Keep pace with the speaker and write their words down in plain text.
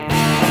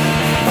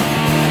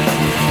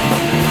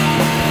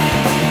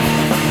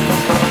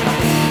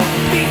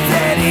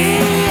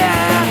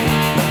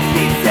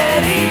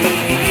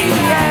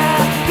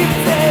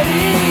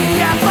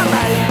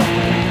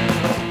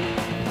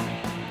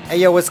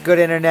Yo, what's good,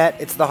 Internet?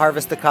 It's the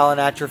Harvest of Colin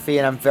Atrophy,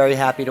 and I'm very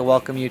happy to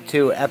welcome you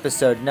to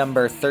episode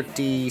number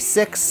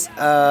 36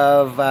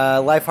 of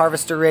Life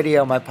Harvester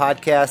Radio, my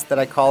podcast that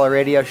I call a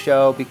radio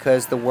show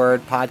because the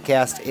word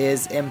podcast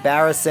is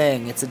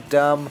embarrassing. It's a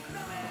dumb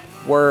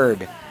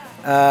word.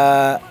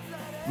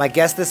 My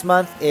guest this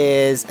month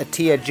is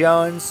Atia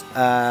Jones,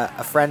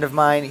 a friend of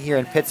mine here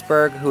in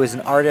Pittsburgh who is an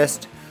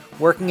artist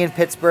working in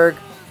Pittsburgh,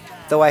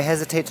 though I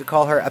hesitate to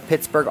call her a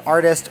Pittsburgh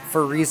artist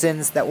for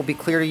reasons that will be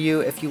clear to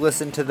you if you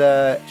listen to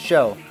the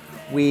show.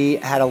 We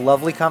had a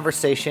lovely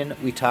conversation.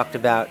 We talked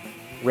about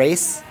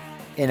race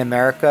in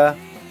America.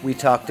 We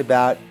talked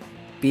about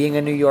being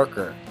a New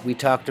Yorker. We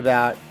talked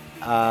about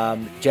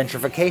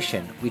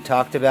gentrification. We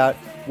talked about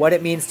what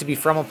it means to be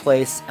from a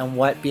place and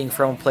what being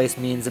from a place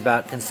means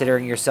about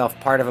considering yourself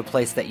part of a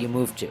place that you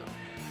moved to,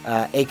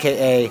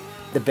 aka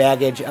the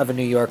baggage of a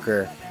New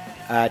Yorker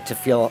to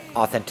feel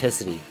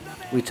authenticity.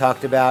 We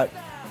talked about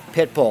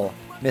Pitbull,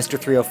 Mr.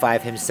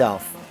 305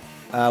 himself.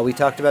 We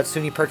talked about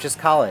SUNY Purchase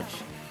College.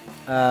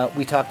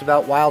 We talked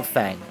about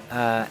Wildfang.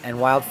 And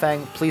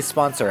Wildfang, please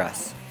sponsor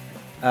us.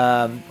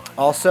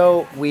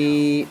 Also,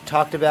 we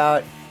talked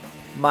about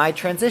my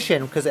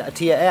transition, because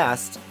Atia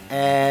asked,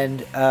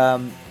 and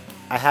I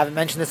haven't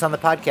mentioned this on the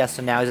podcast,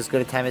 so now is as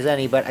good a time as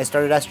any, but I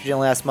started estrogen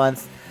last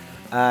month.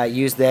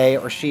 Use they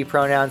or she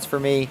pronouns for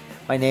me.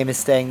 My name is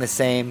staying the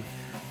same.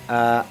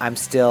 I'm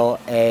still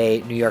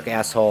a New York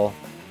asshole.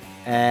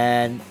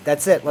 And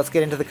that's it. Let's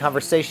get into the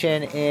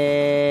conversation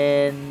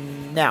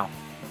in now.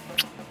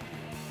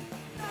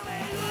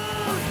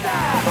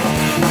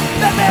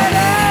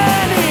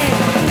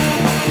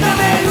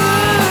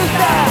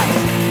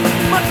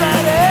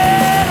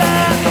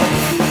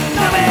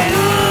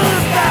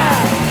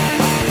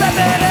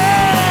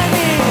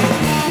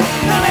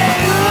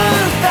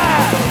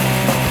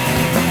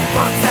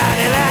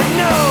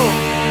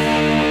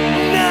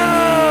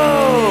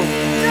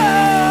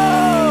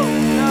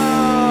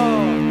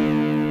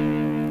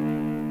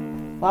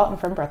 Well, I'm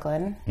from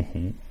Brooklyn,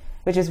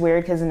 which is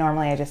weird because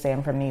normally I just say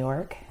I'm from New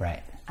York.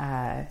 Right.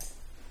 And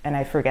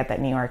I forget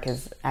that New York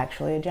is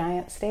actually a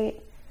giant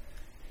state.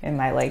 In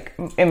my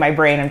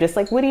brain, I'm just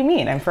like, what do you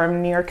mean? I'm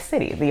from New York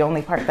City, the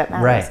only part that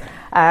matters.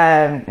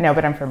 Right. No,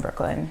 but I'm from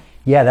Brooklyn.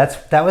 Yeah,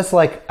 that was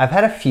like, I've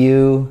had a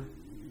few,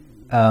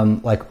 I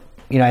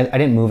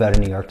didn't move out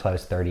of New York till I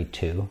was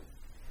 32.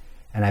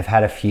 And I've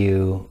had a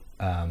few,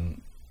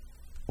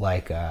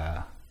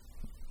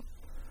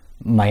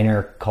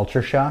 minor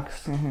culture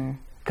shocks. Mm-hmm.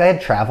 I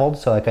had traveled,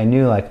 so I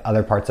knew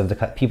other parts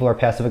of people are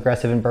passive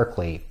aggressive in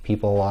Berkeley.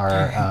 People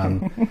are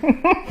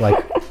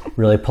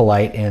really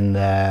polite in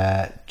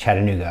the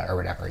Chattanooga or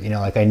whatever.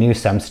 I knew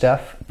some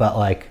stuff,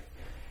 but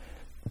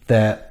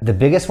the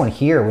biggest one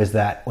here was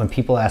that when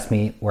people ask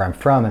me where I'm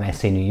from and I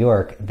say New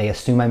York, they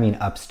assume I mean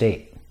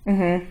upstate.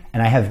 Mm-hmm.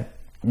 And I have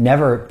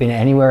never been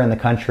anywhere in the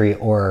country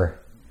or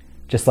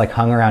just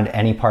hung around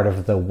any part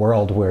of the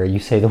world where you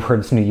say the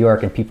words New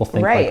York and people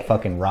think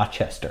fucking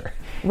Rochester.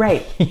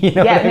 Right. You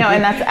know yeah, no,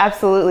 and that's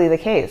absolutely the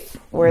case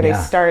where they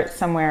start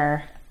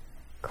somewhere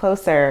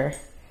closer.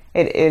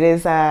 It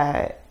is,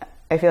 I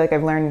feel like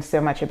I've learned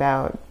so much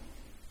about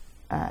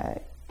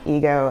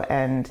ego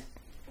and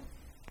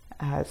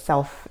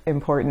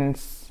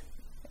self-importance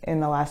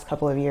in the last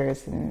couple of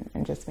years and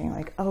just being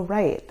like, oh,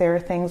 right, there are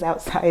things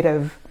outside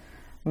of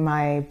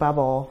my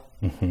bubble.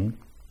 Mm-hmm.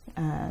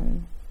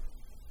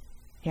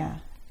 Yeah,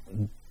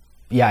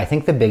 I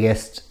think the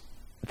biggest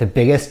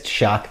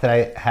shock that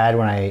I had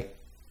when I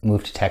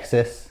moved to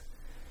Texas,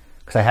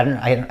 because I don't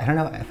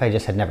know if I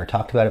just had never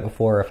talked about it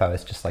before, or if I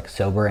was just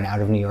sober and out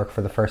of New York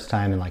for the first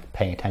time and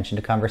paying attention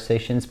to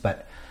conversations,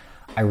 but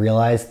I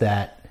realized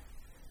that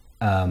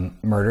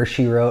Murder,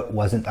 She Wrote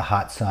wasn't the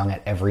hot song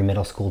at every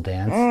middle school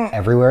dance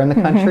everywhere in the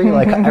country.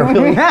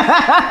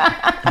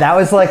 That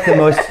was the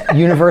most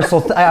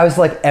universal. I was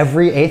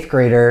every 8th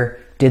grader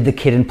did the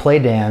Kid and Play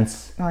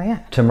dance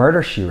to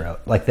Murder, She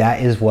Wrote.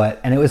 That is what,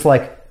 and it was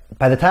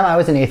by the time I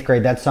was in 8th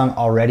grade, that song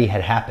already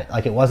had happened.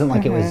 It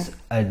wasn't it was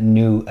a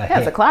hit.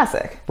 It's a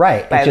classic.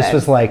 Right. It just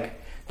was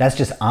that's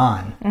just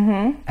on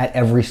at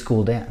every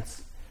school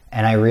dance.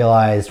 And I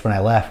realized when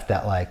I left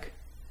that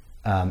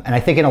and I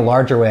think in a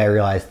larger way, I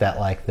realized that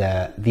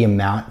the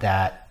amount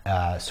that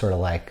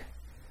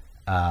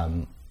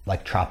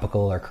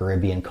tropical or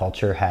Caribbean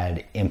culture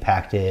had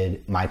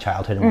impacted my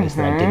childhood in ways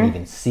that I didn't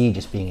even see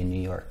just being in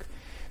New York.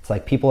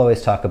 It's people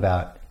always talk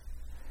about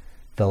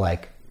the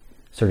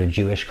sort of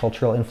Jewish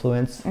cultural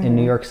influence in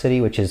New York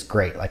City, which is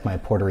great. My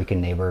Puerto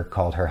Rican neighbor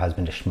called her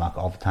husband a schmuck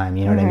all the time.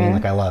 You know what I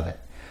mean? I love it.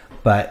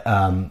 But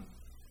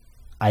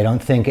I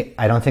don't think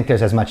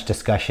there's as much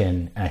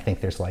discussion, and I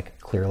think there's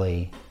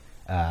clearly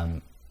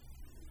a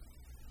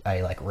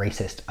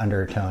racist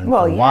undertone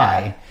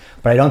why.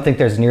 But I don't think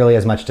there's nearly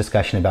as much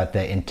discussion about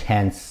the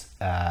intense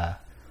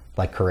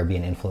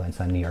Caribbean influence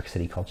on New York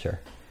City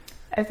culture.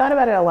 I've thought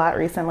about it a lot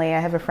recently.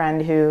 I have a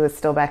friend who is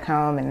still back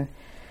home, and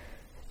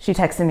she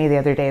texted me the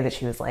other day that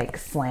she was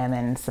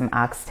slamming some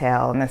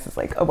oxtail, and this is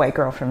a white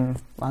girl from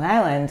Long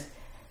Island.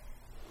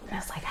 And I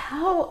was like,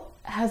 how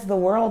has the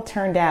world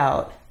turned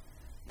out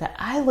that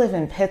I live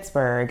in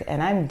Pittsburgh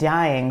and I'm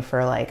dying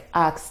for like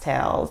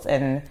oxtails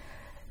and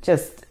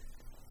just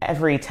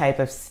every type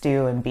of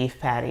stew and beef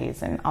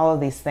patties and all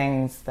of these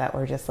things that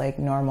were just like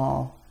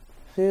normal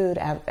food,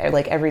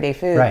 like everyday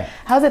food. Right.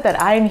 How's it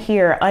that I'm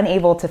here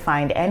unable to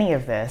find any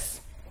of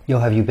this? Yo,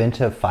 have you been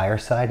to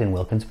Fireside in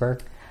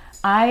Wilkinsburg?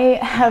 I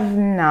have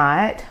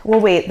not. Well,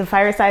 wait, the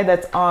Fireside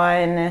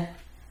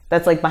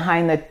that's like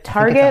behind the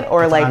Target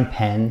or it's like on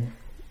Penn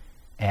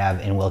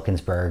Ave in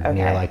Wilkinsburg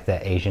near like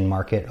the Asian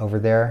market over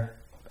there.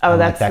 Oh, Like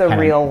that's the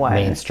kind real of one.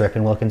 main strip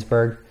in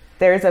Wilkinsburg.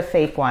 There's a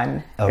fake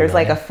one. Oh, There's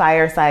like a really?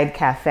 Fireside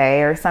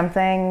Cafe or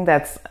something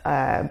that's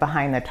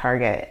behind the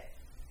Target,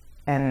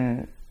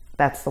 and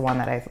that's the one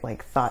that I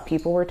like thought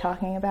people were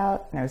talking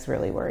about, and I was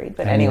really worried.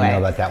 But I didn't anyway,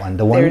 even know about that one.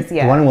 The one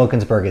in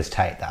Wilkinsburg is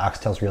tight. The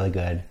oxtail's really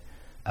good.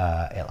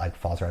 It like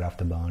falls right off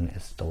the bone.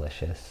 It's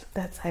delicious.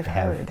 I've They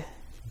have heard.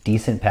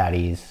 decent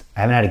patties.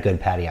 I haven't had a good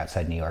patty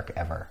outside New York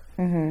ever.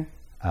 Mm-hmm.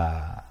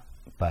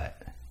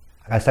 But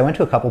I guess I went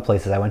to a couple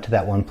places. I went to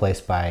that one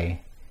place by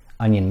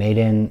Onion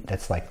Maiden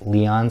that's like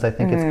Leon's, I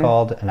think it's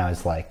called, and I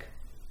was like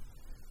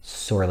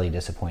sorely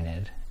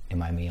disappointed in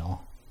my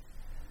meal.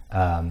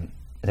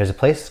 There's a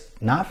place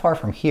not far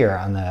from here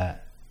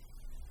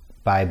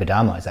by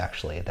Badamo's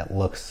actually that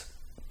looks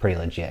pretty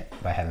legit,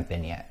 but I haven't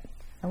been yet.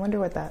 I wonder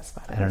what that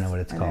spot is. I don't know what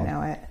it's called. I don't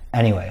know it.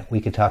 Anyway,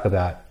 we could talk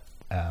about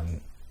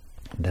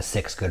the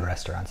 6 good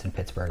restaurants in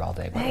Pittsburgh all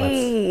day, but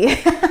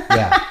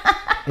yeah,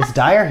 it's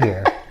dire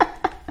here.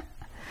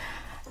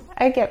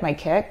 I get my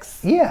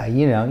kicks. Yeah,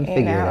 you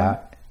figure it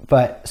out.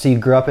 But so you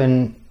grew up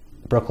in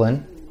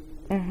Brooklyn.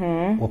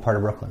 Mm-hmm. What part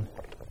of Brooklyn?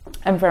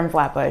 I'm from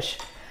Flatbush,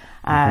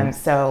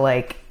 so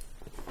like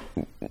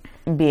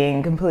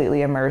being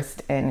completely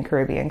immersed in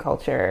Caribbean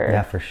culture.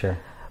 Yeah, for sure.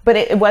 But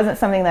it wasn't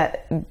something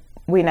that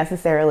we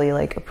necessarily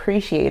like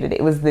appreciated.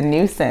 It was the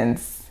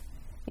nuisance,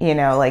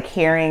 like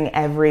hearing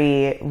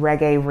every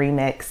reggae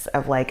remix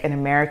of like an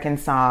American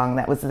song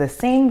that was the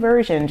same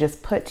version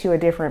just put to a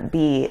different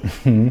beat,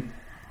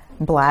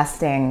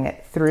 blasting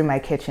through my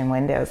kitchen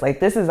windows. Like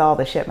this is all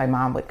the shit my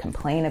mom would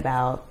complain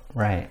about.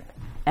 Right.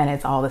 And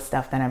it's all the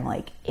stuff that I'm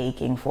like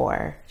aching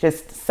for.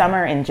 Just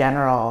summer in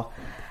general,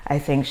 I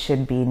think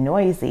should be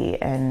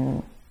noisy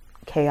and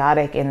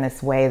chaotic in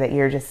this way that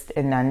you're just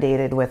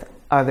inundated with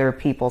other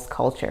people's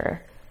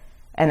culture.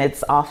 And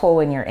it's awful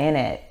when you're in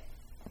it.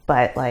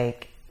 But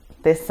like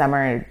this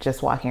summer,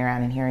 just walking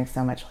around and hearing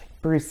so much like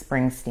Bruce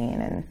Springsteen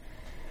and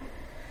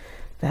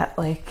that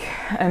like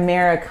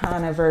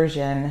Americana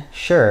version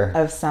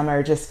of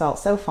summer just felt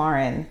so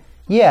foreign.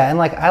 Yeah, and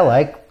like I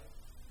like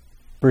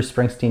Bruce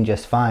Springsteen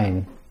just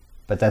fine,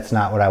 but that's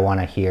not what I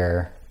want to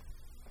hear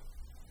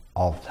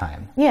all the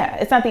time. Yeah,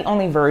 it's not the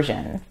only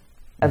version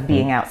of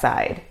being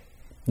outside.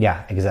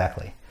 Yeah,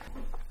 exactly.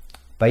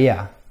 But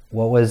yeah,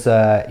 what was you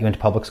went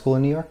to public school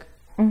in New York?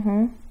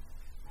 Mm-hmm.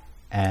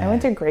 And I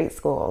went to great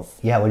schools.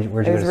 Yeah, where'd you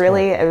go to school?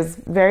 I was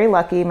very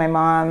lucky. My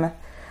mom,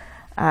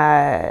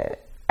 I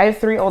have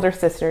 3 older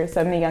sisters,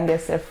 so I'm the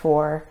youngest of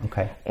 4.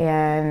 Okay.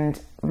 And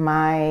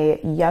my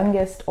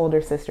youngest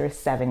older sister is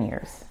 7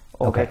 years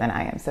older than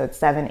I am. So it's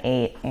 7,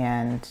 8,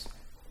 and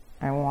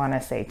I want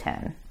to say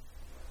 10,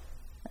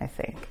 I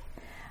think.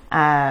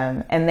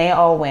 And they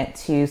all went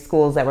to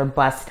schools that were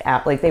bussed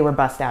out, like they were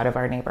bussed out of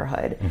our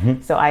neighborhood.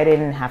 Mm-hmm. So I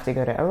didn't have to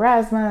go to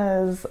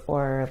Erasmus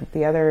or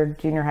the other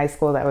junior high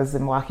school that was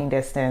in walking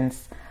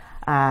distance.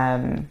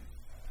 And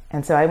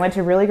so I went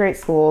to really great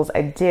schools.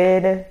 I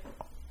did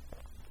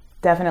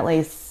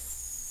definitely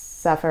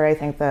suffer, I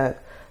think, the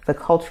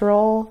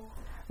cultural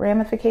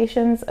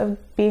ramifications of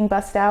being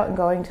bussed out and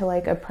going to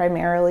like a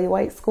primarily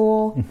white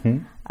school,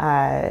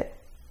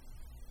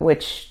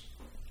 which,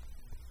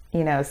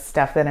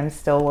 stuff that I'm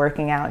still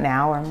working out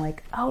now, where I'm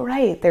like, oh,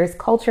 right, there's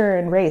culture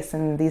and race,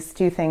 and these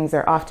 2 things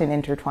are often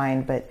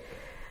intertwined, but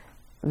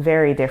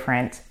very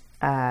different.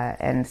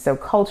 And so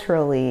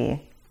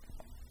culturally,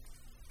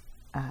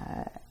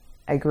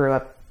 I grew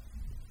up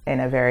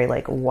in a very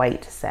like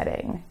white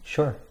setting.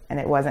 Sure. And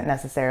it wasn't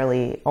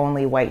necessarily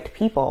only white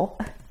people,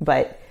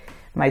 but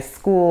my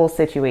school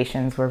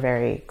situations were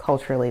very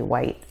culturally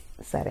white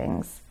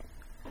settings.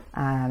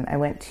 I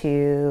went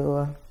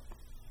to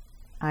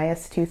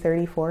IS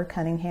 234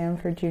 Cunningham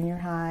for junior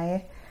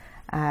high,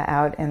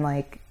 out in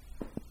like,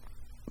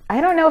 I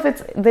don't know if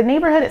it's, the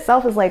neighborhood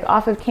itself is like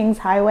off of Kings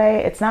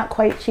Highway. It's not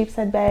quite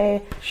Sheepshead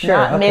Bay,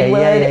 not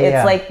Midwood.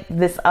 It's like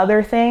this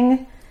other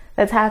thing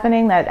that's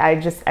happening that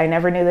I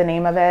never knew the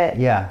name of it.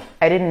 Yeah.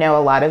 I didn't know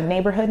a lot of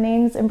neighborhood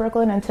names in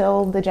Brooklyn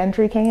until the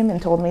gentry came and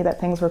told me that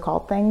things were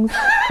called things.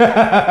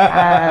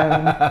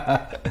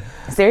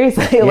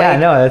 Seriously. Yeah,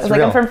 no, that's real. I'm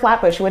real. from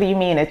Flatbush. What do you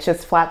mean? It's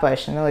just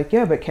Flatbush. And they're like,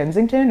 yeah, but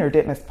Kensington or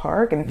Ditmas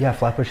Park. And yeah,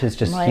 Flatbush is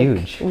just like,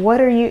 huge. What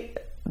are you?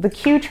 The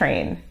Q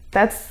train.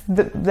 That's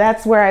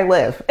where I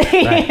live.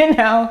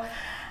 Right.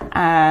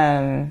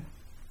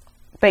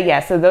 But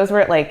yeah, so those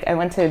were like, I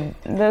went to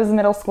those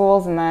middle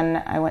schools, and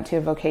then I went to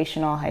a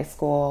vocational high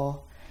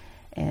school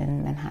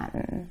in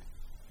Manhattan.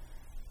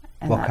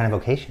 And what kind of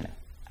vocation?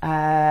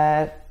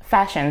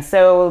 Fashion.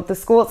 So the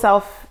school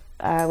itself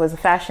was a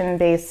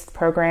fashion-based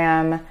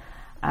program.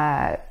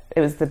 It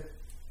was the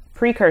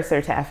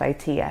precursor to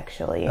FIT,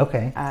 actually.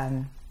 Okay.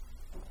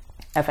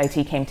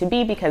 FIT came to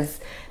be because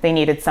they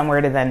needed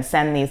somewhere to then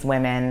send these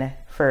women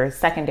for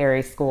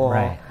secondary school.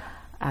 Right.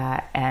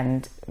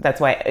 And that's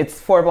why it's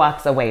 4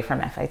 blocks away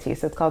from FIT.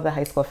 So it's called the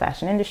High School of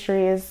Fashion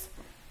Industries.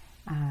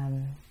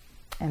 And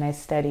I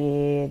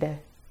studied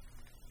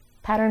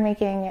pattern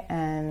making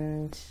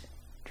and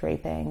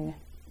draping.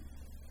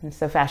 And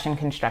so fashion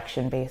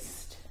construction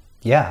based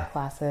Yeah.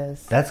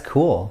 classes. That's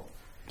cool.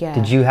 Yeah.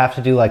 Did you have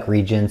to do like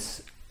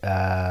Regents,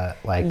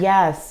 like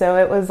Yeah, so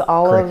it was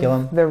all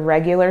curriculum? of the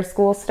regular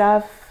school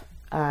stuff,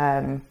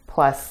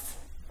 plus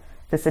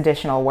this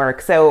additional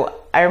work. So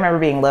I remember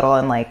being little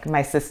and like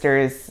my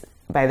sisters,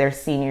 by their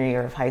senior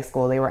year of high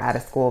school, they were out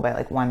of school by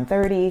like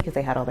 1:30 because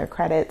they had all their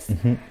credits.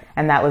 Mm-hmm.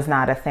 And that was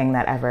not a thing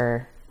that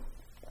ever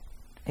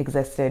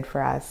existed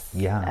for us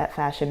Yeah. at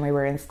fashion. We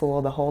were in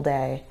school the whole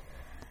day.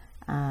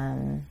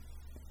 And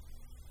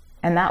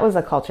that was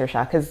a culture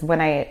shock because when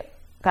I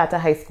got to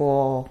high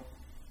school,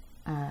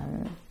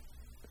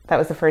 that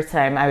was the first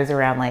time I was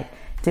around like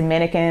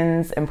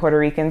Dominicans and Puerto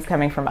Ricans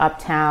coming from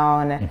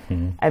uptown.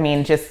 Mm-hmm. I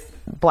mean, just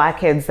Black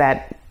kids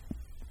that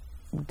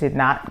did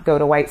not go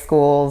to white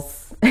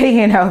schools.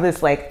 You know,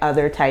 this like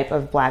other type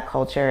of Black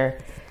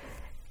culture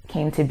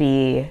came to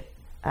be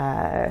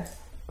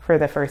for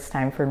the first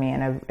time for me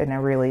in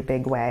a really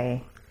big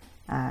way,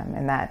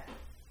 and that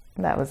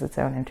was its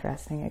own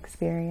interesting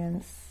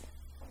experience.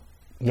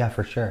 Yeah,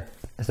 for sure.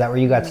 Is that where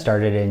you got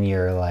started in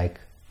your like?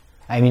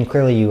 I mean,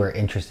 clearly you were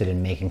interested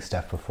in making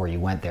stuff before you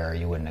went there, or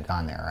you wouldn't have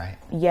gone there, right?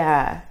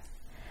 Yeah,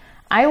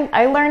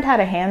 I learned how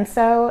to hand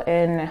sew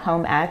in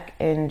home ec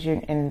in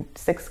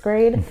 6th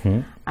grade,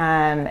 Mm-hmm.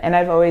 and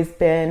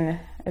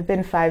I've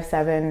been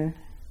 5'7"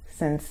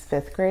 since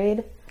 5th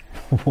grade,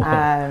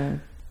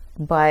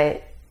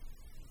 but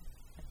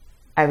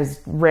I was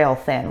rail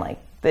thin. Like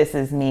this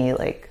is me,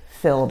 like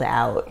filled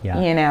out,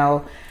 Yeah. you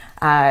know,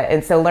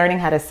 and so learning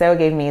how to sew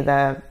gave me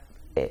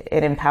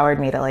it empowered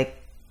me to like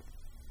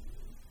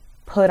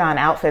put on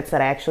outfits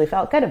that I actually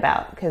felt good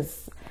about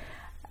because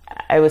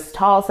I was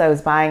tall, so I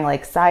was buying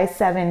like size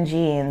 7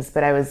 jeans,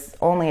 but I was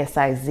only a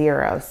size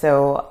 0.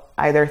 So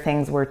either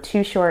things were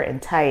too short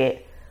and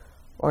tight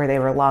or they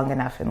were long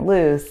enough and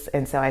loose.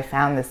 And so I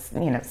found this,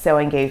 you know,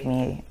 sewing gave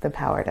me the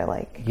power to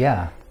like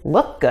Yeah.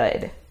 look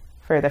good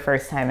for the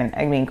first time. And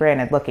I mean,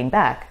 granted, looking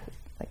back,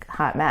 like a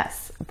hot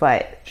mess,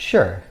 but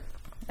Sure.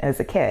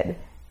 as a kid.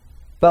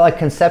 But like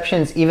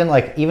conceptions, even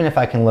if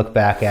I can look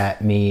back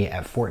at me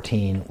at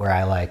 14, where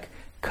I like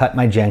cut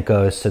my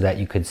Jenkos so that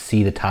you could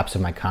see the tops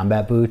of my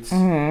combat boots,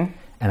 Mm-hmm.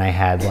 and I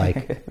had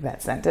like,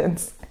 That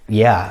sentence.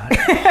 yeah,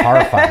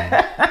 horrifying.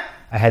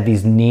 I had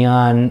these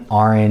neon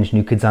orange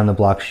New Kids on the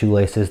Block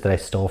shoelaces that I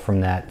stole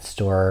from that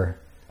store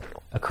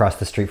across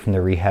the street from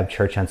the Rehab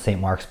Church on St.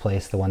 Mark's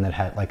Place, the one that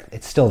had like,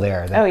 it's still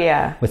there. Oh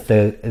yeah.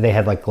 They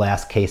had like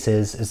glass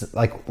cases, is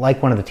like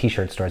one of the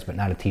t-shirt stores, but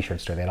not a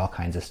t-shirt store. They had all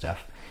kinds of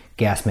stuff,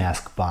 gas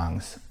mask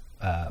bongs,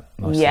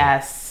 mostly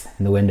Yes.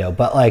 in the window.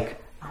 But like,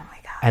 Oh my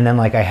God. and then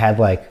like I had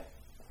like,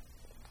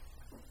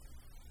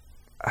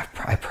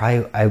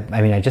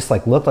 I mean, I just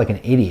like looked like an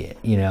idiot,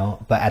 you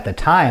know. But at the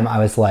time, I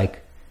was like,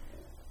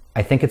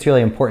 I think it's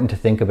really important to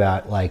think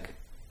about like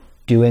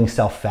doing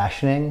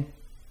self-fashioning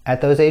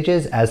at those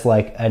ages as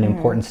like an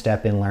important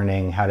step in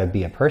learning how to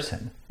be a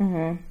person.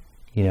 Mm-hmm.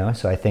 You know,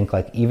 so I think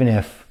like even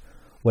if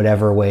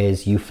whatever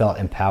ways you felt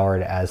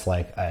empowered as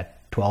like a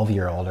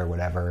 12-year-old or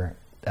whatever,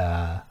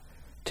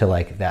 to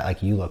like that,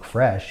 like you look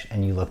fresh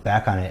and you look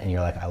back on it and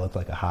you're like, I look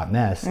like a hot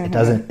mess.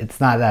 It's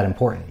not that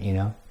important, you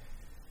know?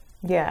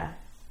 Yeah.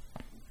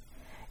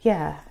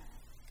 Yeah.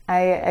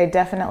 I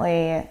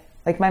definitely,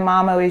 like my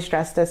mom always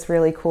dressed us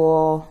really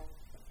cool.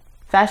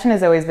 Fashion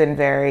has always been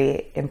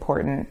very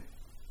important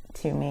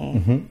to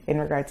me in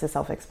regards to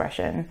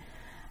self-expression.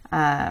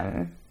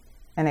 And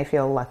I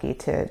feel lucky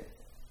to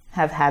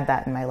have had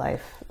that in my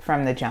life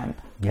from the jump.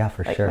 Yeah,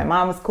 for Like sure. my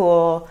mom was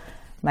cool.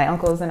 My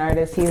uncle was an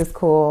artist. He was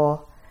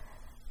cool.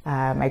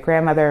 My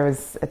grandmother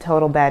was a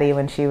total Betty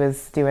when she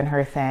was doing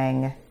her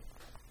thing.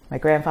 My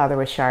grandfather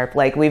was sharp.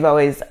 Like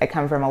I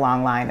come from a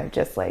long line of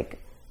just like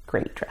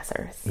great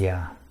dressers.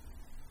 Yeah.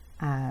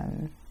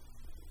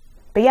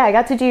 But yeah, I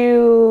got to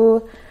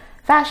do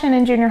fashion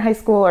in junior high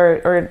school,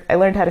 or I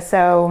learned how to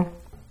sew,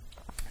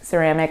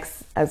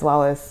 ceramics, as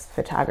well as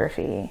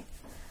photography.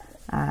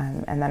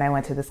 And then I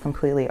went to this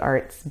completely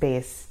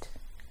arts-based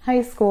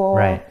high school.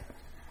 Right.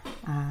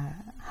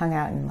 Hung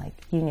out in like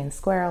Union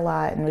Square a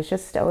lot and was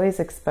just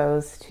always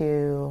exposed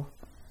to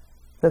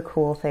the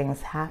cool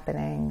things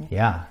happening.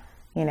 Yeah.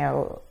 You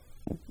know,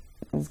 I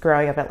was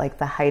growing up at like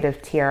the height of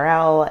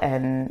TRL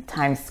and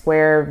Times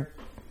Square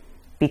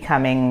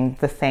becoming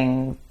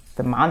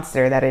the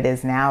monster that it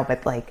is now,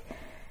 but like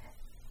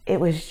it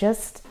was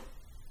just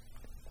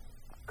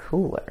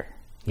cooler.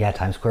 Yeah,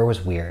 Times Square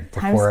was weird.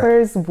 Times Square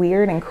is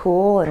weird and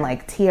cool, and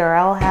like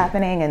TRL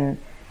happening and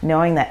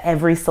knowing that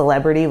every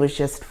celebrity was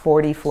just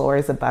 40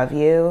 floors above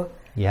you.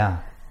 Yeah.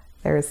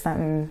 There was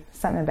something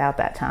about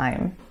that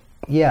time.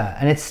 Yeah,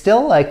 and it's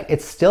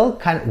still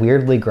kind of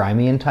weirdly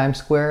grimy in Times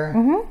Square,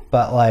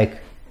 but like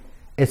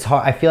it's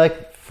hard. I feel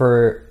like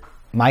for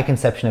my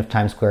conception of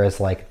Times Square is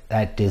like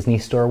that Disney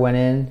store went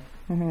in,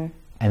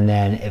 and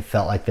then it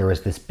felt like there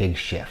was this big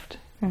shift.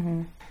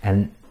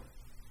 And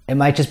it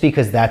might just be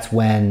because that's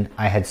when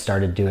I had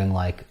started doing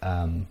like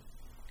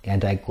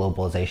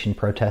anti-globalization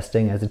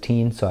protesting as a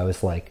teen. So I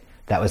was like,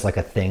 that was like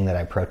a thing that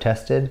I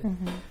protested.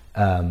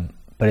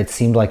 But it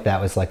seemed like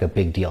that was like a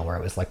big deal, where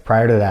it was like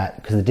prior to that,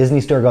 because the Disney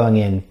store going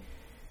in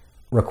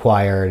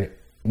required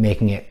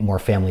making it more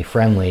family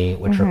friendly,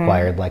 which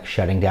required like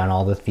shutting down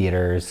all the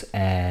theaters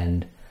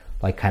and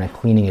like kind of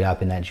cleaning it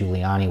up in that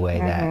Giuliani way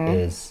that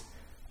is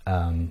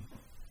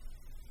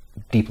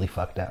deeply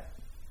fucked up.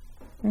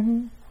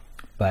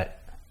 But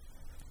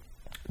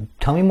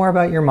tell me more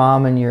about your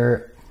mom and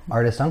your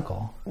artist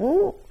uncle.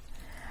 Ooh.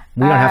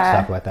 We don't have to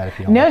talk about that if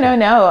you don't want to.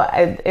 No.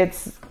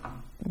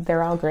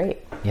 They're all great.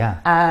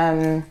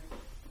 Yeah.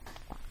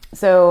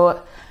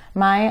 So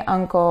my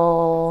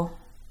uncle,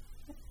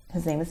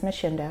 his name is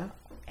Mashindo,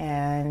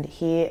 and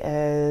he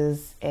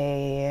is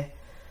a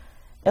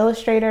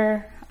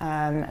illustrator,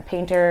 a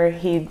painter.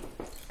 He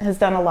has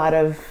done a lot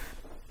of,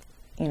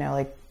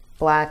 like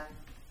Black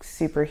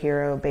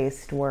superhero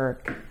based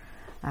work,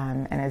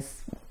 and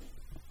is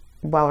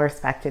well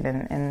respected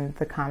in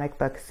the comic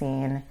book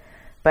scene.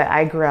 But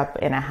I grew up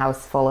in a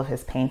house full of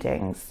his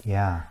paintings.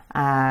 Yeah.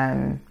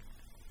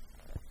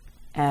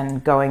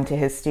 And going to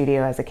his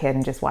studio as a kid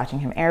and just watching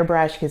him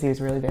airbrush, because he was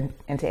really been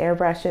into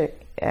airbrushing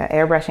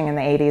in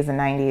the 80s and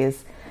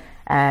 90s.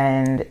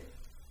 And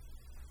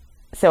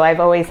so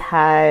I've always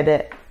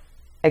had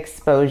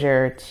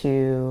exposure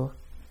to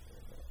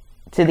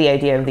the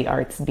idea of the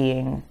arts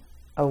being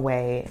a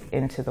way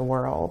into the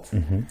world.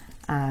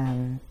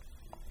 And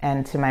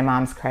to my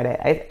mom's credit,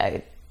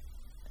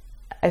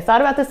 I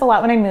thought about this a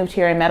lot when I moved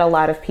here. I met a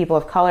lot of people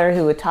of color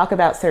who would talk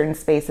about certain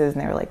spaces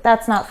and they were like,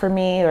 that's not for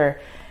me, or,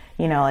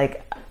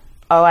 like,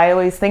 oh, I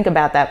always think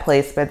about that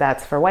place, but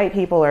that's for white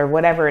people, or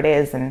whatever it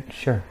is. And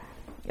Sure.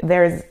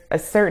 There's a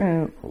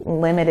certain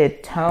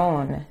limited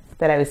tone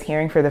that I was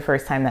hearing for the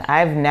first time that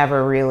I've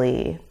never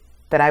really,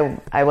 that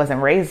I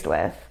wasn't raised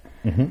with.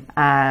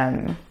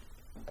 I've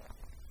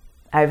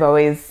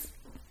always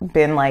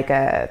been like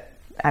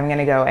I'm going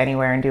to go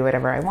anywhere and do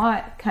whatever I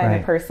want kind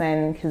of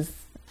person, because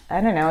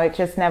I don't know, it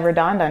just never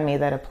dawned on me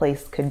that a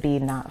place could be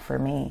not for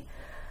me.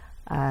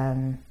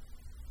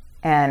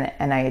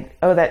 And I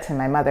owe that to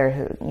my mother,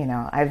 who,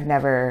 I've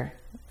never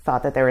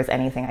thought that there was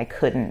anything I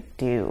couldn't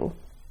do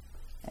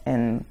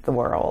in the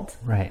world.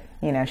 Right.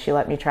 She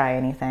let me try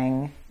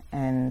anything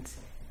and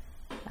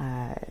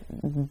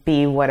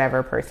be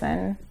whatever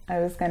person I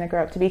was going to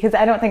grow up to be. Because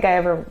I don't think I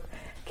ever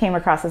came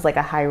across as like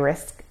a high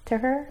risk to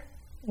her.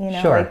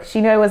 Sure. Like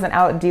she knew I wasn't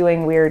out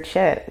doing weird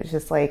shit. It was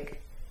just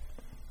like,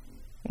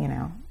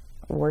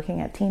 working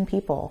at Teen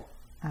People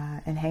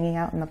and hanging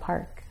out in the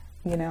park.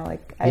 I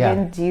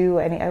didn't do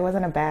I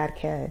wasn't a bad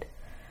kid.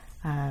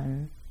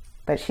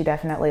 But she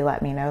definitely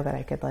let me know that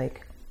I could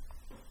like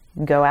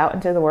go out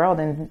into the world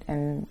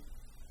and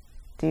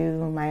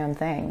do my own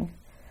thing,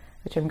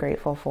 which I'm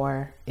grateful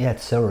for. Yeah,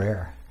 it's so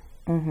rare.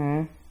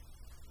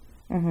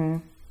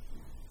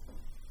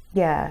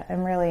 Yeah,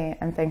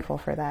 I'm thankful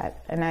for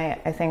that. And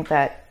I think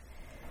that,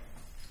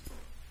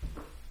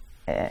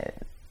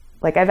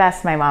 like I've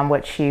asked my mom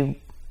what she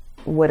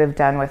would have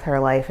done with her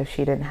life if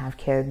she didn't have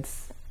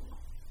kids.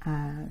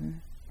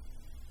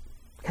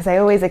 Because I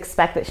always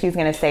expect that she's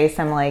going to say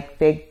some like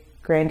big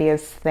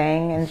grandiose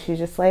thing, and she's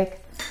just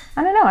like,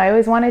 I don't know, I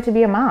always wanted to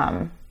be a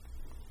mom.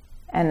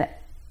 And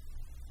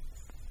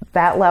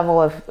that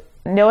level of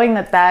knowing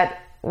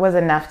that was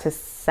enough to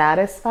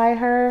satisfy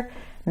her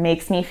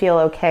makes me feel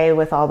okay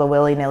with all the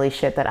willy-nilly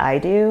shit that I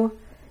do,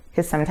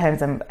 because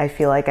sometimes I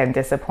feel like I'm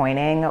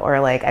disappointing,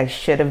 or like I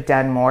should have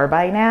done more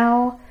by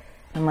now.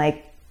 I'm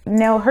like,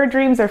 no, her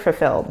dreams are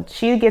fulfilled.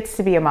 She gets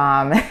to be a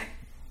mom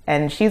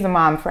and she's a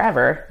mom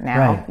forever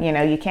now.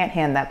 Right. You can't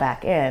hand that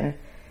back in.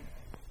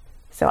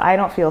 So I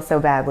don't feel so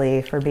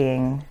badly for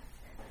being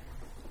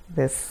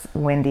this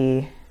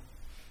windy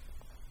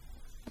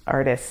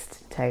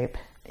artist type.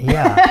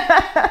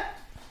 Yeah.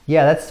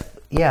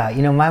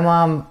 My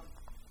mom,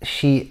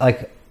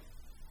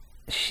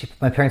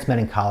 my parents met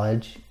in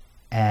college,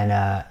 and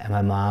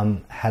my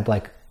mom had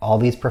like all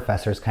these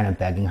professors kind of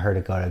begging her to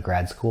go to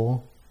grad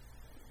school.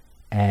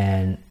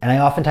 And I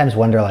oftentimes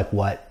wonder like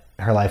what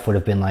her life would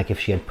have been like if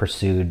she had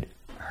pursued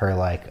her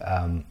like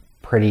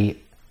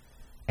pretty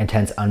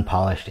intense,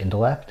 unpolished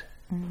intellect.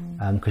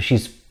 Because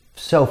she's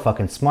so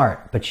fucking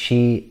smart, but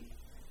she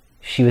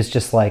was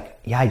just like,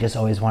 yeah, I just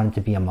always wanted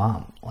to be a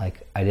mom.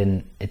 Like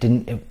it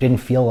didn't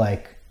feel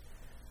like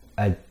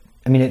it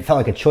felt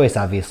like a choice,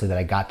 obviously, that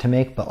I got to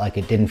make, but like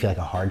it didn't feel like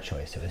a hard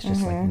choice. It was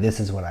just like,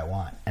 this is what I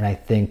want. And I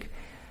think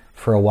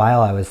for a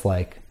while I was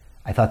like,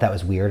 I thought that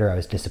was weird, or I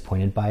was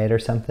disappointed by it or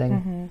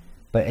something.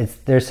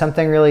 But there's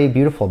something really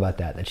beautiful about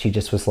that she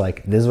just was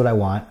like, this is what I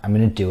want, I'm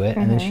going to do it.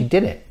 And then she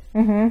did it.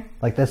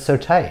 Like, that's so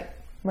tight.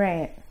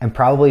 Right. And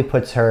probably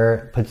puts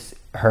her,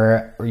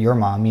 or your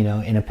mom,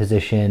 in a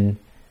position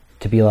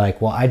to be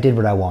like, well, I did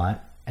what I want,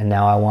 and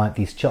now I want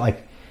these children.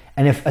 Like,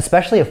 And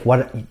especially if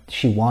what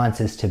she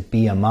wants is to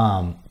be a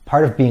mom,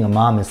 part of being a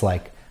mom is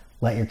like,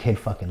 let your kid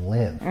fucking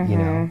live, you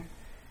know?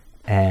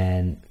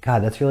 And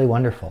God, that's really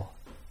wonderful.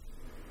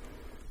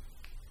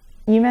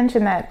 You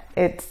mentioned that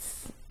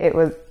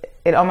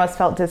it almost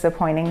felt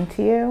disappointing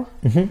to you.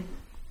 Mm-hmm.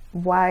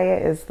 Why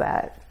is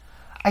that?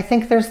 I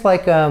think there's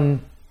like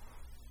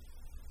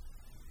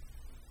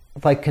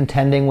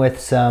contending with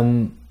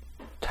some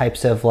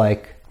types of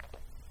like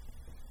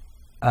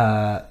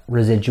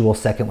residual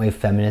second wave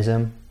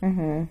feminism,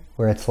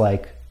 where it's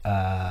like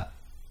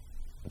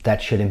that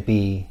shouldn't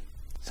be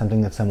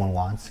something that someone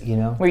wants, you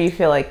know? Where you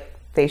feel like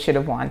they should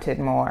have wanted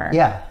more.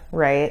 Yeah.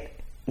 Right?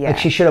 Yeah. Like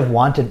she should have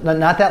wanted,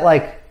 not that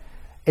like,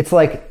 it's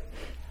like,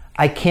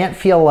 I can't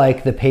feel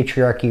like the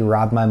patriarchy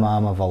robbed my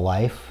mom of a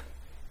life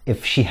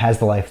if she has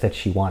the life that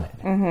she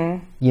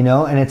wanted, you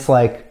know? And it's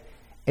like,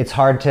 it's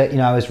hard to, you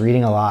know, I was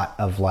reading a lot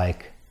of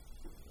like,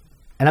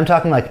 and I'm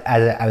talking like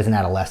as I was an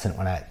adolescent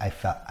when I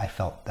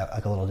felt that,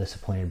 like a little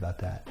disappointed about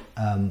that.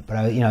 But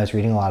I was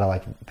reading a lot of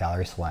like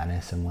Valerie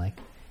Solanas and like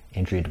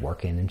Andrea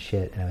Dworkin and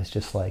shit. And I was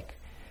just like,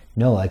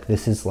 no, like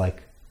this is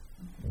like,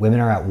 women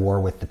are at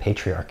war with the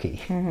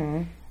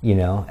patriarchy, you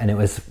know? And it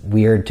was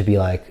weird to be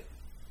like,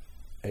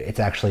 it's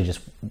actually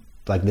just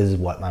like, this is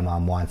what my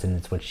mom wants and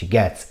it's what she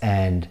gets.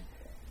 And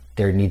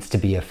there needs to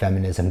be a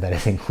feminism that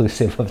is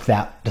inclusive of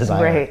that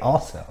desire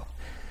also.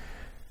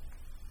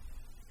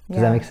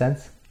 Does that make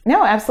sense?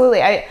 No,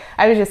 absolutely. I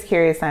was just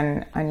curious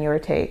on your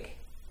take,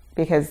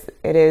 because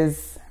it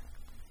is,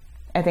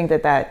 I think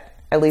that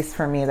at least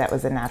for me, that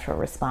was a natural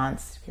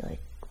response to be like,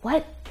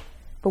 what?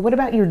 But what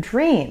about your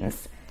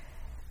dreams?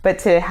 But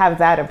to have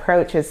that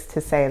approach is to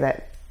say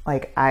that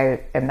like, I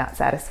am not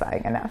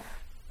satisfying enough.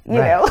 You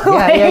know,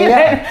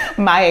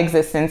 my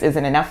existence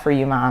isn't enough for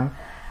you, Mom,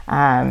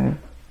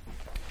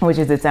 which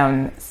is its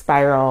own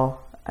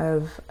spiral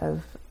of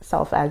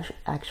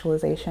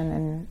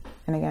self-actualization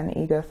and again,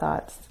 ego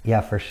thoughts.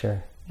 Yeah, for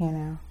sure.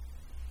 You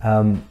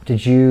know.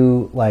 Did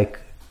you like?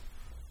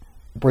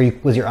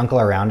 Was your uncle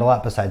around a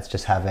lot besides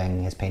just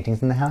having his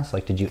paintings in the house?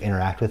 Like, did you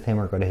interact with him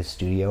or go to his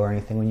studio or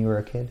anything when you were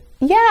a kid?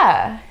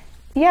 Yeah,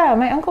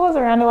 my uncle was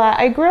around a lot.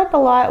 I grew up a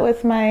lot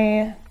with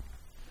my.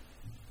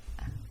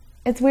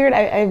 It's weird.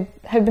 I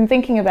have been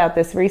thinking about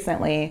this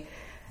recently.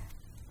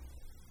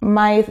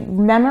 My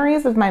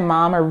memories of my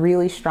mom are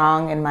really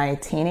strong in my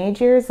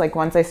teenage years, like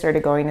once I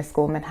started going to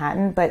school in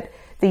Manhattan. But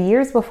the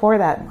years before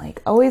that, I'm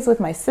like always with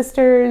my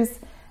sisters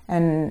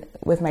and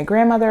with my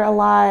grandmother a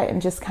lot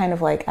and just kind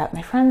of like at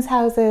my friends'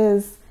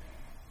 houses.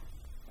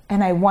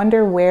 And I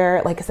wonder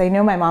where, like, because I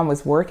know my mom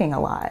was working a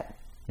lot.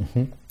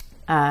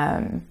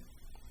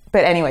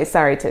 But anyway,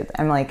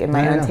 I'm like in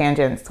my own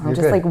tangents. So I'm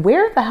just like,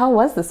 where the hell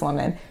was this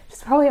woman?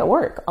 She's probably at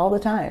work all the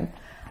time.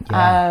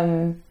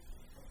 Yeah.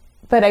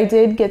 But I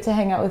did get to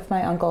hang out with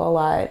my uncle a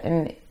lot.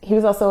 And he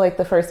was also like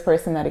the first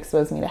person that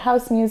exposed me to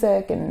house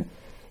music. And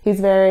he's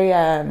a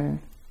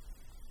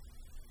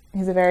very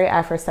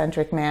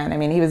Afrocentric man. I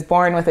mean, he was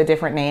born with a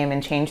different name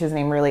and changed his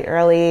name really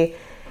early.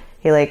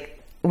 He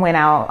like went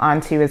out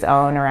onto his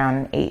own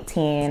around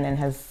 18 and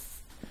has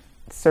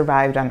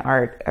survived on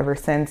art ever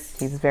since.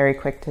 He's very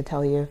quick to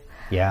tell you.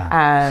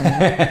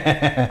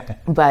 Yeah.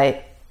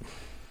 But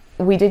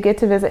we did get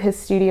to visit his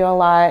studio a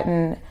lot,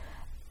 and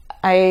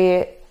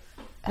I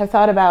have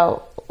thought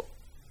about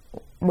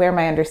where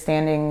my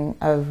understanding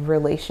of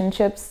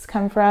relationships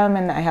come from,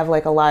 and I have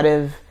like a lot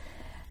of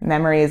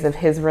memories of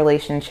his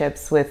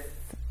relationships with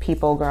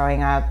people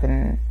growing up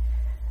and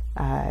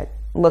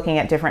looking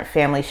at different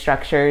family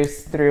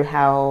structures through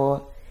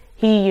how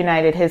he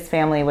united his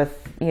family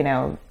with, you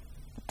know,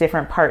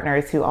 different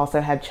partners who also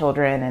had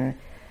children, and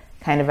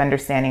kind of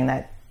understanding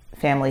that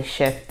family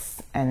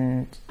shifts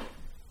and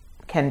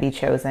can be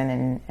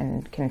chosen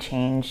and can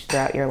change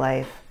throughout your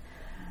life.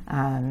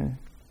 I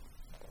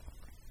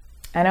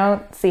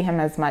don't see him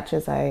as much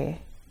as I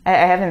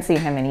haven't seen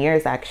him in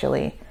years,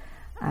 actually.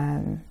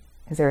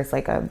 Because there was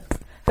like a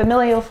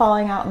familial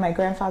falling out and my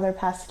grandfather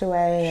passed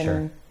away,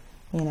 and,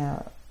 you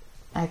know,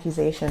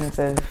 accusations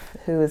of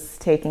who was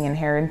taking an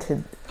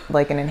inheritance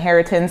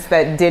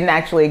that didn't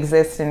actually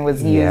exist and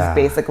was used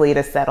basically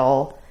to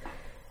settle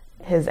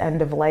his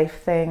end of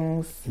life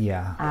things.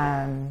 Yeah.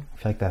 I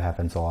feel like that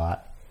happens a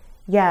lot.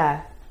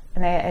 Yeah.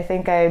 And I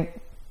think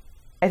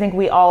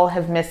we all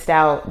have missed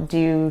out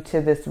due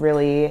to this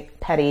really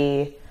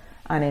petty,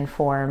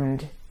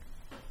 uninformed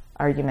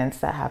arguments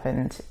that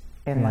happened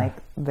in like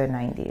the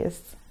 90s.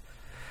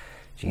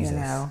 Jesus. You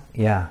know?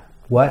 Yeah.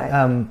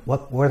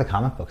 What were the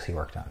comic books he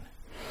worked on?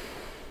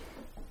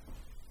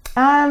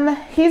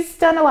 He's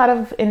done a lot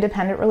of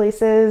independent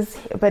releases,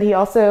 but he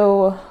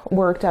also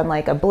worked on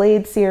like a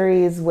Blade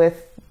series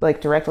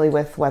directly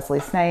with Wesley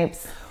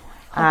Snipes.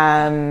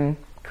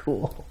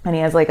 Cool. And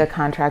he has like a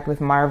contract with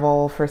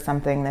Marvel for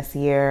something this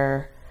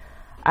year.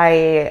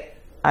 I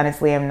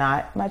honestly am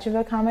not much of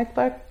a comic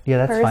book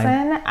person.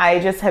 Fine. I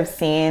just have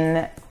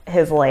seen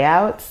his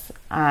layouts.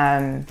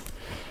 And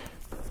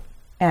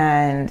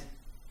again,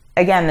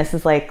 this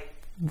is like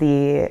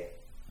the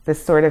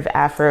this sort of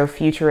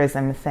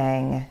Afrofuturism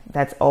thing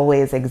that's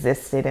always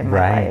existed in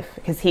my life,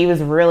 because he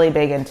was really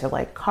big into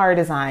like car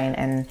design,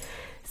 and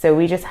so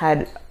we just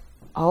had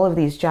all of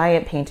these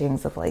giant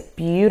paintings of like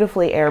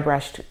beautifully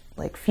airbrushed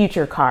like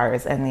future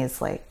cars and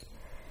these like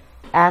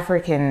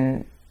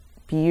African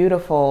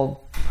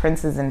beautiful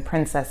princes and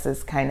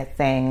princesses kind of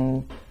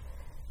thing,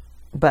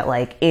 but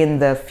like in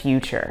the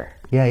future.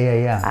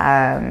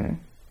 Yeah.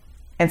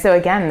 And so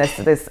again,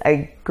 this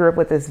I grew up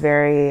with this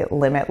very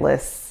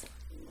limitless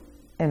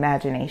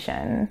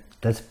imagination.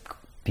 That's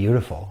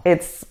beautiful.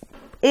 It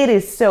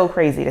is so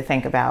crazy to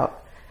think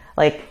about,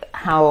 like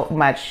how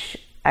much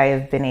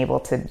I've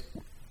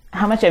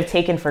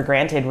taken for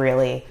granted,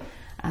 really,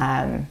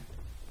 that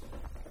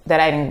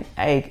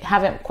I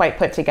haven't quite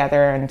put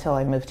together until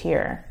I moved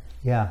here.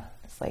 Yeah.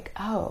 It's like,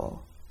 oh,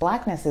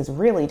 Blackness is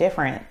really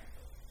different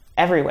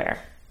everywhere.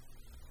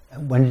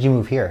 When did you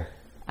move here?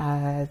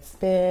 It's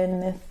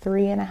been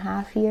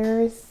 3.5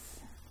 years.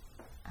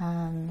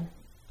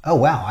 Oh,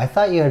 wow. I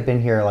thought you had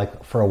been here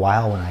like for a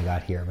while when I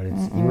got here, but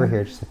you were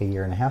here just like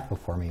 1.5 years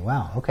before me.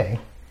 Wow. Okay.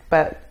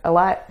 But a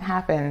lot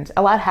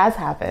has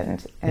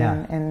happened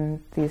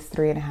in these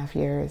 3.5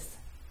 years.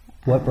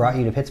 What brought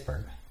you to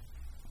Pittsburgh?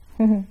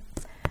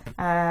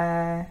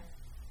 That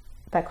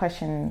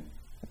question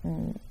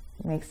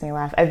makes me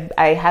laugh.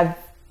 I have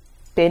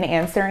been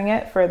answering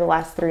it for the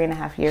last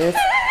 3.5 years,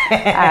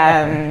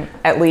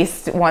 at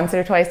least once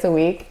or twice a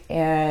week.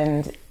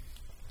 And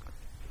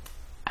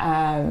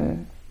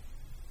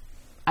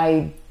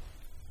a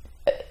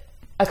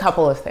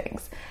couple of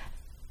things.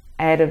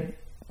 I had a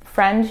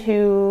friend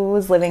who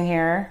was living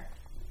here,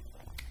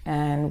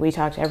 and we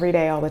talked every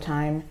day all the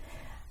time.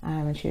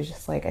 And she was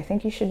just like, I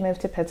think you should move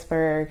to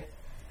Pittsburgh.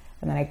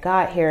 And then I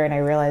got here and I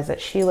realized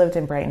that she lived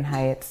in Brighton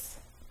Heights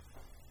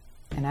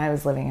and I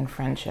was living in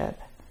Friendship.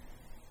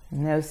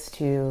 And those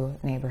two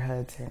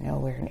neighborhoods are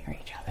nowhere near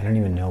each other. I don't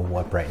even know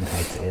what Brighton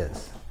Heights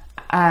is.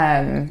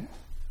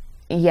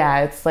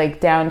 Yeah, it's like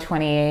down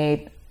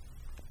 28.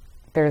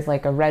 There's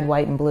like a red,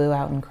 white, and blue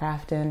out in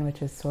Crafton,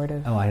 which is sort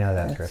of... Oh, I know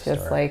that thrift store.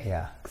 It's just like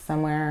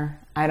somewhere,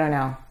 I don't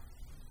know.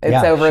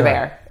 It's over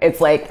there.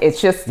 It's like,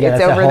 it's over there.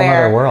 That's a whole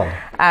other world.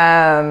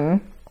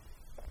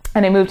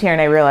 And I moved here and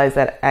I realized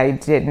that I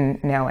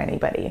didn't know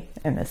anybody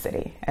in the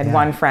city. I had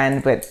one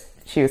friend, but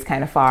she was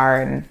kind of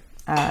far. And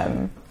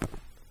and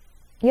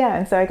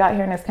so I got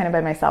here and I was kind of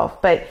by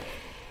myself. But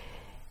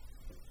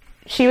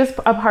she was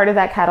a part of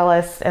that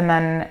catalyst. And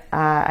then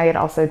I had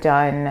also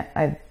done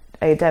a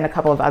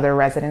couple of other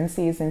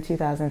residencies in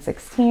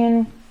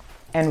 2016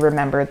 and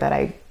remembered that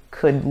I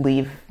could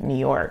leave New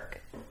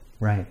York.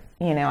 Right.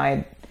 You know,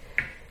 I'd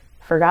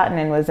forgotten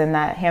and was in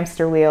that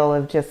hamster wheel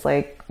of just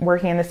like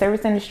working in the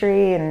service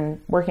industry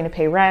and working to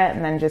pay rent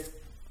and then just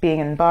being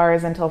in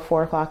bars until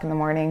 4:00 in the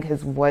morning.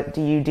 Because what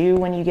do you do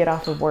when you get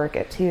off of work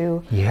at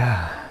 2?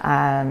 Yeah.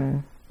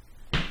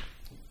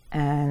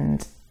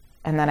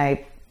 And then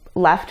I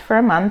left for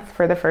a month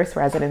for the first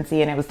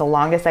residency, and it was the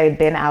longest I had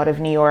been out of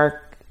New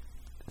York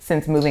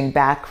since moving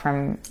back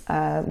from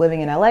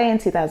living in LA in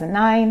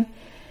 2009.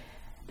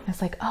 I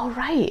was like, oh,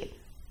 right.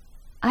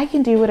 I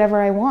can do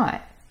whatever I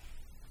want.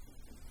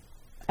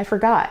 I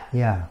forgot.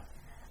 Yeah.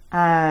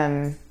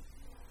 And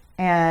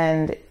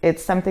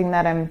it's something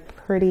that I'm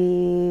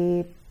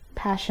pretty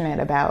passionate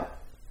about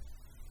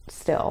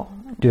still.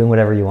 Doing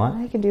whatever you want?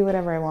 I can do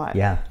whatever I want.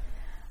 Yeah.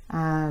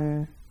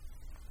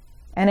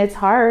 And it's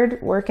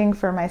hard working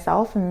for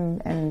myself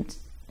and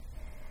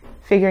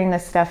figuring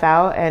this stuff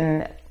out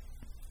and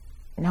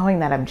knowing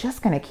that I'm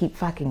just going to keep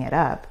fucking it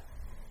up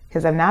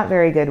because I'm not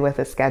very good with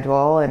a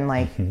schedule and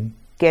like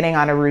getting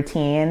on a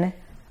routine.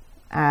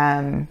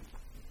 And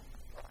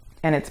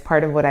it's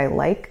part of what I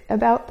like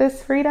about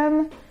this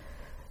freedom,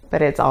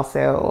 but it's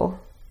also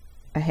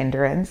a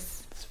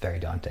hindrance. It's very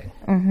daunting.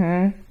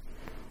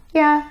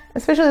 Yeah,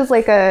 especially as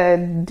like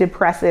a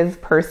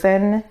depressive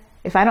person.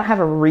 If I don't have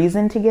a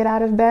reason to get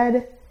out of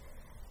bed,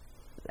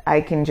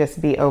 I can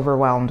just be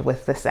overwhelmed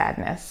with the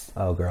sadness.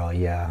 Oh, girl,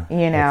 yeah.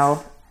 You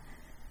know?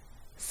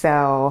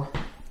 So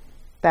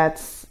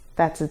that's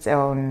its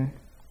own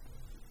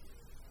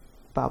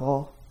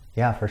bubble.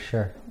 Yeah, for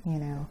sure. You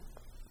know?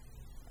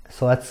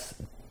 So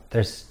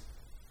there's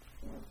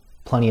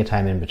plenty of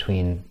time in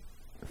between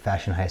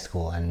Fashion High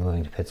School and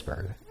moving to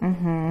Pittsburgh.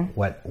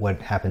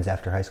 What happens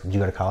after high school? Did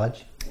you go to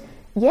college?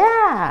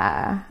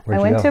 Yeah. Where'd I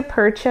you went go? to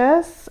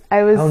Purchase.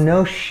 Oh,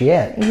 no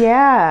shit.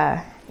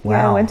 Yeah. Wow.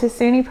 Yeah, I went to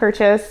SUNY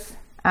Purchase.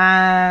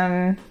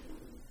 I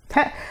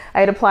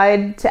had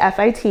applied to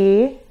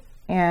FIT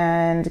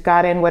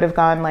and would have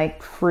gone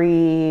like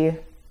free,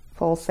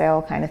 full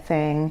sale kind of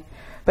thing.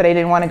 But I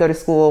didn't want to go to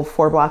school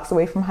 4 blocks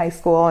away from high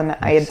school. And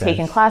I had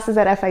taken classes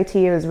at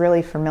FIT. I was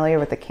really familiar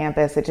with the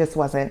campus. It just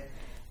wasn't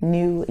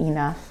new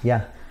enough.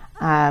 Yeah.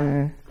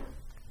 I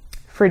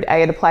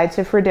had applied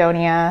to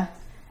Fredonia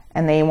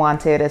and they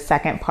wanted a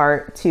second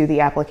part to the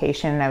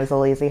application. And I was a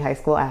lazy high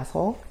school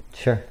asshole.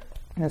 Sure.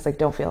 And I was like,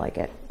 don't feel like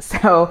it.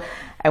 So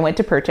I went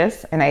to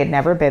Purchase and I had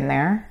never been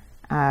there.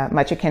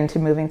 Much akin to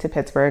moving to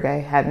Pittsburgh.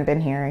 I hadn't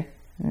been here.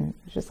 And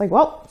I was just like,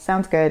 well,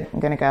 sounds good. I'm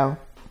going to go.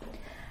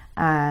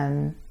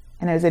 And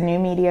I was a new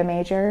media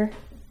major,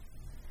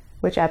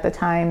 which at the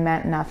time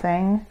meant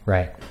nothing.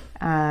 Right.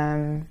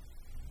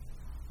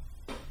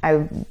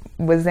 I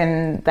was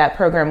in that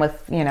program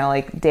with,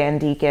 like Dan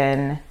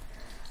Deacon,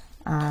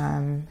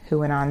 who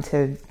went on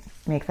to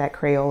make that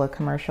Crayola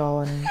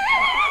commercial and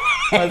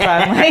was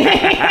on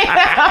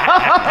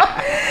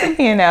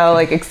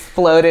like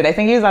exploded. I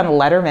think he was on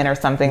Letterman or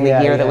something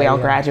the year that we all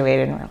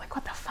graduated, and we were like,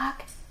 what the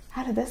fuck?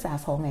 How did this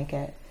asshole make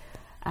it?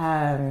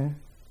 But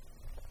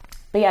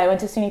yeah, I went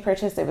to SUNY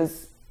Purchase. It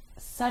was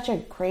such a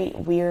great,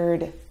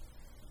 weird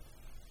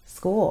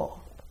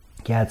school.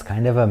 Yeah, it's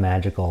kind of a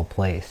magical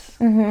place.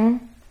 Mm-hmm.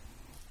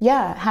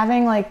 Yeah,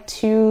 having like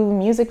 2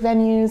 music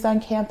venues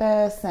on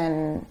campus,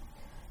 and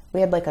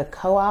we had like a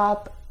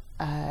co-op.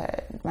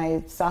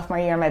 My sophomore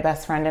year, my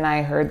best friend and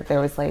I heard that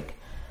there was like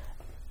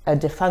a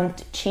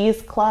defunct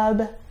cheese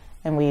club,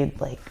 and we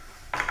like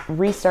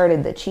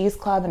restarted the cheese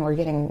club, and we're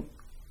getting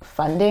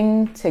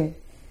funding to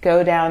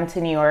go down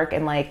to New York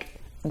and like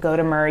go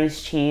to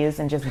Murray's Cheese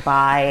and just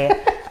buy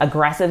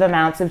aggressive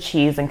amounts of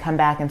cheese and come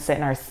back and sit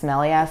in our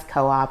smelly ass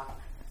co-op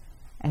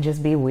and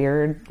just be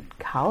weird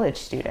college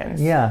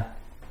students. Yeah.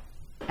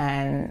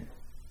 And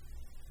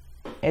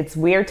it's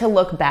weird to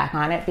look back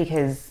on it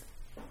because,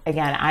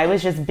 again, I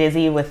was just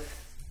busy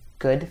with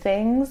good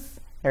things.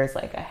 There's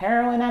like a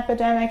heroin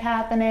epidemic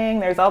happening.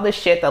 There's all this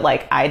shit that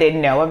like I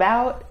didn't know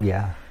about.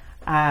 Yeah.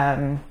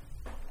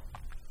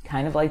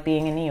 Kind of like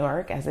being in New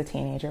York as a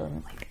teenager.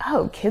 I'm like,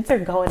 oh, kids are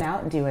going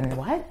out and doing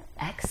what?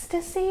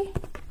 Ecstasy?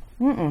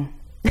 Mm-mm.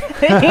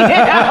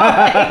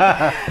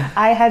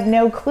 I had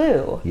no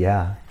clue.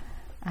 Yeah.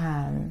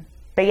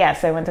 But yeah,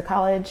 so I went to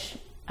college,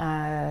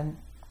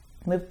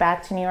 moved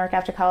back to New York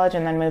after college,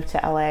 and then moved to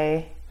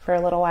LA for a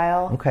little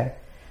while. Okay.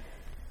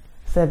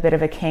 It's a bit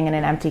of a king in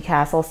an empty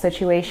castle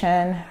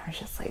situation. I was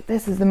just like,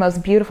 this is the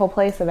most beautiful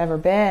place I've ever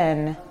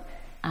been.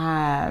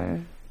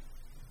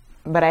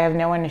 But I have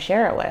no one to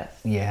share it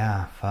with.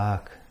 Yeah,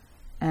 fuck.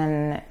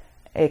 And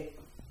it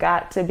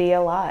got to be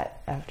a lot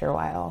after a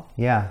while.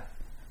 Yeah.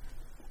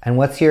 And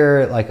what's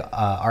your like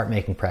art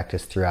making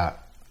practice throughout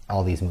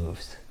all these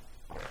moves?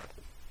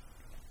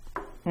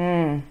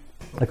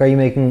 Like, are you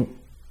making?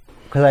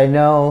 Because I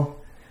know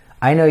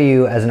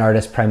you as an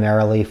artist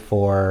primarily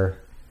for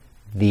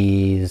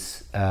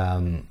these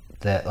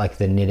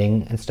the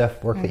knitting and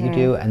stuff work that you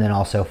do, and then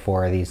also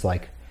for these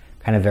like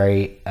kind of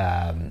very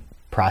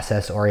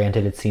process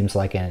oriented. It seems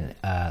like in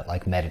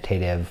like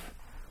meditative,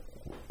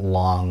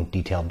 long,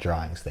 detailed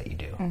drawings that you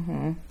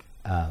do.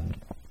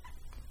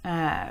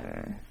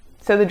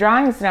 So the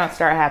drawings don't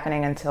start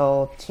happening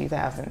until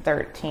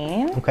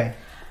 2013. Okay.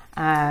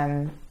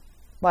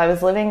 Well, I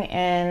was living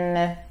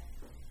in,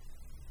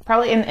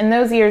 probably in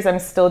those years, I'm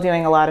still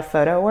doing a lot of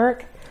photo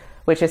work,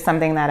 which is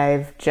something that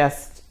I've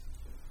just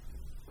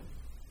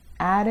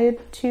added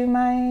to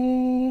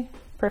my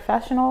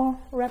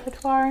professional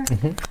repertoire.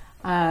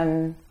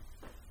 Again,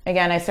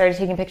 I started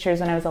taking pictures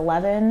when I was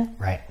 11.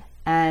 Right.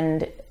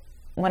 And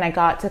when I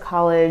got to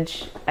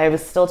college, I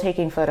was still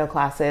taking photo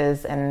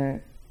classes,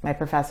 and my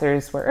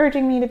professors were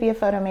urging me to be a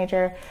photo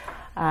major.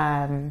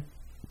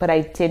 But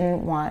I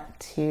didn't want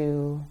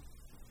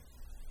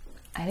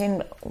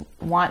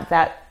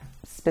that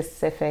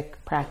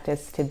specific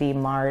practice to be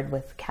marred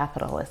with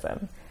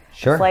capitalism.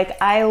 Sure. It's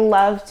like, I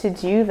love to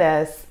do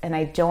this and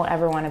I don't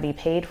ever want to be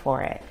paid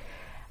for it.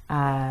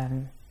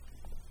 And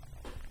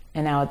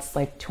now it's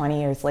like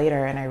 20 years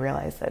later and I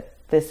realize that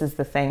this is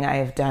the thing I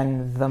have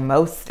done the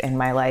most in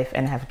my life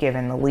and have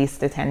given the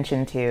least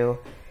attention to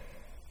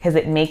because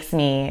it makes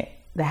me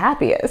the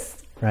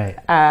happiest. Right.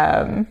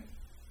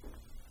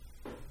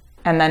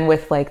 And then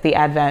with like the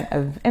advent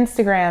of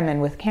Instagram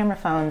and with camera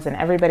phones and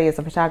everybody is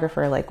a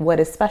photographer, like what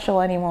is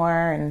special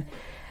anymore? And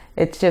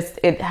it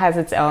has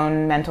its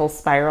own mental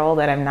spiral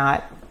that I'm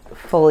not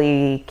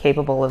fully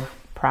capable of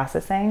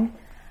processing.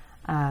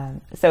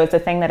 So it's a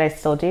thing that I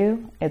still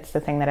do. It's the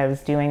thing that I was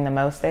doing the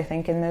most, I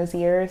think, in those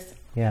years.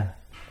 Yeah.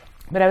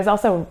 But I was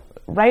also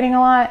writing a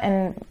lot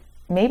and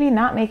maybe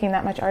not making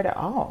that much art at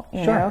all,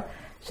 you know?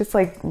 It's just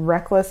like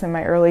reckless in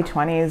my early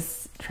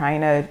 20s,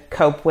 trying to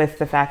cope with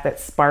the fact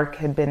that Spark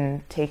had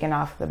been taken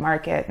off the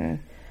market and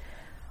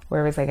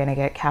where was I going to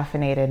get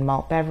caffeinated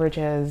malt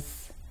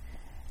beverages?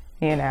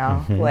 You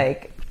know,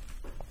 like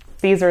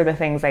these are the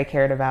things I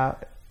cared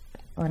about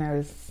when I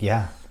was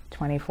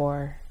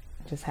 24,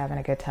 just having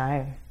a good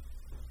time.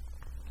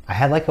 I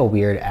had like a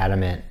weird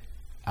adamant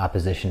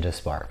opposition to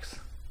Sparks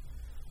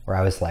where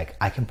I was like,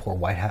 I can pour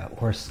White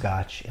Horse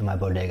Scotch in my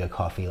Bodega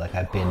coffee like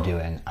I've been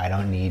doing. I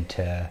don't need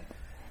to...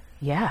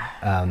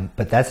 Yeah.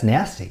 But that's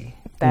nasty.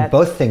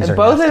 Both things are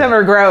both nasty. of them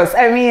are gross.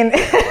 I mean,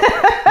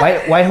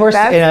 White Horse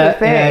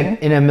that's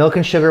in a milk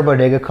and sugar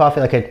Bodega coffee,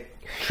 like a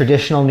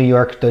traditional New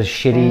York, those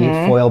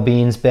shitty foil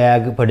beans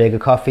bag Bodega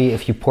coffee.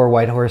 If you pour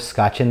White Horse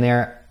Scotch in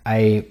there,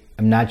 I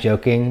am not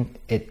joking.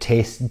 It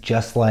tastes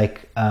just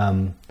like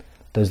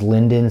those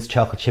Linden's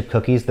chocolate chip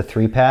cookies, the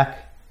 3-pack.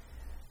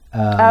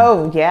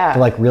 The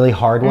like really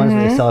hard ones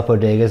that they sell at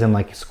bodegas and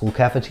like school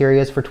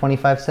cafeterias for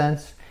 25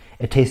 cents.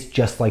 It tastes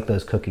just like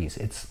those cookies.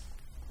 It's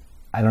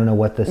I don't know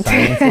what the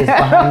science is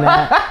behind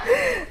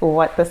that.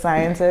 What the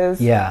science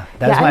is? Yeah,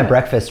 that's my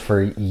breakfast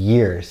for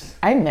years.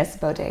 I miss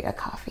Bodega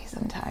coffee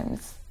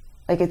sometimes.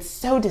 Like, it's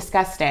so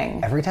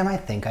disgusting. Every time I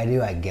think I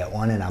do, I get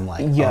one and I'm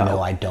like, oh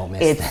no, I don't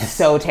miss this. It's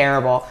so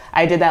terrible.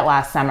 I did that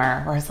last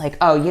summer where it's like,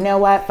 oh, you know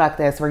what? Fuck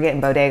this. We're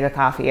getting Bodega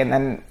coffee. And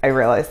then I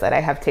realized that I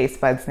have taste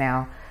buds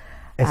now.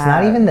 It's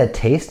not even the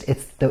taste.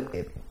 It's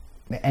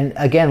and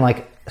again,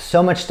 like,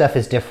 so much stuff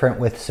is different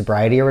with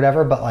sobriety or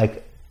whatever, but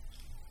like,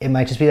 it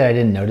might just be that I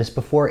didn't notice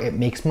before. It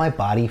makes my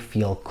body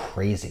feel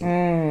crazy.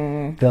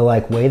 The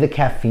like way the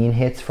caffeine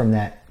hits from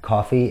that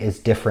coffee is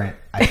different,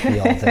 I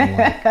feel, than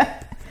like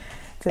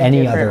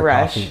any other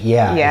rush. Coffee.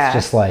 Yeah, it's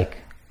just like,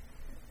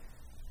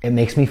 it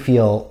makes me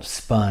feel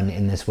spun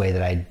in this way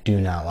that I do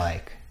not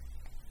like.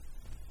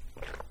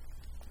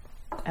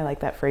 I like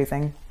that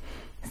phrasing.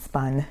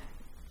 Spun.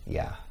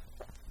 Yeah.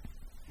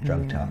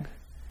 Drug talk.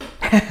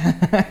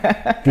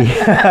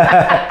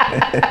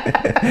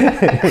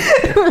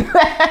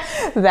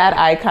 That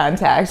eye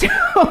contact.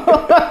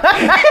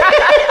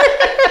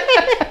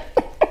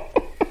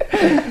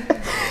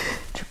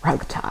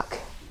 Drug talk.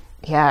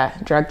 Yeah,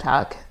 drug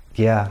talk.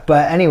 Yeah,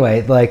 but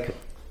anyway, like,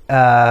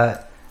 so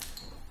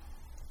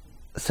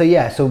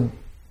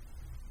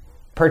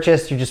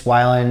Purchase, you're just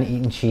wilding,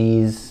 eating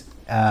cheese,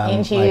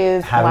 having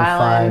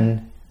wilding.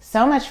 Fun.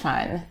 So much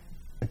fun.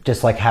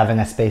 Just like having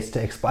a space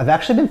to explore. I've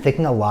actually been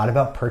thinking a lot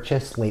about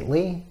Purchase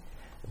lately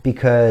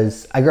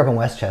because I grew up in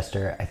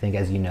Westchester, I think,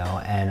 as you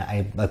know, and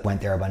I like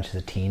went there a bunch as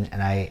a teen,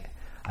 and I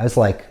was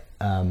like,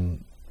 I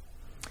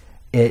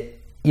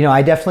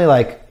definitely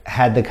like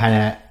had the kind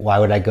of, why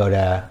would I go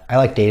to, I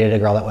like dated a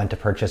girl that went to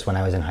Purchase when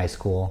I was in high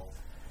school,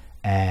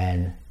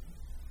 and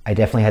I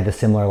definitely had the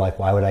similar, like,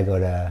 why would I go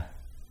to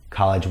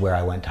college where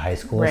I went to high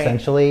school,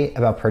 essentially,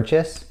 about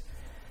Purchase.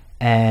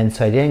 And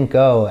so I didn't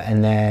go,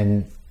 and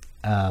then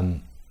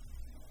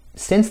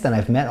since then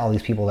I've met all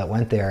these people that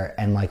went there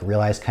and like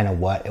realized kind of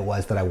what it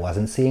was that I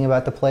wasn't seeing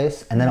about the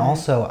place. And then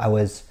also I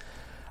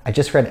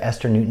just read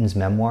Esther Newton's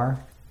memoir,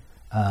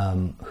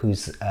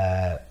 who's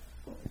either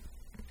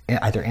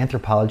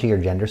anthropology or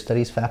gender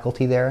studies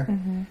faculty there.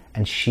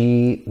 And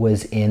she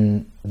was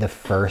in the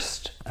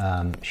first,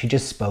 she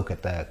just spoke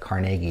at the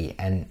Carnegie,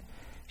 and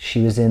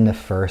she was in the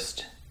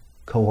first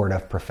cohort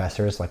of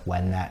professors like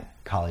when that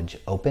college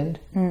opened.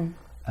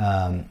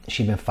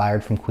 She'd been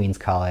fired from Queens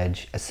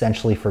College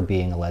essentially for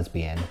being a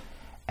lesbian,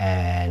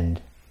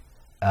 and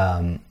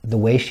the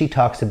way she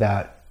talks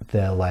about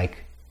the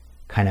like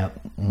kind of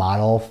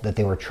model that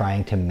they were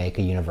trying to make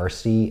a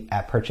university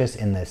at Purchase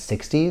in the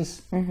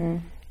 60s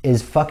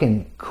is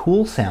fucking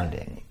cool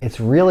sounding. It's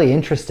really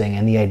interesting,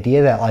 and the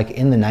idea that like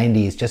in the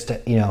 90s, just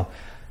to,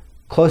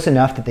 close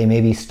enough that they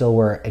maybe still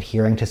were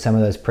adhering to some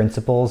of those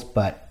principles,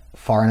 but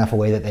far enough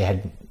away that they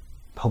had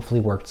hopefully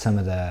worked some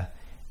of the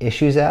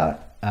issues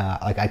out.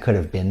 Like I could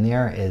have been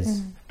there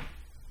is,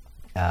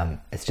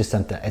 it's just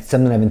something I've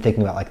been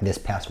thinking about like this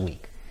past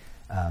week.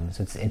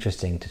 So it's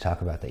interesting to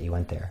talk about that you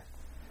went there.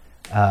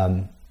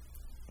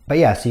 But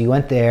yeah, so you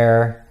went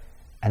there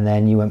and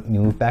then you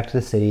moved back to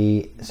the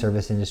city,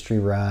 service industry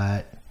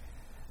rut.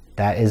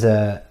 That is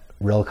a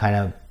real kind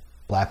of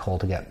black hole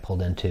to get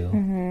pulled into.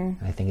 And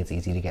I think it's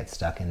easy to get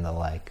stuck in the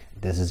like,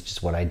 this is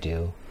just what I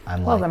do.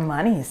 The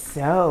money is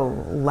so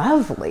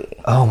lovely.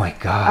 Oh my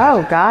God.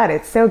 Oh God,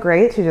 it's so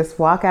great to just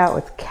walk out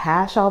with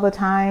cash all the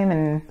time,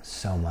 and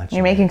so much.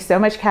 You're making so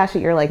much cash that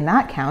you're like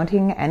not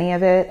counting any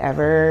of it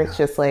ever. Yeah. It's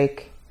just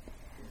like,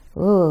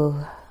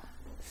 ooh,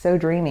 so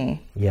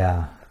dreamy.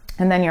 Yeah.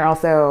 And then you're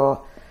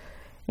also,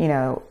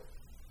 the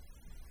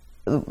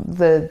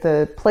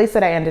place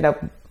that I ended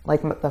up,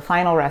 like the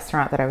final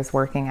restaurant that I was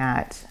working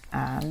at,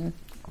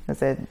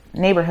 was a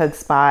neighborhood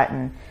spot,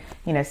 and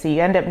so you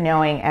end up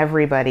knowing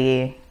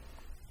everybody.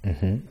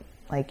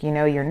 Like,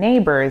 your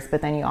neighbors,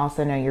 but then you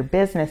also know your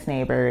business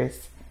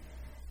neighbors.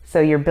 So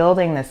you're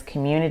building this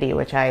community,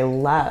 which I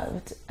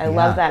loved. I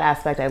love that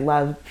aspect. I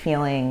love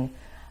feeling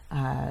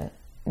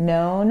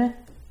known.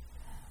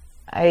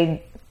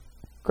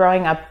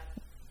 Growing up,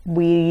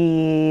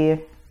 we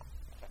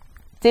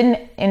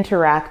didn't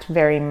interact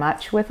very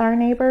much with our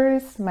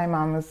neighbors. My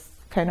mom was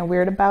kind of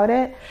weird about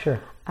it. Sure.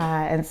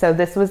 And so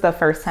this was the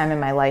first time in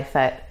my life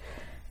that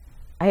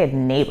I had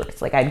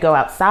neighbors. Like, I'd go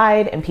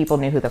outside and people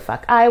knew who the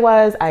fuck I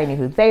was. I knew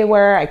who they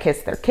were. I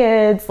kissed their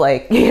kids.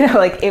 Like,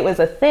 it was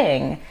a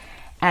thing.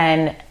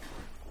 And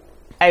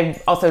I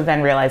also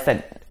then realized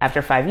that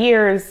after 5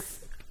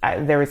 years,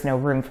 there was no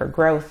room for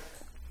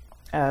growth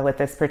with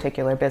this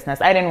particular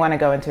business. I didn't want to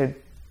go into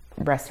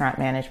restaurant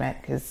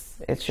management because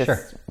it's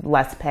just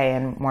less pay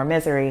and more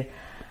misery.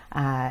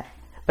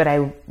 But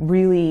I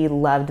really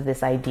loved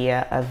this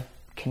idea of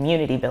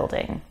community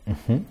building.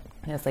 And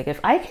it's like,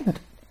 if I could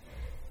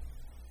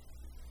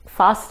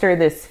foster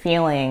this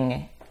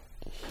feeling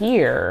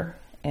here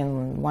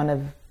in one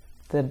of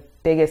the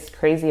biggest,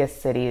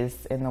 craziest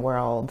cities in the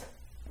world,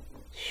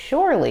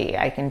 surely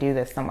I can do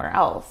this somewhere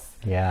else.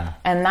 Yeah.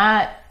 And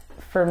that,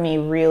 for me,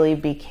 really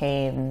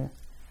became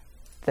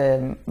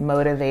the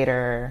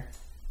motivator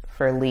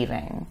for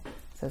leaving.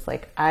 So it's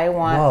like, I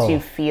want to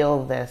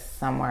feel this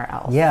somewhere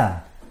else. Yeah.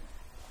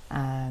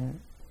 And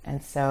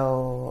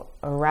so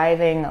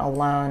arriving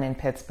alone in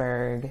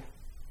Pittsburgh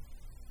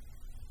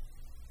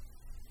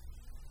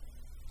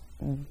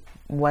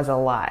was a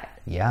lot.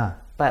 Yeah.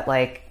 But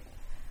like,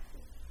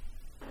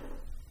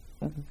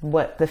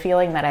 what the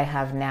feeling that I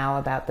have now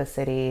about the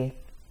city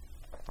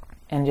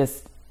and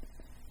just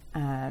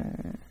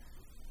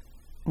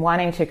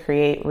wanting to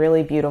create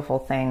really beautiful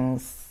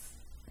things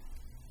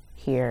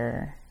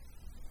here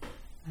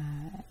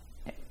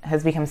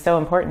has become so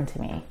important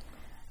to me,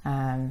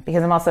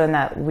 because I'm also in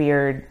that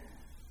weird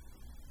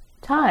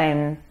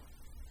time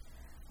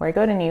where I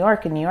go to New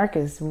York, and New York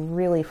is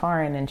really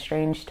foreign and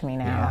strange to me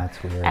now. Yeah,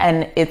 it's weird.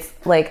 And it's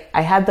like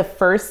I had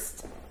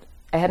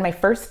my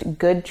first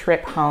good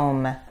trip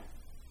home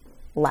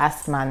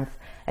last month,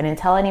 and didn't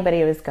tell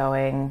anybody I was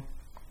going.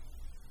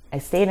 I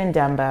stayed in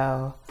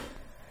Dumbo,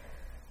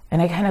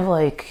 and I kind of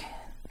like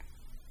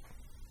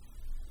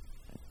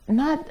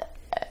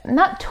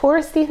not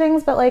touristy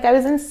things, but like I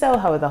was in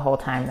Soho the whole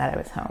time that I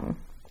was home.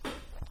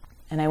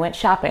 And I went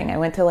shopping. I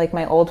went to like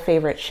my old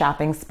favorite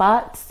shopping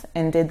spots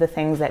and did the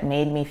things that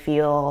made me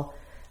feel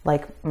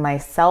like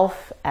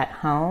myself at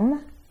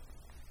home,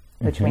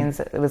 which means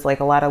it was like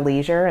a lot of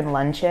leisure and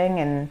lunching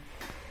and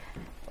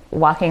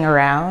walking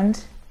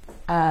around.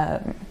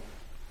 But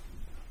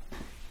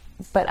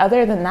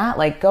other than that,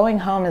 like going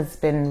home has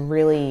been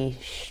really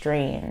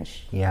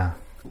strange. Yeah.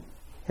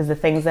 Because the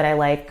things that I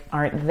like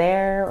aren't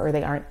there, or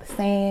they aren't the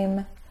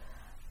same.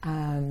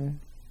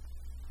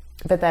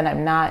 But then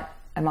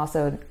I'm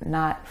also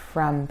not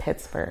from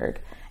Pittsburgh,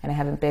 and I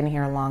haven't been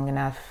here long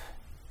enough.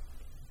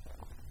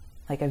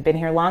 Like I've been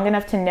here long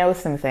enough to know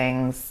some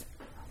things,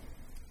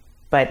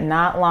 but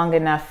not long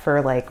enough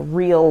for like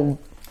real,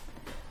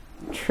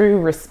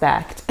 true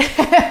respect.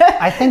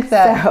 I think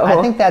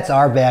that's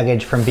our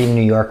baggage from being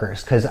New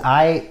Yorkers, because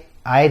I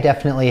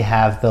definitely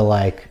have the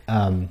like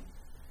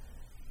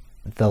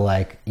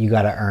you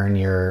got to earn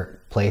your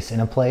place in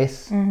a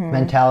place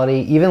mentality.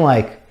 Even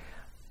like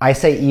I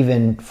say,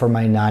 even for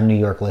my non-New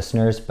York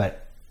listeners,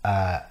 but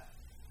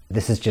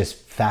this is just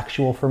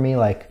factual for me.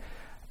 Like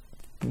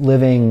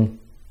living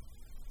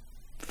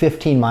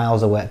 15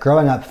 miles away,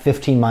 growing up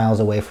 15 miles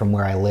away from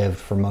where I lived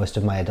for most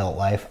of my adult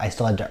life, I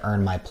still had to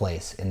earn my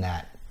place in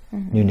that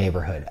new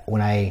neighborhood.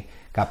 When I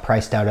got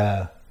priced out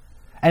of,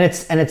 and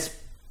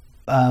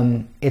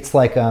it's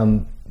like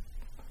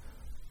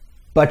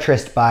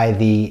buttressed by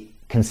the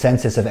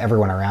consensus of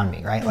everyone around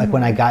me, right? Like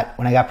when I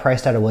got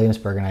priced out of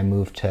Williamsburg and I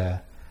moved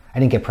to, I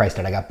didn't get priced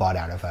out, I got bought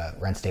out of a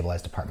rent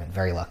stabilized apartment,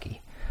 very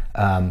lucky.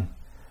 And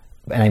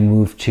I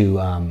moved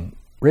to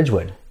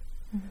Ridgewood.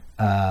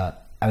 I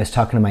was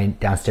talking to my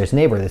downstairs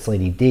neighbor, this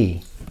lady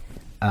D,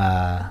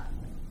 and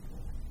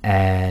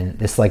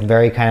this like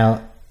very kind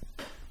of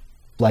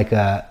like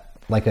a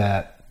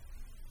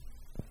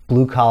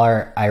blue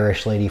collar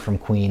Irish lady from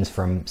Queens,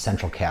 from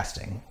Central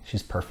Casting.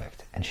 She's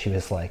perfect. And she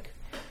was like,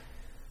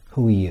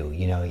 who are you,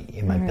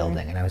 in my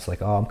building? And I was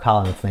like, oh, I'm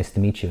Colin, it's nice to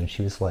meet you. And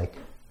she was like,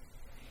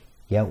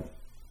 yeah,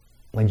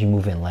 when'd you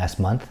move in, last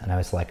month? And I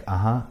was like,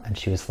 uh-huh. And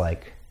she was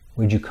like,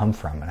 where'd you come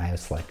from? And I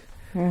was like,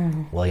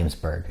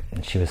 Williamsburg.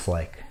 And she was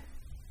like,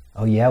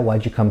 oh yeah,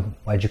 why'd you come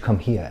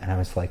here? And I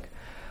was like,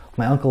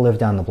 my uncle lived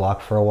down the block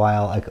for a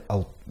while, like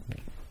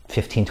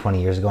 15, 20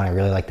 years ago, and I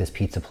really like this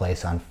pizza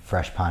place on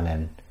Fresh Pond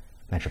and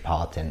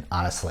Metropolitan,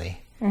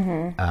 honestly.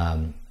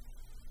 And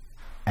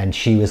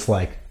she was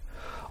like,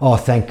 oh,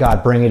 thank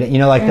God, bring it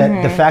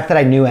in. The fact that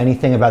I knew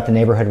anything about the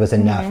neighborhood was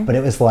enough. But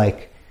it was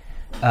like,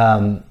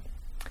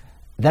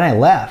 then I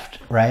left,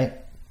 right?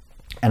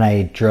 And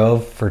I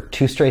drove for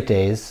 2 straight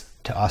days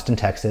to Austin,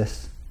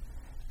 Texas,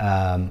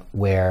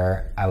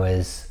 where I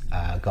was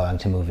going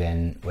to move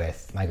in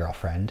with my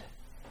girlfriend.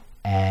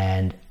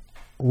 And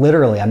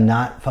literally, I'm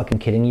not fucking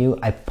kidding you,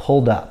 I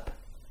pulled up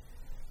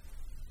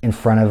in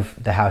front of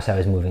the house I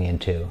was moving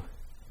into,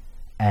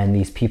 and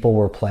these people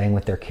were playing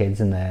with their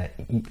kids in the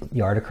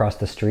yard across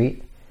the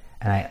street,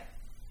 and I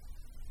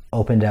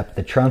opened up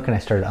the trunk and I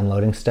started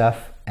unloading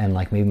stuff, and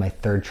like maybe my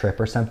 3rd trip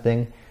or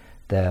something,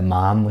 the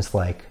mom was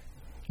like,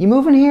 you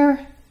moving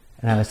here?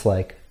 And I was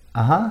like,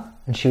 uh-huh.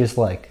 And she was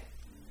like,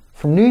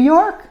 from New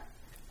York?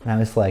 And I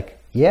was like,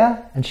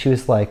 yeah. And she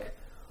was like,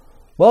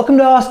 welcome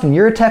to Austin,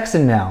 you're a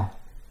Texan now.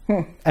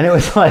 And it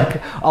was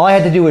like, all I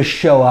had to do was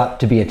show up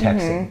to be a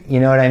Texan. You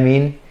know what I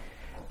mean?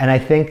 And I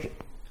think,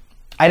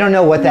 I don't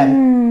know what that,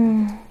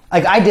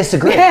 like I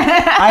disagree.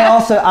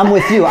 I'm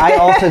with you, I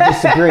also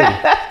disagree.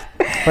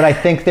 But I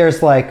think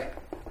there's like,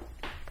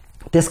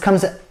 this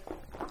comes,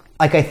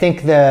 like I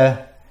think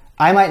I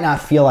might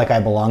not feel like I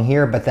belong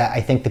here, but that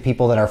I think the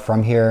people that are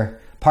from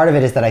here, part of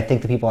it is that I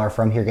think the people that are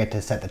from here get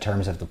to set the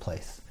terms of the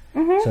place.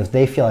 So if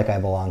they feel like I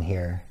belong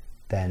here,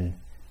 then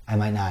I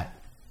might not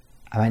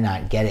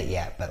get it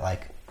yet, but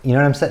like, you know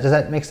what I'm saying? Does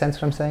that make sense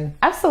what I'm saying?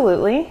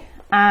 Absolutely.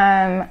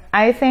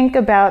 I think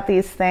about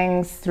these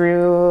things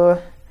through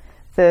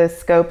the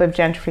scope of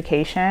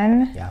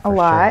gentrification a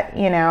lot,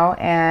 sure.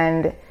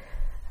 And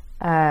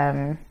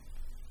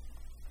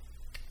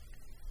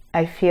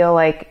I feel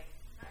like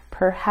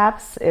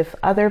perhaps if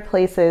other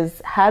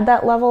places had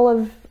that level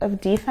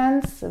of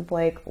defense, of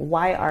like,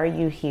 why are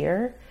you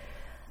here?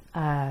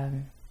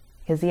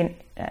 Because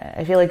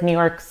I feel like New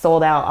York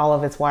sold out all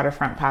of its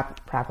waterfront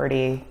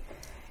property,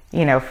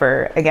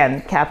 for,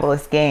 again,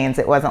 capitalist gains.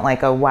 It wasn't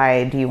like, oh,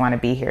 why do you want to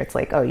be here? It's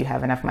like, oh, you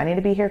have enough money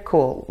to be here?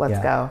 Cool, let's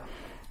go.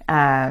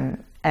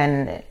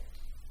 And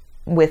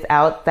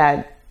without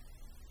that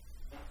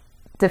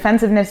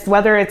defensiveness,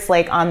 whether it's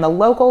like on the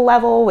local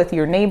level with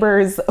your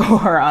neighbors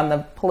or on the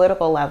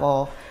political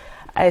level,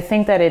 I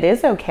think that it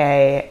is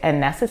okay and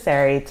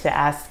necessary to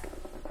ask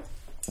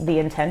the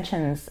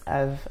intentions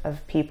of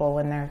people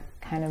when they're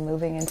kind of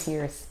moving into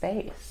your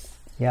space.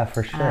 Yeah,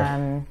 for sure.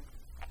 I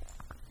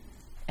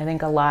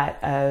think a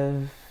lot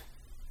of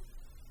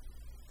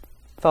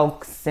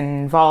folks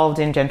involved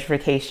in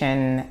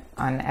gentrification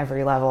on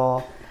every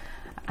level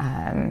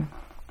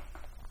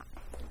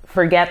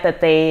forget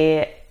that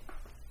they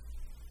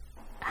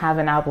have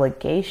an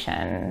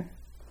obligation.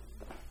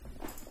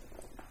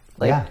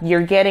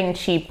 You're getting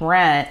cheap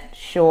rent,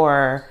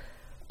 sure,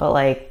 but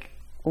like,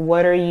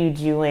 what are you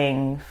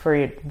doing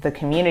for the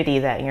community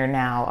that you're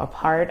now a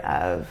part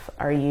of?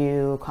 Are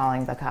you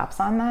calling the cops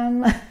on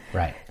them?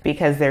 Right.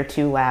 Because they're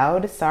too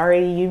loud?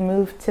 Sorry, you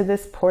moved to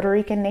this Puerto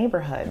Rican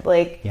neighborhood.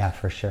 Like, yeah,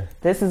 for sure.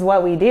 This is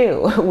what we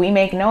do. We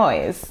make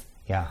noise.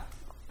 Yeah.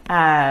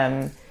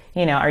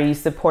 Are you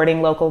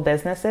supporting local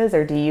businesses,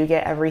 or do you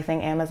get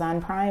everything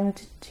Amazon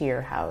Primed to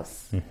your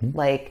house? Mm-hmm.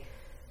 Like,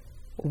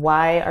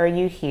 why are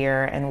you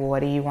here, and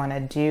what do you want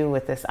to do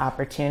with this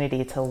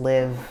opportunity to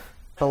live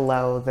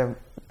below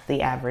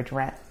the average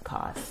rent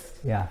cost?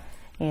 Yeah.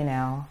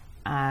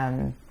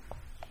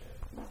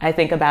 I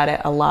think about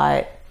it a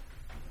lot,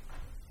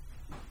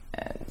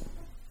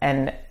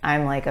 and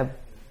I'm like a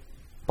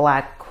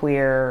Black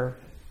queer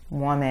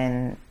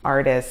woman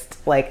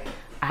artist. Like,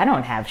 I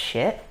don't have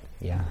shit.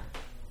 Yeah.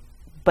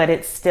 But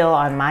it's still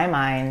on my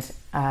mind.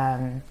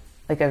 I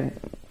think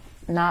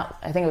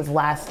it was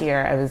last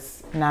year, I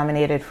was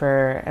nominated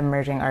for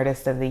Emerging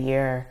Artist of the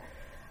Year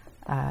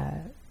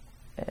in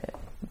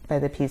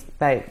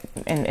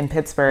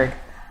Pittsburgh.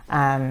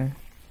 And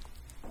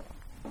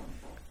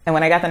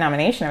when I got the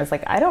nomination, I was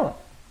like,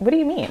 what do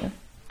you mean?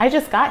 I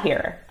just got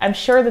here. I'm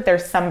sure that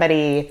there's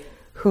somebody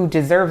who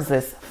deserves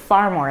this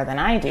far more than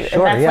I do.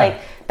 Sure, and that's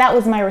yeah. that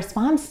was my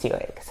response to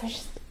it.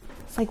 Because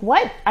it's like,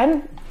 what?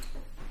 I'm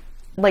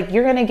like,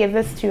 you're going to give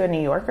this to a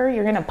New Yorker?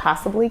 You're going to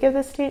possibly give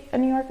this to a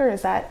New Yorker?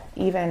 Is that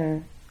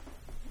even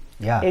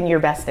in your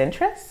best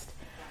interest?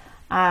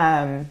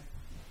 And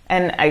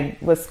I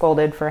was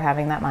scolded for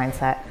having that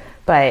mindset.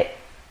 But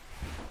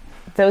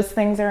those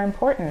things are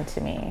important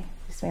to me.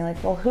 Just being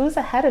like, well, who's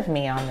ahead of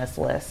me on this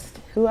list?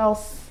 Who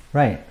else?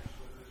 Right.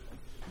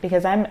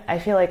 Because I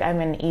feel like I'm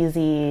an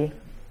easy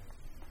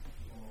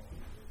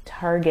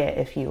target,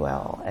 if you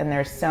will. And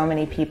there's so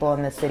many people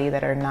in the city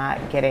that are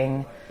not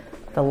getting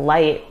the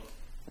light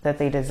that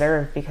they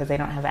deserve because they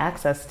don't have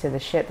access to the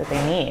shit that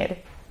they need.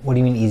 What do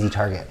you mean easy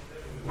target?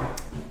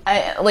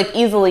 Like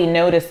easily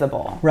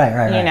noticeable. Right.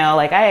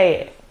 Like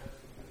I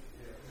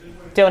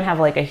don't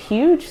have like a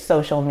huge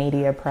social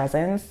media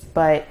presence,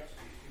 but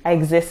I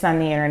exist on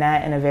the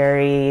internet in a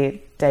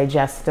very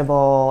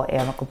digestible,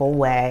 amicable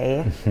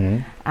way. Mm-hmm.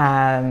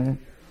 I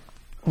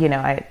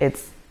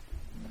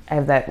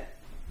have that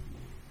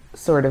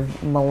sort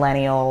of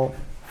millennial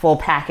full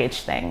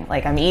package thing.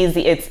 Like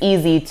it's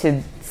easy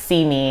to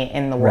see me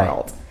in the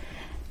world. Right.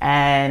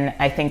 And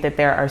I think that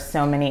there are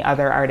so many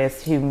other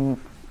artists who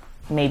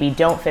maybe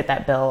don't fit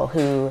that bill,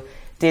 who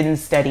didn't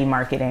study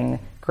marketing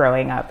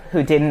growing up,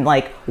 who didn't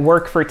like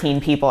work for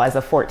Teen People as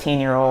a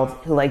 14-year-old,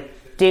 who like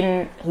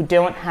don't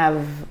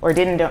have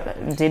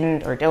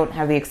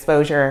the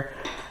exposure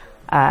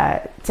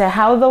to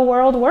how the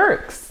world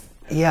works.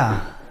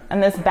 Yeah.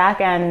 And this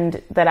back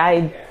end that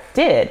I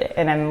did,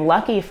 and I'm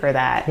lucky for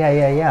that.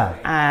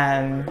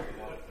 Yeah.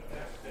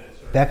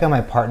 Becca,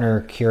 my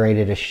partner,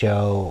 curated a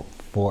show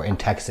in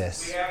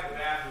Texas,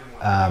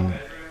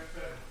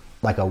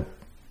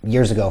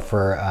 years ago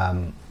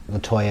for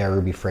Latoya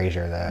Ruby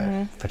Frazier,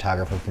 the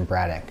photographer from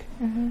Braddock,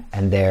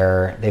 and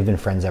they've been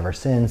friends ever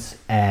since.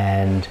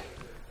 And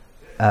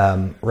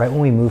right when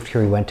we moved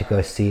here, we went to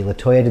go see.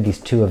 Latoya did these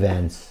two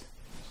events.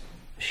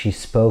 She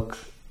spoke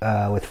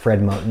with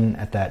Fred Moten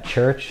at that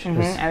church.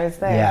 I was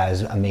there. Yeah, it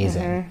was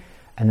amazing.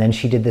 And then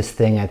she did this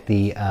thing at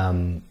the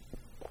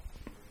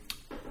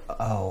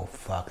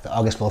the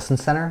August Wilson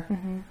Center.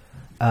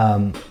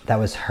 That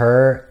was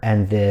her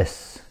and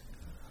this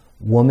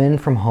woman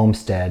from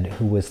Homestead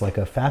who was like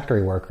a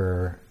factory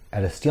worker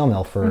at a steel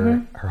mill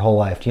for her whole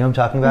life. Do you know what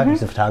I'm talking about?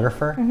 She's a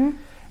photographer.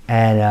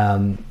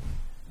 And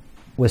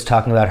was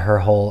talking about her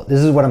whole, this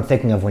is what I'm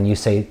thinking of when you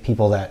say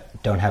people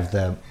that don't have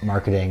the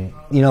marketing,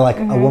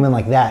 a woman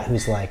like that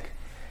who's like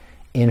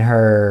in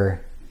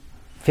her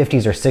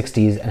 50s or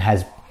 60s and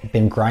has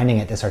been grinding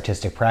at this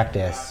artistic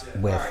practice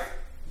with,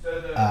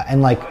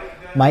 and like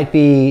might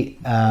be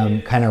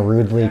kind of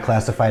rudely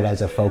classified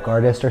as a folk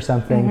artist or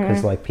something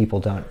because like people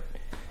don't,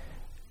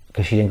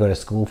 because she didn't go to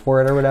school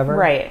for it or whatever.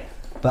 Right.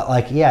 But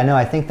like, yeah, no,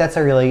 I think that's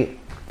a really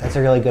That's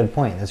a really good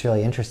point. That's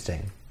really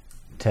interesting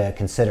to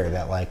consider,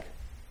 that like,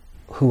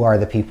 who are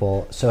the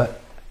people? So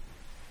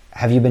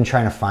have you been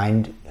trying to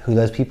find who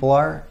those people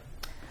are?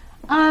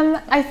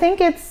 I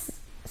think it's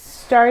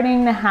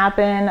starting to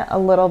happen a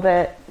little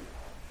bit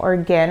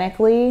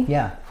organically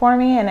for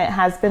me, and it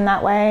has been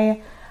that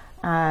way.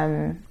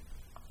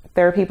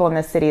 There are people in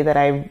this city that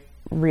I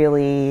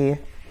really,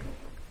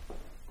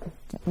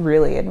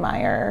 really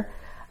admire.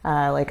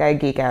 Like, I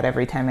geek out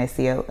every time I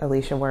see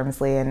Alicia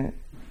Wormsley, and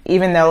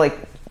even though like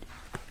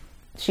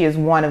she is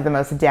one of the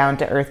most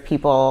down-to-earth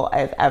people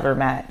I've ever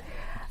met,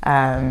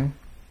 I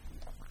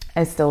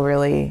still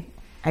really,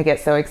 I get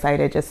so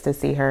excited just to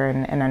see her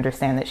and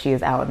understand that she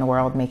is out in the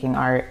world making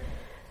art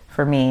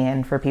for me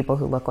and for people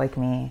who look like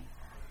me.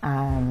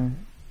 I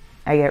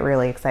get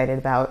really excited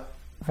about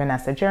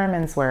Vanessa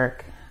German's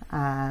work.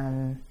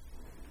 You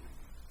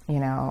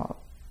know,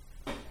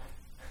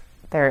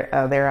 there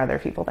are other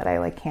people that I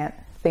like can't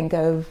think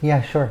of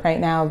right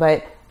now,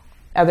 but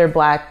other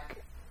Black,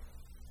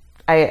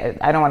 I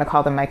don't want to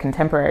call them my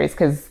contemporaries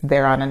because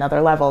they're on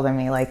another level than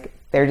me. Like,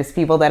 they're just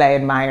people that I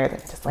admire.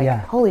 That's just like,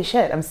 holy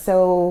shit, I'm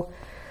so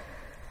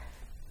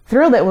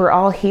thrilled that we're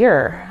all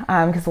here,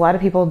 because a lot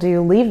of people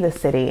do leave the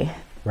city.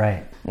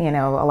 Right. You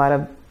know, a lot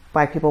of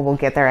Black people will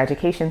get their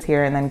educations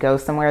here and then go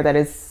somewhere that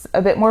is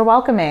a bit more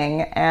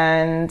welcoming,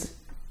 and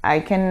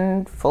I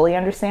can fully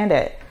understand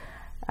it.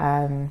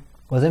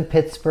 Wasn't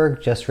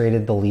Pittsburgh just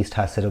rated the least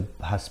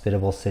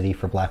hospitable city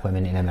for Black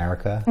women in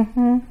America?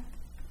 Mm-hmm.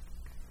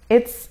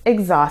 It's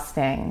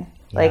exhausting.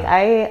 Yeah. Like,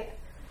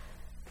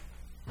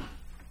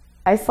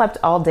 I slept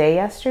all day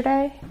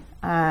yesterday,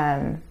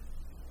 and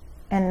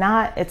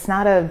it's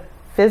not a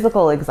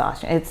physical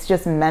exhaustion. It's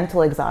just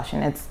mental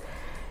exhaustion. It's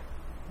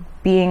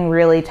being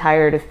really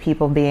tired of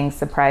people being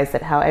surprised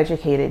at how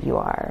educated you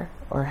are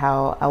or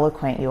how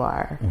eloquent you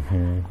are.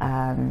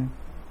 Mm-hmm.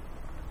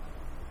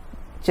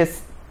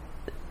 Just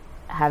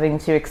having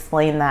to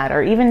explain that,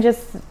 or even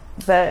just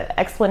the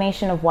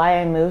explanation of why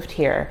I moved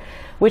here,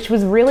 which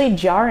was really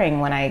jarring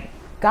when I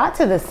got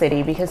to the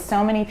city, because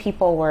so many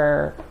people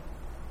were,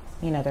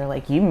 you know, they're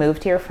like, you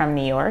moved here from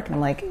New York? And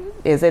I'm like,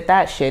 is it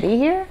that shitty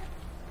here?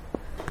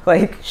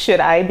 Like,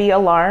 should I be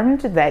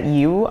alarmed that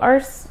you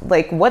are,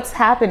 like, what's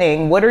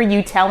happening? What are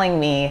you telling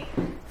me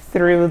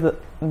through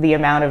the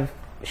amount of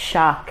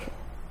shock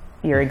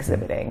you're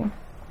exhibiting?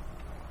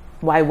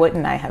 Why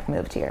wouldn't I have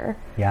moved here?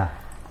 Yeah.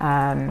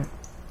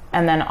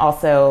 And then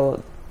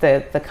also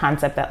the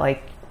concept that,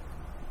 like,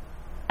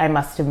 I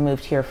must have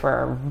moved here for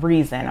a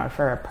reason or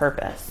for a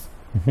purpose.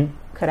 Mm-hmm.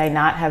 Could I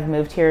not have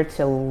moved here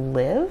to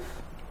live?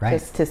 Right.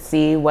 Just to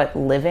see what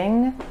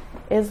living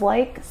is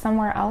like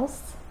somewhere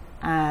else?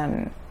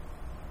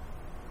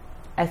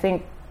 I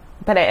think,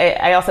 but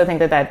I also think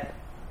that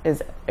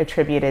is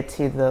attributed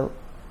to the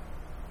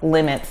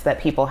limits that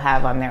people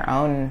have on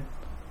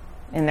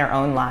in their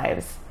own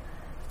lives.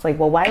 It's like,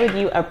 well, why would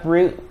you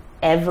uproot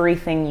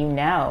everything you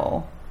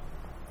know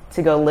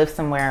to go live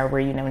somewhere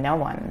where you know no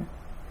one?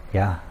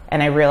 Yeah.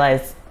 And I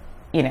realize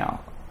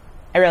now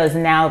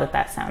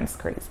that sounds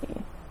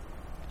crazy.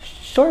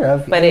 Sort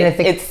of. But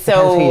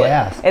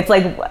it's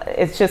like,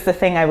 it's just the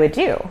thing I would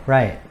do.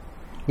 Right.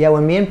 Yeah,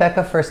 when me and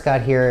Becca first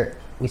got here,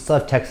 we still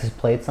have Texas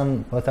plates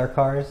on both our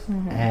cars.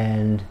 Mm-hmm.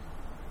 And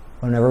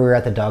whenever we were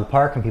at the dog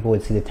park and people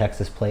would see the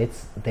Texas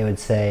plates, they would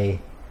say,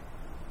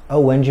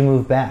 oh, when'd you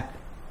move back?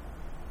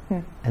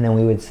 And then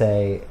we would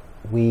say,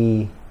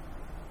 we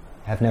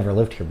have never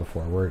lived here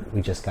before.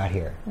 We just got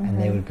here. Mm-hmm.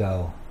 And they would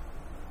go,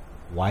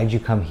 why'd you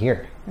come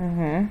here?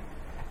 Mm-hmm.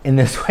 In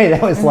this way,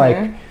 that was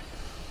like,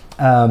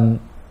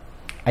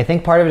 I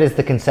think part of it is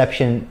the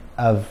conception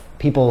of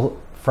people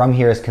from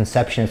here's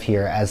conception of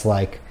here as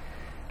like,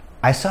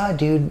 I saw a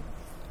dude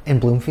in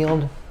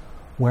Bloomfield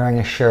wearing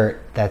a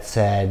shirt that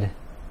said,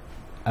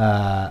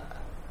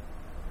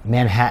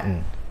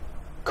 Manhattan,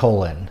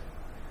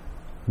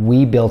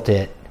 we built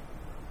it,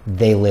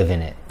 they live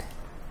in it.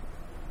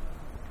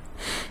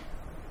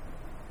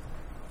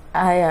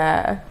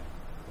 I'm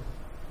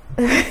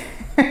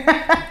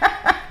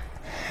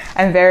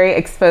very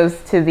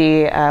exposed to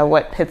the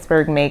what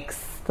Pittsburgh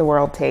makes, the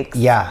world takes.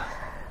 Yeah.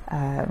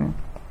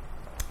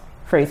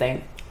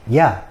 Phrasing.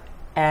 Yeah.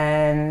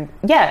 And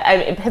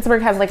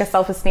Pittsburgh has like a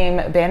self-esteem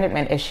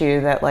abandonment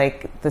issue that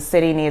like the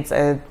city needs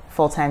a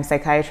full-time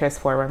psychiatrist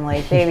for. Where I'm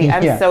like, baby,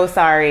 I'm so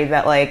sorry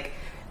that like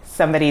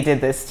somebody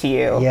did this to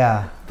you.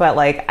 Yeah. But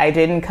like, I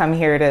didn't come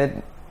here to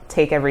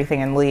take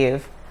everything and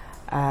leave.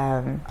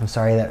 I'm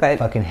sorry that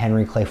fucking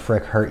Henry Clay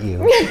Frick hurt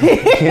you.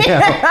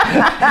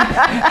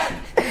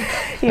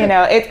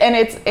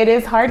 It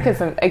is hard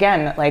because,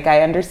 again, like,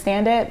 I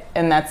understand it,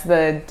 and that's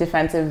the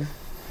defensive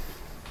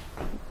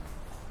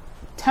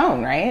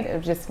tone, right?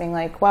 Of just being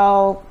like,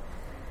 well,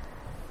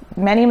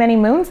 many, many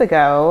moons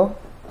ago,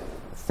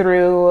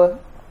 through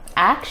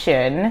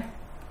action,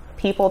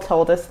 people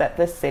told us that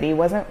this city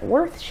wasn't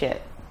worth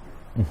shit.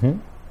 Mm-hmm.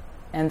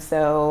 And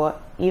so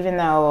even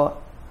though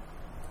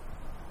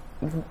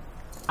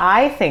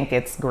I think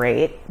it's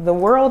great, the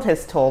world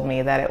has told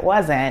me that it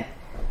wasn't.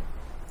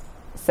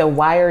 So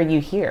why are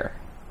you here?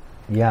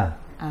 Yeah.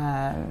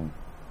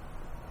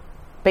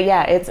 but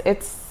yeah,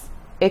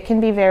 it can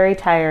be very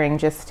tiring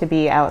just to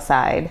be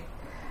outside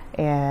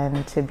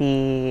and to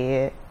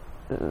be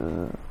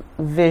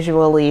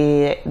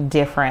visually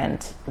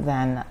different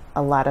than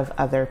a lot of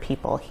other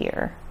people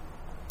here.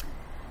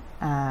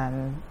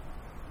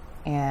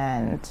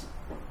 And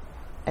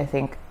I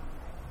think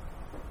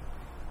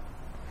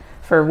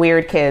for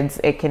weird kids,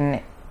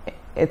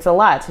 it's a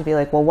lot to be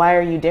like, well, why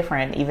are you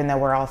different? Even though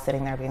we're all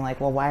sitting there being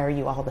like, well, why are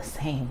you all the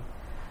same?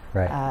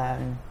 Right.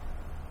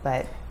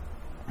 But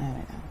I don't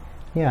know.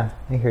 Yeah,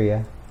 I hear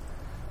you.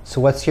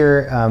 So what's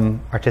your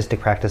artistic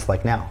practice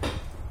like now?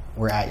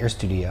 We're at your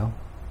studio.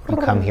 You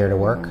come here to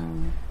work,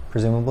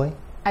 presumably?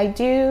 I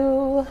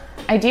do.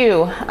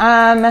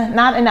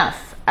 Not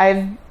enough.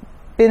 I've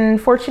been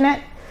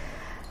fortunate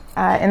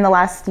in the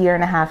last year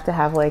and a half to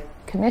have like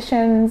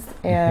commissions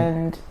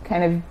and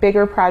kind of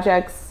bigger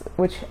projects,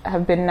 which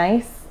have been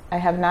nice. I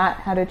have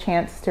not had a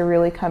chance to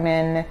really come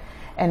in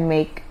and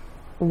make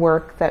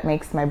work that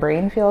makes my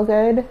brain feel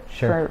good.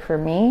 Sure. for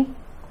me.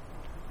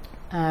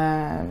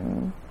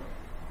 And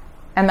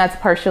that's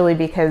partially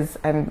because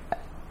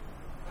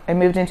I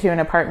moved into an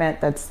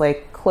apartment that's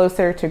like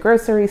closer to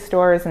grocery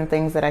stores and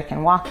things that I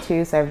can walk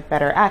to, so I have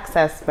better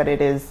access, but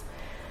it is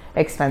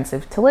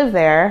expensive to live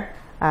there.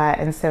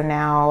 And so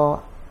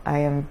now I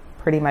am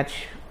pretty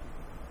much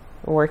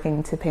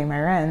working to pay my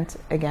rent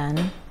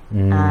again,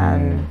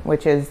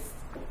 which is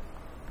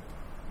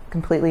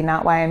completely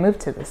not why I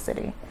moved to this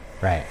city.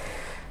 Right.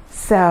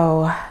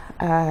 So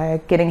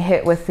getting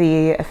hit with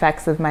the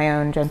effects of my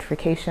own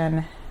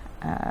gentrification.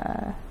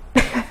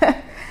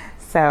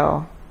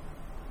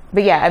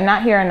 But yeah, I'm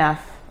not here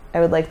enough. I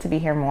would like to be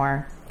here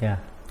more. Yeah.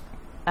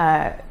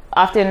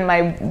 Often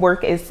my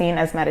work is seen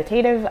as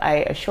meditative. I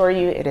assure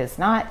you it is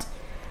not.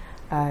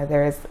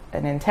 There is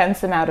an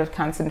intense amount of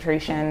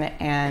concentration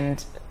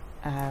and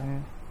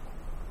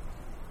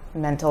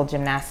mental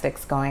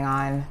gymnastics going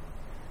on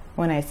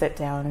when I sit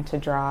down to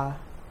draw.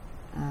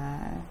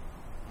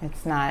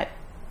 It's not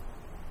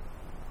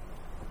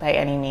by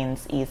any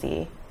means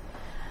easy.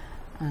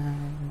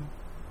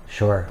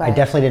 Sure. I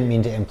definitely didn't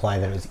mean to imply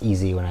that it was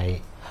easy when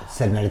I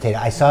said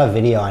meditative. I saw a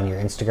video on your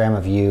Instagram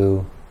of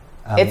you.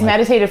 It's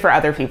meditative for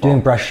other people.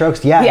 Doing brush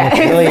strokes. Yeah.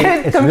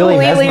 It's really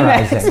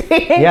mesmerizing.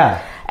 Meditating.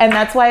 Yeah. And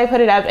that's why I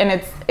put it up.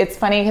 And it's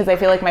funny because I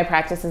feel like my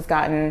practice has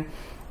gotten,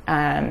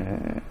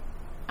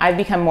 I've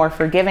become more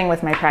forgiving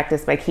with my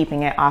practice by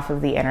keeping it off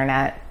of the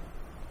internet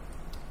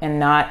and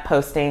not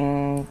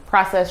posting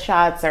process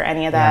shots or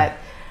any of that.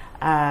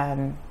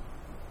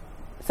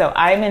 So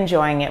I'm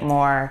enjoying it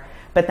more.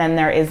 But then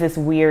there is this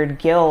weird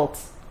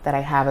guilt that I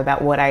have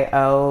about what I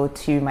owe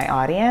to my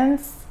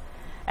audience.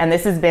 And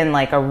this has been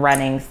like a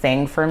running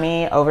thing for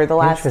me over the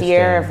last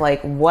year of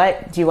like,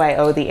 what do I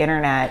owe the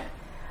internet?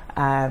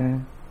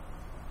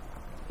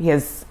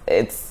 Because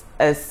it's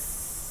a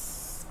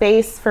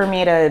space for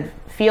me to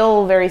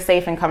feel very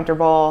safe and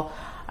comfortable.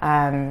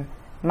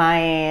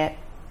 The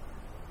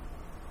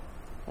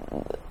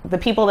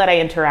people that I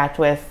interact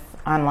with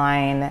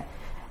online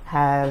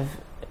have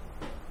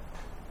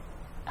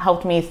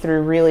helped me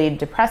through really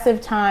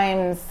depressive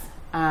times.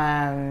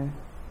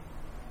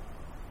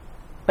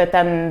 But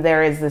then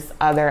there is this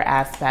other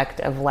aspect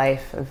of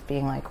life of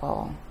being like,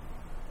 well,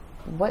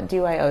 what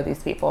do I owe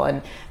these people?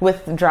 And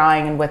with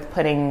drawing and with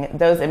putting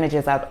those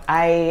images up,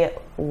 I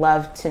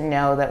love to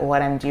know that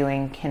what I'm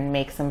doing can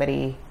make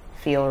somebody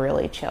feel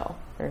really chill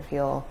or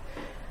feel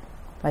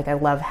like I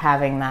love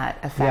having that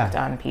effect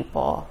on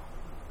people.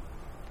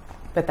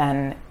 But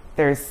then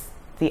there's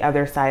the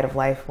other side of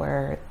life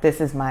where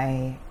this is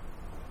my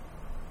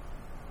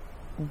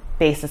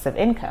basis of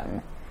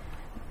income,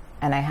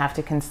 and I have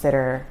to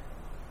consider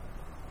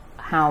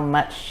how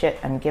much shit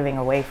I'm giving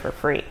away for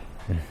free.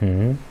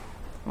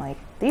 Like,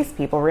 these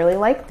people really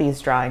like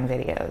these drawing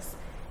videos.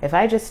 If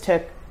I just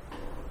took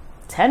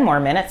 10 more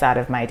minutes out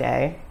of my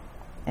day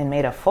and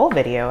made a full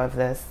video of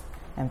this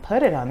and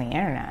put it on the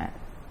internet,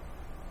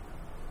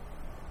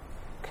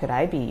 could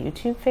I be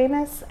YouTube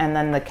famous? And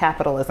then the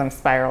capitalism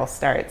spiral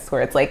starts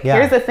where it's like,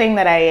 here's a thing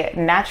that I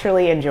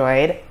naturally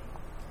enjoyed.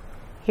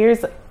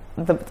 Here's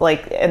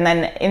and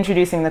then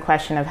introducing the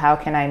question of how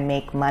can I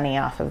make money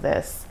off of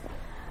this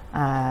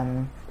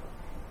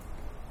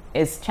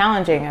is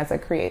challenging as a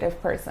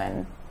creative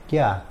person.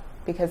 Yeah.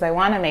 Because I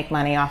want to make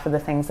money off of the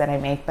things that I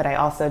make, but I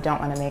also don't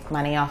want to make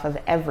money off of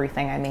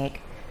everything I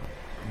make.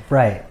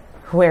 Right.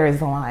 Where is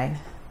the line?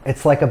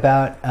 It's like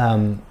about,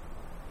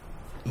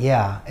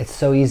 it's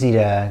so easy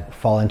to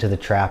fall into the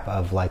trap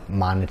of like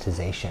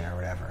monetization or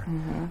whatever.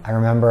 I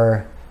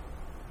remember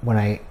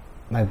when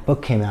my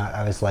book came out,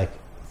 I was like,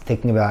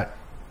 thinking about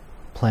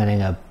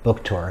planning a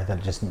book tour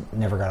that just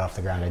never got off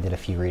the ground. I did a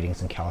few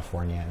readings in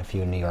California and a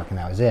few in New York, and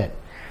that was it.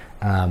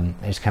 I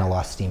just kind of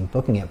lost steam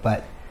booking it.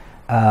 But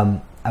I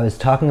was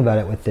talking about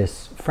it with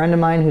this friend of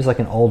mine who's like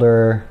an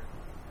older,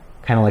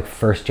 kind of like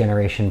first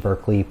generation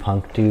Berkeley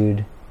punk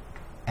dude,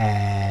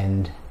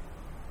 and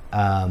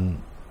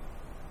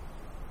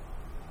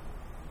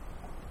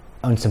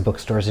owns some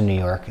bookstores in New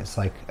York. It's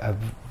like a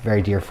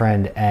very dear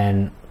friend,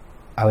 and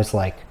I was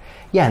like,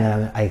 yeah, and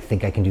then I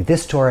think I can do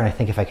this tour, and I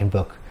think if I can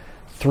book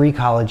 3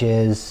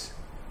 colleges,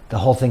 the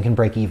whole thing can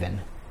break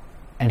even.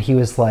 And he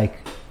was like,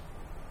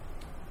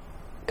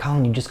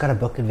 Colin, you just got a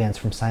book advance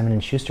from Simon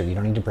 & Schuster. You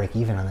don't need to break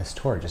even on this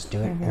tour. Just do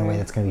it in a way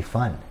that's going to be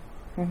fun.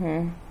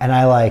 And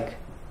I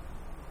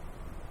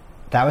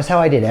that was how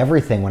I did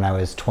everything when I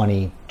was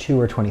 22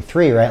 or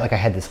 23, right? Like I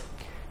had this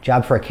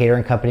job for a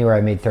catering company where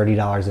I made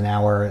 $30 an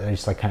hour that I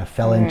just like kind of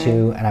fell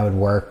into, and I would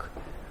work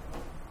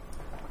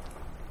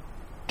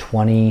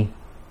 20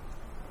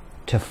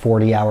 to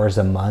 40 hours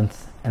a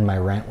month, and my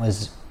rent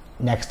was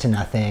next to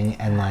nothing,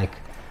 and like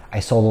I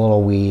sold a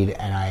little weed,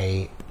 and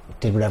I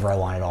did whatever I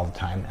wanted all the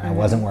time, and I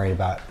wasn't worried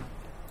about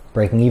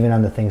breaking even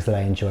on the things that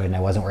I enjoyed, and I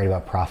wasn't worried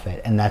about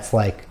profit. And that's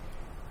like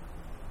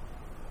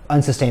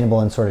unsustainable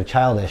and sort of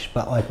childish,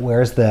 but like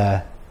where's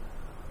the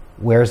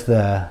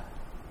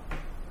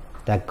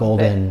that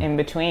golden in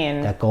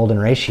between, that golden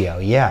ratio?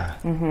 Yeah.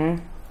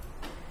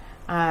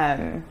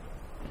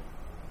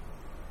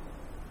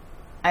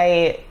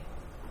 I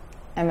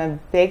am a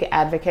big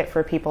advocate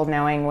for people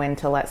knowing when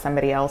to let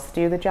somebody else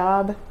do the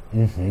job.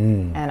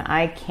 And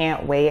I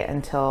can't wait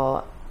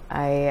until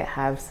I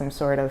have some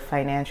sort of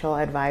financial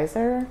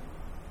advisor,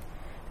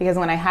 because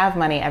when I have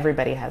money,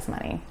 everybody has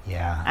money.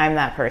 Yeah. I'm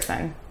that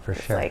person. For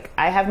sure. It's like,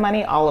 I have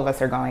money, all of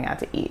us are going out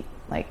to eat.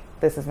 Like,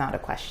 this is not a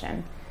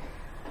question.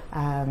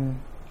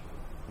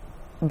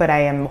 But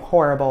I am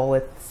horrible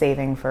with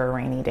saving for a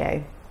rainy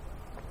day,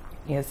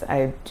 because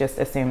I just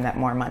assume that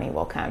more money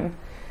will come,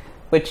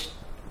 which,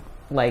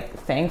 like,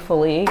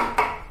 thankfully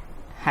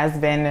has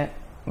been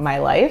my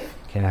life.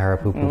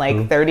 Like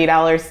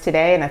 $30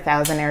 today and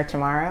 $1,000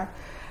 tomorrow.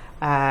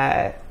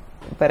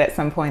 But at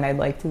some point I'd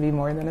like to be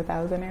more than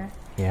 $1,000.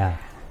 Yeah.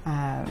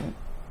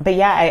 But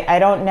yeah, I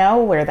don't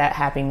know where that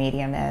happy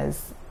medium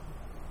is.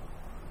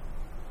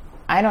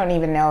 I don't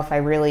even know if I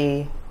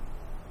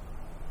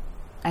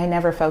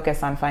never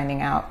focus on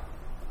finding out.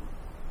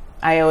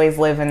 I always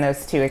live in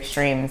those two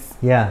extremes.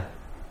 Yeah.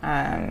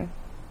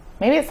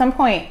 Maybe at some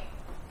point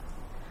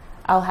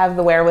I'll have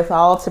the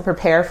wherewithal to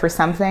prepare for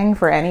something,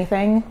 for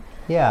anything.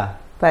 Yeah.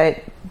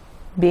 But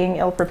being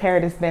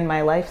ill-prepared has been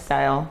my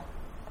lifestyle.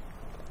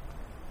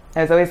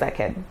 I was always that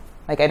kid.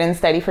 Like, I didn't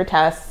study for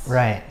tests.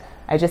 Right.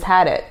 I just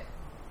had it,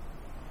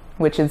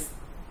 which has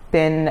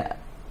been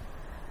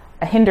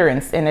a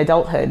hindrance in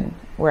adulthood,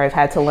 where I've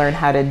had to learn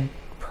how to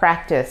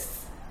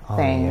practice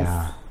things.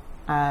 Yeah.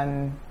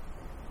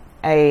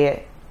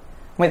 I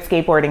went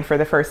skateboarding for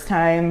the first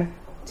time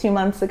 2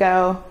 months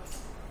ago,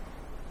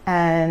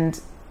 and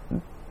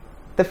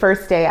the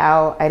first day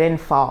out, I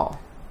didn't fall.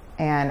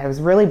 And I was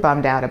really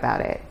bummed out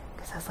about it,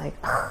 because I was like,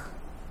 ugh,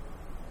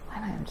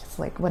 I'm just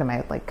like, what am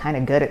I, like, kind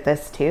of good at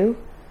this too?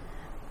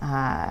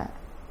 And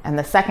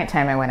the second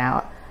time I went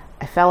out,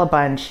 I fell a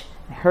bunch,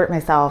 I hurt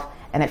myself,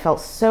 and it felt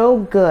so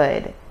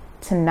good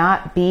to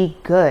not be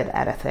good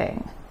at a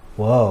thing.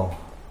 Whoa.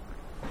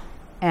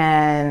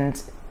 And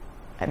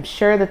I'm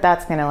sure that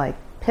that's gonna like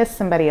piss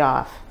somebody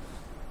off.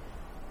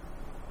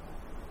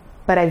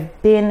 But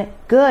I've been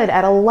good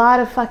at a lot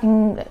of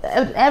fucking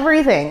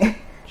everything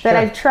that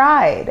I've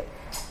tried.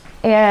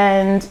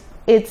 And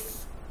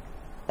it's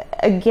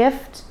a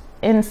gift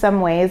in some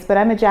ways, but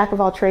I'm a jack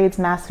of all trades,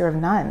 master of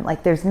none.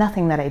 Like, there's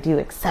nothing that I do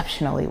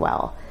exceptionally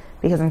well,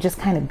 because I'm just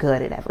kind of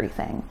good at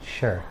everything.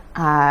 Sure.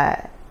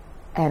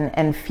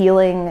 And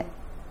feeling,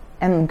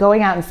 and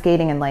going out and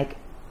skating and like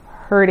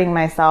hurting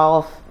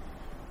myself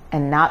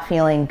and not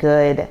feeling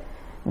good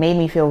made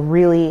me feel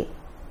really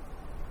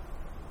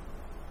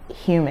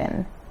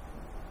human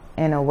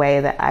in a way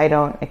that I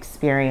don't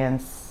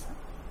experience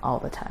all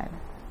the time.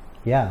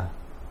 Yeah.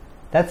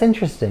 That's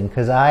interesting,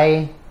 because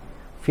I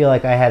feel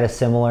like I had a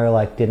similar,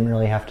 like, didn't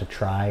really have to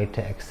try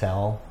to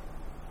excel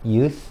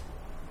youth.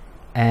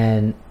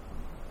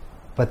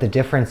 But the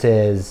difference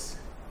is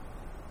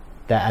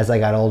that as I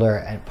got older,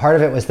 and part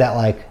of it was that,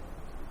 like,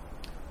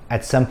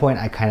 at some point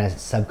I kind of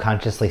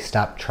subconsciously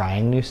stopped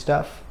trying new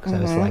stuff, because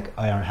I was like,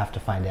 oh, I don't have to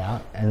find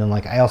out. And then,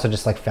 like, I also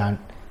just like found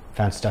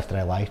stuff that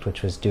I liked,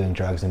 which was doing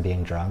drugs and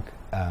being drunk.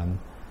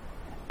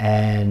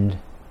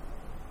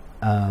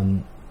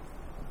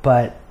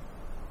 But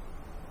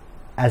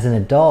as an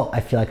adult, I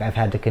feel like I've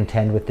had to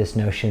contend with this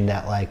notion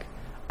that, like,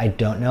 I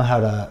don't know how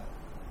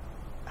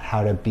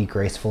to be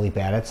gracefully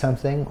bad at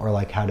something, or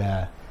like how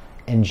to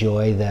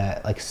enjoy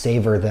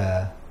savor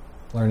the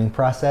learning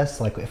process.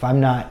 Like, if I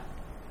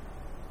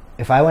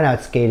went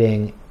out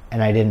skating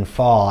and I didn't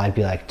fall, I'd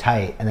be like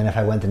tight. And then if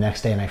I went the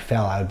next day and I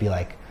fell, I would be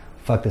like,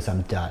 fuck this,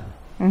 I'm done.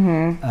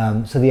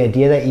 So the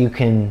idea that you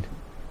can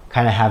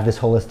kind of have this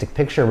holistic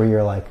picture where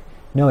you're like,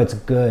 no, it's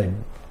good.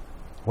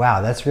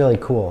 Wow, that's really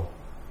cool.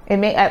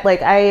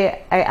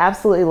 I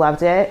absolutely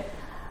loved it.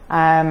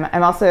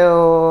 I'm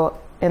also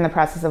in the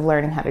process of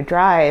learning how to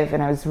drive,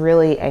 and I was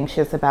really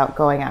anxious about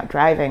going out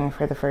driving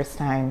for the first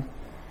time.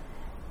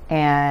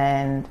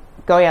 And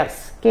going out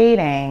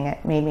skating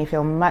made me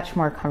feel much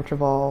more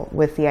comfortable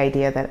with the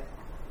idea that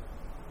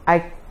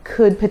I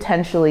could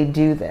potentially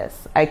do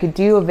this. I could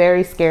do a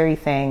very scary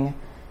thing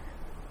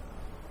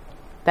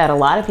that a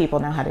lot of people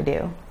know how to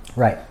do.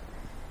 Right.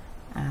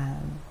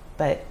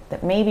 but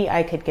that maybe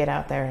I could get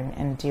out there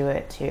and do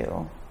it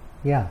too.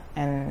 Yeah.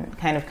 And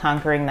kind of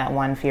conquering that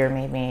one fear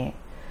made me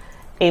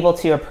able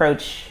to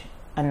approach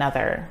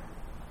another,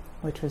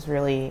 which was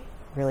really,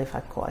 really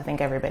fucking cool. I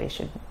think everybody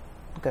should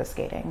go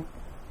skating.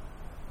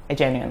 I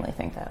genuinely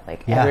think that,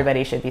 like,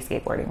 everybody should be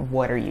skateboarding.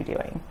 What are you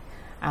doing?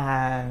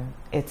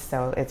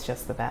 It's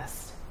just the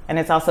best. And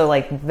it's also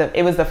like,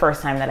 it was the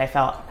first time that I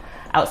felt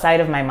outside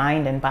of my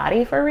mind and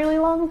body for a really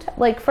long time,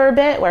 like for a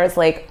bit, where it's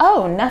like,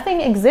 oh,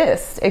 nothing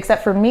exists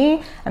except for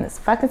me and this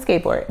fucking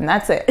skateboard, and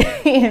that's it.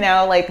 You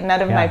know, like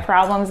none of my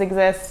problems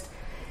exist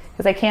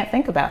because I can't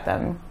think about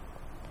them.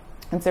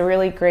 It's a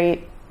really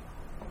great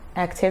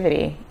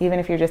activity, even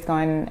if you're just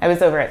going. I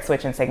was over at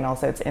Switch and Signal,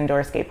 so it's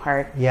indoor skate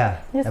park. Yeah,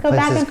 you just go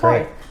back and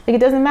forth. Like, it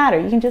doesn't matter.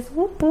 You can just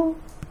whoop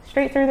whoop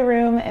straight through the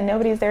room, and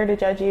nobody's there to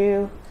judge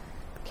you.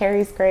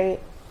 Carrie's great.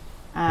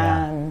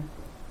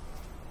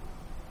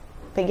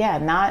 But yeah,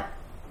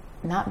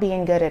 not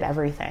being good at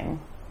everything.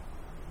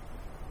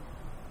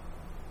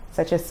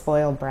 Such a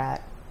spoiled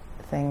brat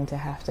thing to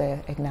have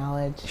to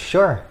acknowledge.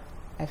 Sure.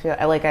 I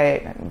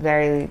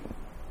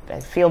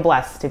feel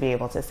blessed to be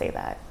able to say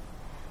that.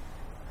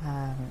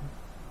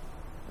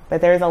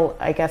 But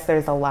I guess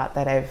there's a lot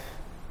that I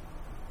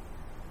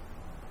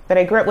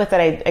grew up with,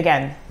 that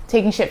again,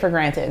 taking shit for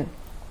granted.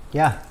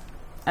 Yeah.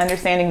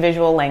 Understanding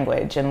visual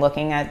language and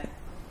looking at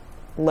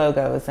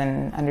logos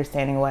and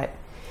understanding what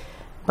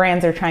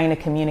brands are trying to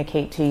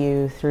communicate to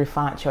you through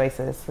font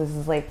choices. This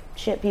is like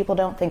shit people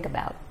don't think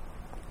about.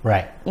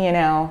 Right. You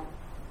know?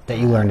 That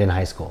you learned in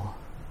high school.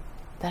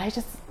 That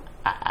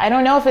I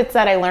don't know if it's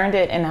that I learned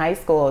it in high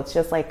school. It's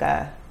just like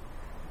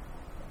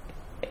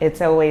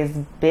it's always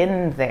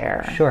been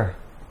there. Sure.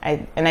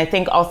 I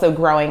think also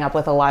growing up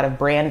with a lot of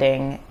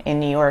branding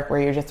in New York,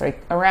 where you're just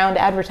like around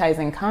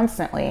advertising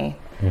constantly,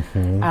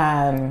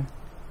 and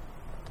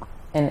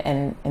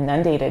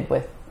inundated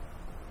with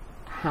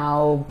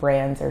how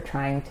brands are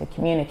trying to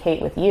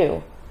communicate with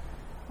you.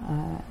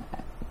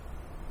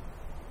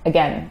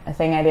 Again, a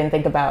thing I didn't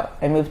think about.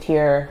 I moved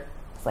here.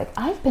 It's like,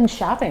 I've been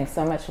shopping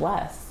so much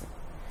less.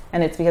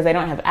 And it's because I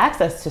don't have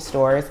access to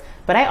stores,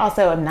 but I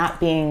also am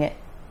not being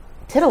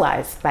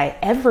titillized by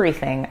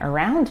everything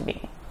around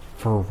me.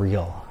 For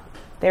real.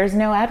 There's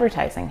no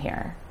advertising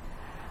here.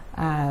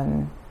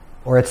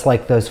 Or it's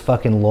like those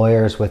fucking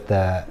lawyers with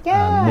the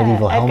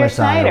medieval helmet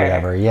sign or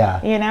whatever.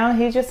 Yeah. You know,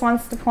 he just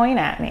wants to point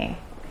at me.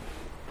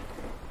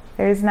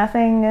 There's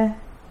nothing.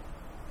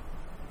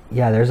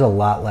 Yeah, there's a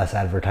lot less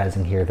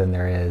advertising here than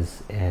there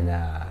is in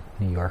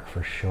New York,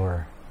 for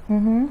sure. I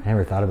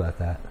never thought about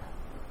that.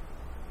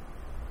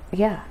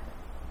 Yeah.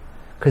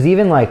 Because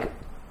even like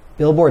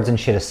billboards and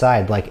shit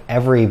aside, like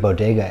every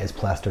bodega is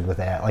plastered with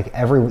that. Like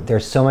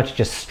there's so much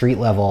just street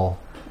level,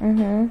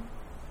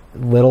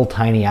 little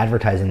tiny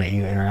advertising that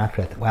you interact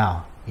with.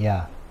 Wow.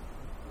 Yeah.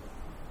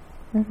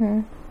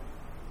 Yeah,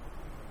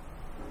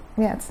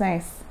 it's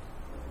nice.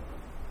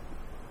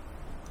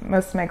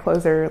 Most of my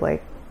clothes are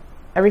like,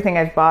 everything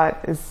I've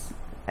bought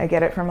I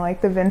get it from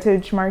like the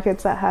vintage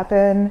markets that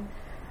happen.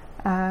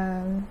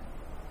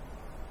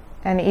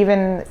 And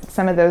even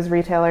some of those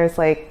retailers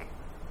like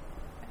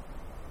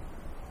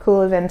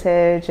Cool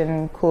Vintage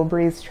and Cool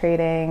Breeze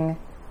Trading,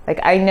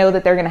 like I know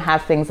that they're going to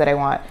have things that I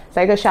want.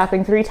 So I go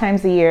shopping 3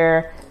 times a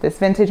year, this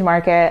vintage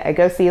market. I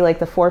go see like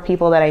the 4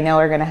 people that I know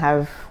are going to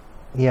have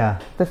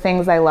the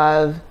things I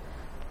love.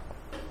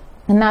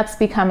 And that's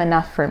become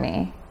enough for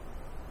me.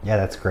 Yeah,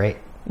 that's great.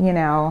 You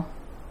know,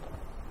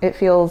 it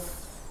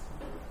feels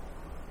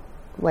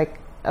like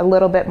a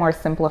little bit more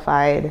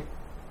simplified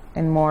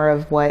and more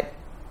of what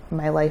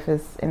my life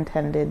is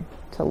intended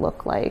to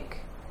look like,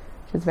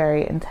 which is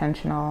very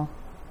intentional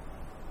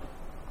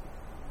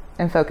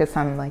and focused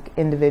on like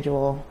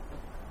individual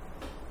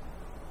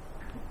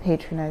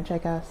patronage, I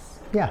guess.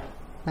 Yeah,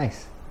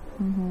 nice.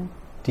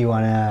 Do you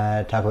want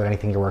to talk about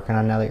anything you're working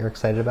on now that you're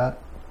excited about?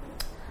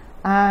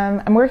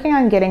 I'm working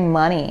on getting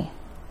money.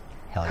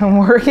 Hell yeah. I'm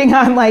working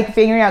on like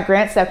figuring out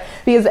grant stuff,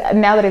 because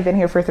now that I've been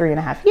here for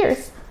 3.5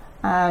 years,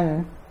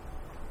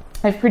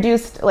 I've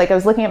produced, like I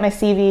was looking at my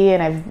CV,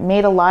 and I've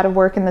made a lot of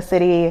work in the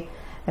city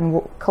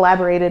and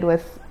collaborated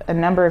with a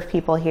number of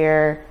people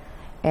here,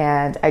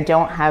 and I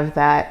don't have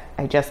that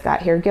I just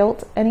got here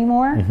guilt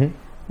anymore. I'm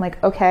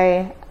like,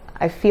 okay,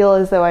 I feel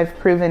as though I've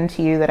proven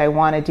to you that I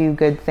want to do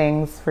good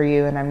things for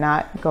you, and I'm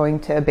not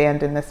going to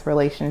abandon this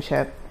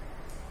relationship.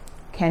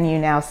 Can you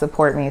now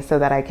support me so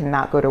that I can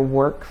not go to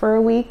work for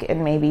a week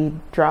and maybe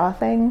draw a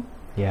thing?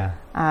 Yeah.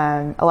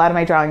 A lot of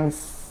my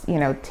drawings, you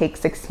know, take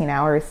 16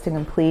 hours to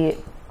complete.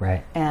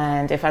 Right.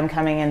 And if I'm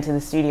coming into the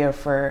studio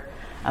for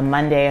a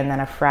Monday and then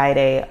a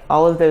Friday,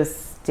 all of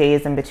those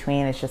days in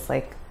between is just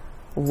like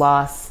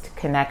lost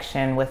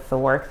connection with the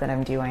work that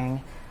I'm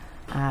doing.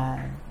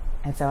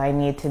 And so I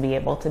need to be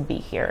able to be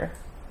here.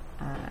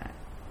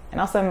 And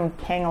also I'm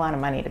paying a lot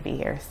of money to be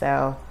here.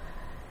 So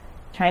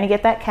trying to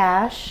get that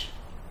cash.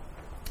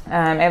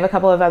 I have a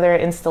couple of other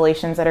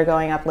installations that are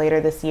going up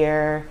later this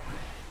year,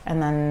 and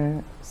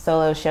then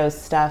solo show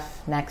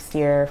stuff next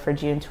year for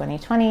June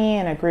 2020,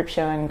 and a group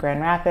show in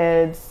Grand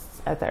Rapids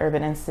at the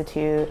Urban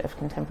Institute of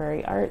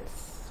Contemporary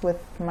Arts with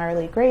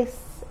Marley Grace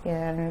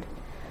and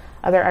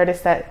other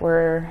artists that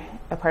were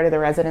a part of the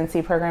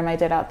residency program I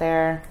did out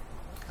there.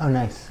 Oh,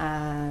 nice.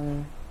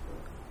 And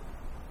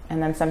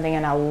then something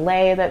in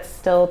LA that's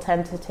still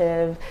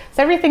tentative.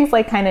 So everything's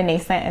like kind of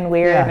nascent and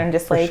weird. Yeah, I'm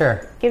just for like,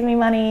 sure. Give me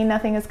money.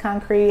 Nothing is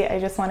concrete. I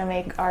just want to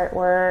make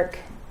artwork.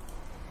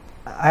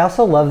 I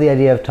also love the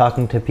idea of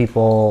talking to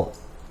people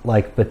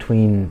like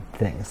between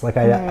things. Like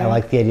I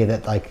like the idea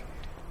that like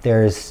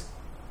there's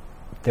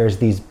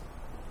these,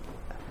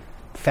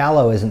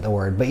 fallow isn't the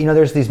word, but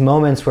there's these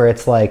moments where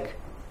it's like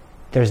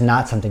there's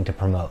not something to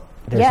promote.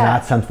 There's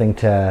not something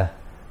to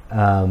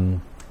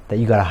that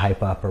you got to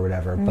hype up or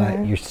whatever,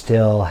 but you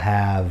still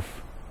have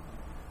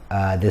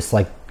this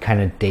like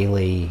kind of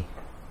daily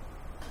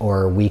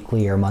or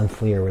weekly or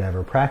monthly or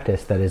whatever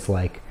practice that is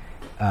like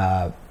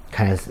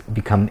kind of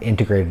become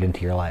integrated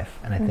into your life.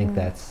 And I think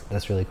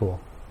that's really cool.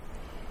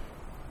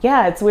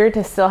 Yeah, it's weird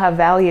to still have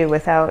value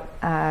without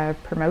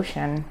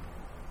promotion,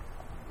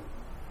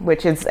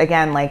 which is,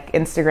 again, like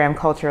Instagram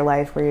culture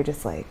life where you're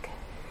just like,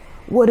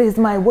 what is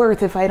my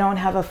worth if I don't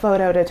have a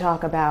photo to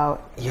talk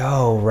about?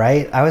 Yo,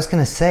 right? I was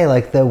going to say,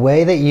 like, the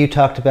way that you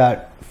talked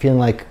about feeling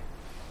like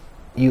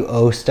you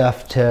owe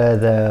stuff to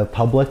the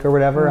public or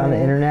whatever on the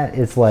internet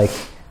is like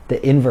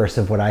the inverse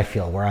of what I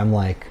feel, where I'm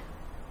like,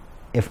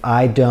 if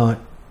I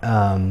don't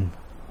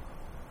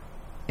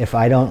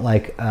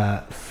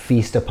like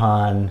feast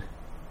upon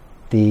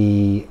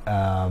the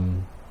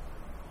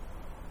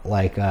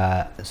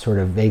sort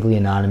of vaguely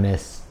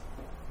anonymous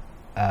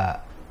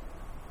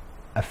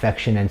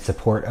affection and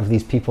support of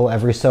these people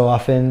every so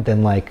often,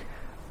 then like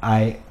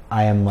I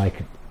am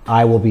like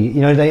I will be,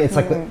 it's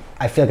like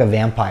I feel like a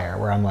vampire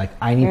where I'm like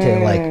I need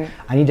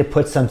to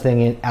put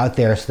something out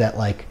there so that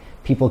like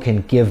people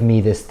can give me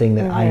this thing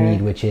that I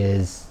need, which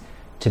is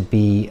to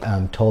be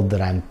told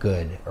that I'm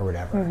good or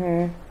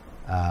whatever.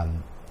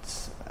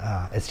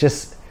 It's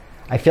just,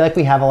 I feel like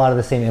we have a lot of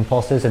the same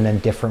impulses and then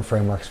different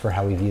frameworks for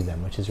how we view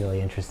them, which is really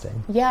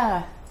interesting.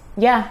 Yeah.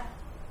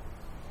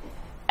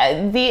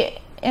 The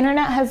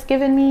internet has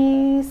given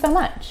me so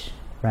much.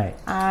 Right.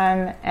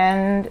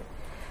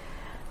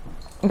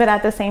 But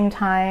at the same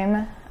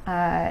time,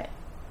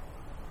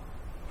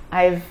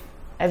 I've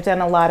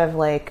done a lot of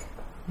like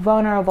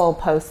vulnerable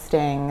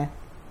posting,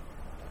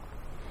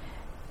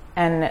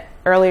 and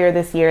earlier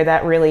this year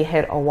that really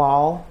hit a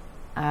wall.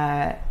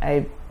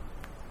 I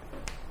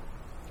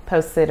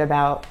posted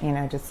about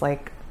just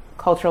like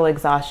cultural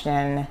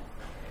exhaustion,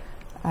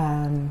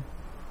 and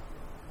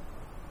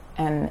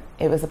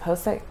it was a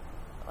post that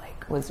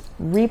like was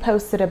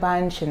reposted a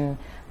bunch and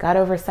got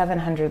over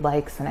 700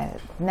 likes, and I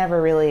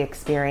never really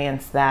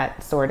experienced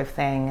that sort of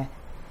thing.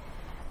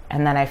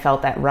 And then I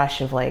felt that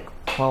rush of like,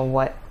 well,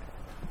 what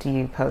do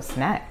you post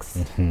next?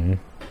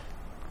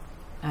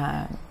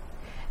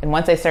 And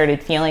once I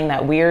started feeling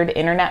that weird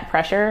internet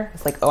pressure,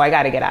 it's like, oh, I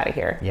got to get out of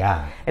here.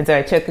 Yeah. And so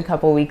I took a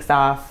couple weeks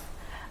off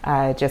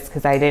just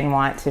because I didn't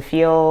want to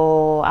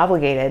feel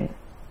obligated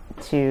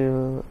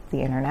to the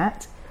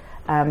internet.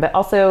 But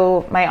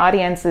also my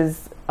audience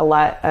is a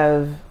lot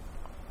of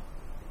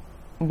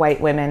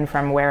white women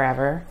from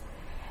wherever.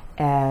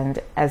 And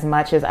as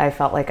much as I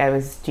felt like I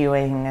was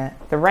doing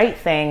the right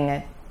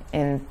thing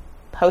in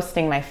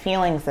posting my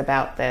feelings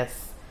about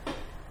this,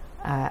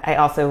 I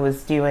also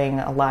was doing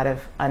a lot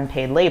of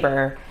unpaid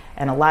labor,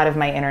 and a lot of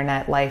my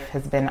internet life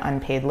has been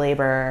unpaid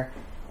labor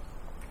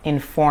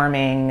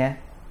informing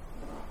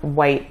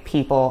white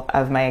people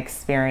of my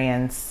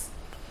experience,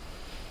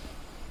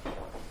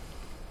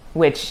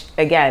 which,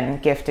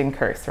 again, gift and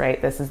curse,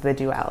 right? This is the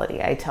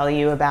duality. I tell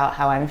you about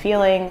how I'm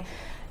feeling,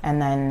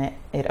 and then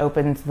it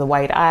opens the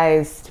white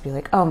eyes to be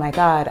like, oh my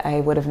God,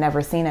 I would have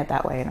never seen it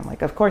that way. And I'm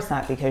like, of course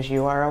not, because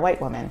you are a white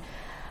woman.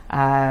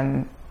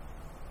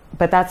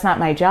 But that's not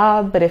my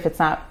job. But if it's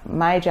not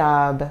my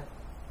job,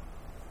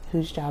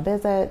 whose job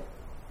is it?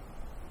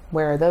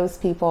 Where are those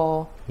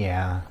people?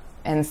 Yeah.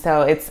 And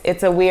so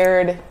it's a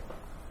weird,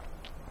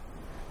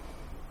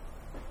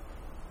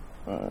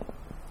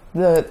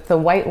 the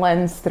white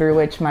lens through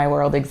which my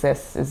world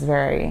exists is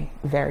very,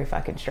 very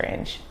fucking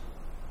strange.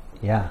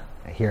 Yeah.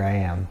 Here I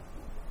am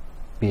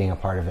being a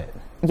part of it.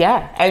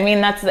 Yeah. I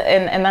mean, that's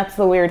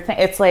the weird thing.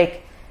 It's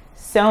like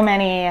so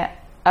many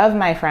of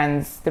my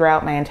friends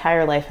throughout my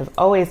entire life have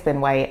always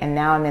been white, and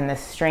now I'm in this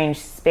strange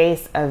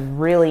space of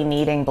really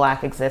needing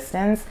Black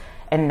existence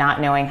and not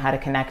knowing how to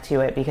connect to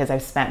it because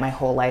I've spent my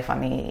whole life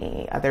on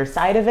the other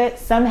side of it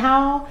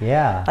somehow.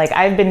 Yeah. Like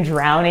I've been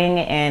drowning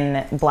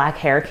in Black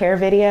hair care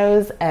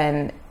videos,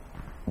 and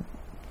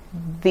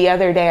the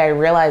other day I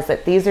realized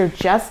that these are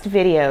just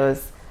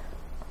videos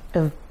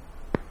of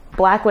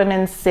Black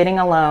women sitting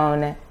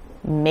alone,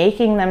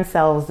 making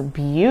themselves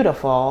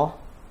beautiful.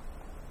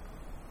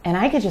 And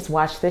I could just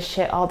watch this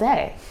shit all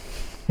day.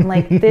 I'm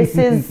like, this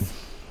is,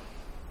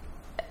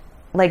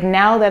 like,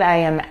 now that I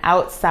am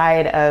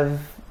outside of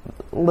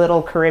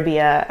Little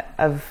Caribbean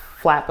of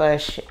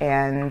Flatbush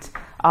and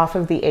off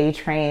of the A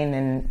train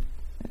and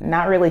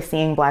not really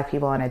seeing Black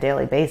people on a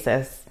daily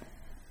basis,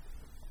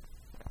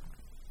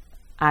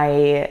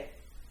 I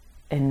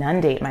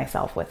inundate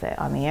myself with it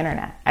on the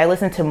internet. I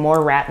listen to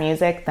more rap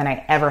music than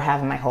I ever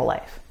have in my whole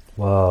life.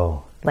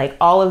 Whoa. Like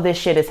all of this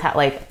shit is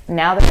like,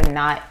 now that I'm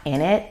not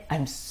in it,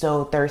 I'm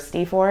so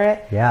thirsty for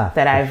it. Yeah,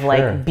 that I've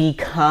like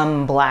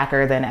become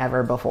blacker than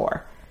ever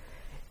before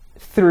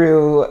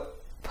through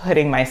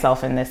putting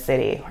myself in this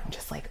city where I'm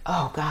just like,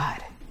 oh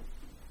God.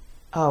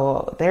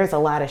 Oh, there's a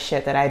lot of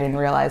shit that I didn't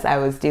realize I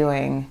was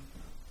doing,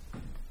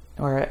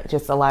 or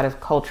just a lot of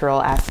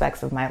cultural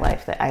aspects of my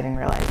life that I didn't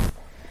realize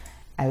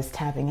I was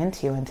tapping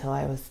into until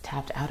I was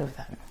tapped out of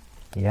them.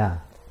 Yeah.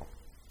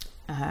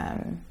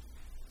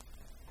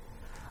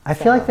 I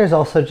feel like there's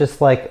also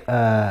just like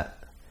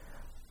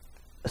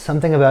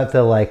something about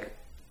the like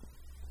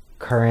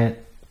current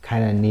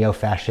kind of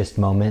neo-fascist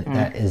moment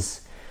that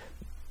is,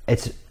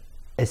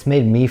 it's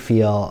made me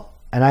feel,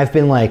 and I've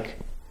been like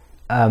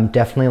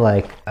definitely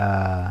like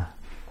I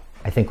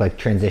think like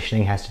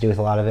transitioning has to do with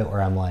a lot of it,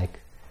 where I'm like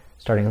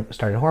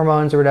started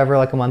hormones or whatever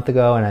like a month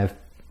ago, and I've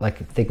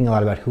like thinking a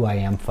lot about who I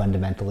am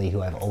fundamentally,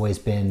 who I've always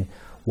been,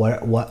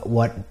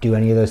 what do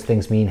any of those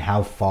things mean,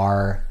 how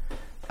far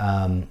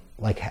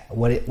like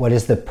what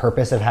is the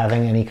purpose of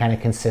having any kind of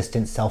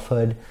consistent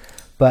selfhood.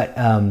 But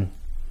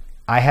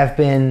I have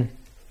been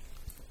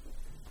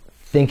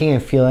thinking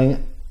and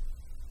feeling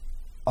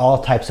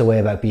all types of way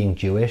about being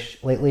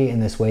Jewish lately in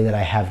this way that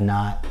I have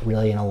not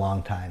really in a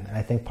long time. And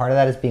I think part of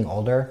that is being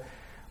older,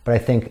 but I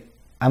think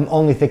I'm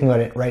only thinking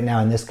about it right now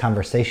in this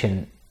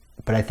conversation,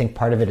 but I think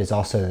part of it is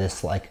also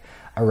this like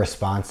a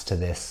response to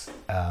this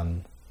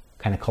kind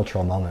of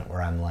cultural moment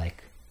where I'm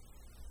like,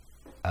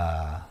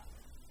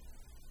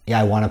 yeah,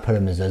 I want to put a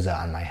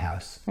mezuzah on my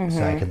house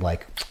so I could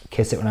like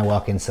kiss it when I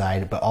walk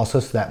inside, but also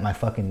so that my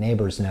fucking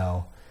neighbors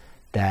know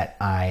that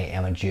I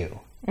am a Jew.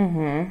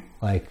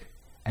 Like,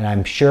 and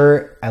I'm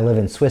sure I live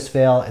in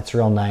Swissvale. It's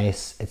real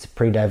nice. It's a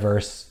pretty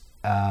diverse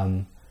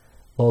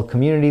little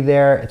community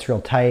there. It's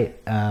real tight.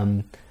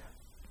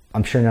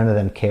 I'm sure none of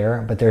them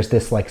care, but there's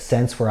this like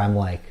sense where I'm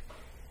like,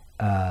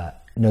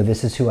 no,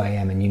 this is who I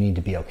am and you need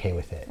to be okay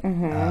with it.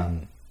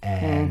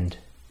 And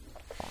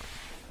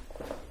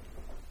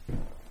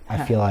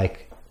I feel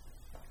like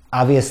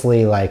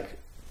obviously like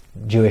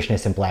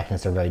Jewishness and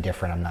blackness are very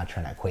different. I'm not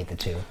trying to equate the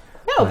two.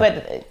 No,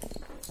 but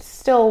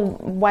still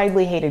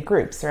widely hated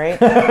groups,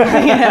 right? You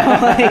know,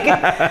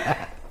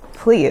 like,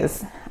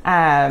 please.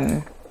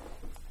 No,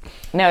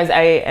 as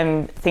I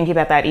am thinking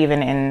about that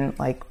even in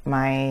like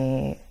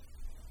my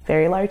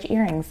very large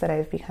earrings that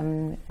I've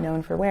become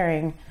known for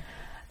wearing.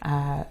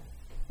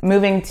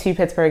 Moving to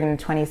Pittsburgh in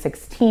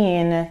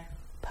 2016,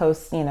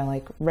 post, you know,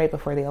 like right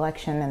before the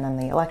election, and then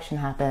the election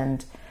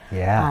happened.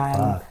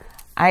 Yeah.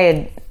 I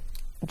had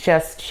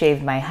just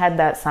shaved my head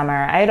that summer.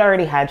 I had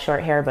already had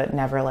short hair, but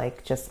never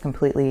like just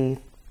completely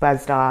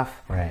buzzed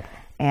off. Right.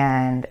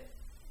 And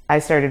I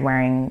started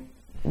wearing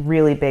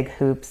really big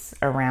hoops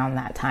around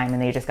that time,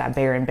 and they just got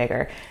bigger and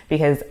bigger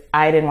because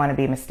I didn't want to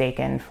be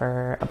mistaken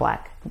for a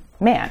black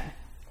man.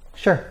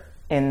 Sure.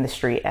 In the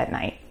street at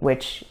night,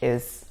 which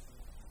is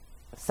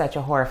such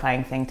a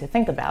horrifying thing to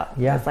think about.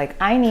 Yeah. It's like,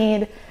 I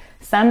need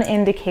some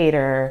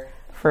indicator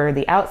for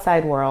the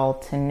outside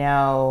world to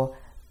know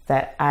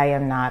that I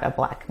am not a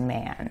black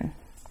man.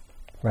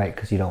 Right,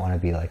 because you don't want to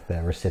be like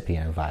the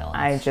recipient of violence.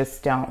 I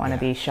just don't want to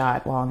be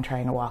shot while I'm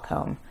trying to walk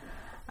home,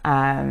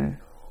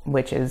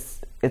 which is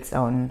its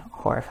own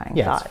horrifying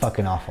thought. It's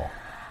fucking awful.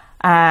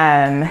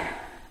 And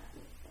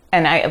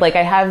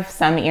I have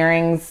some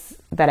earrings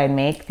that I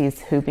make,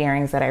 these hoop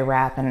earrings that I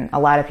wrap, and a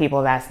lot of people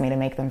have asked me to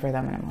make them for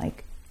them, and I'm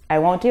like, I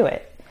won't do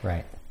it.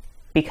 Right.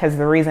 Because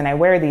the reason I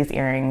wear these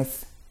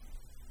earrings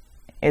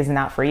is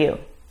not for you.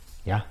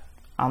 Yeah.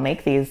 I'll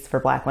make these for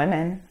black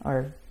women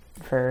or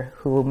for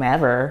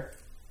whomever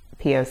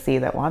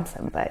POC that wants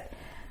them, but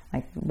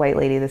like, white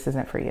lady, this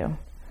isn't for you.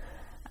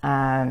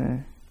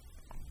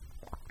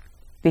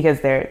 Because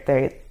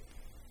they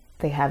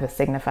have a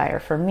signifier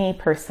for me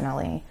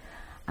personally.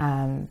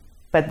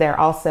 But they're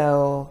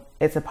also,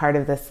 it's a part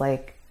of this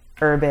like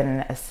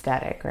urban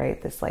aesthetic,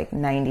 right? This like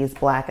 90s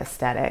black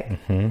aesthetic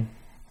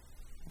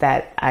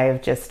that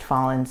I've just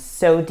fallen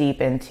so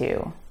deep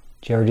into.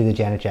 Did you ever do the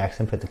Janet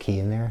Jackson, put the key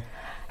in there?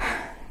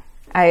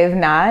 I have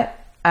not.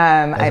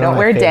 I don't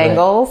wear favorite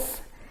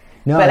dangles.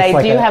 No, but it's I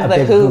like do have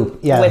the hoop.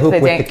 Yeah, with hoop the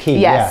with the key.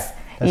 Yes. Yeah.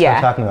 That's what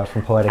I'm talking about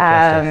from Poetic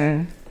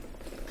Justice.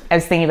 I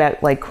was thinking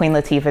about like Queen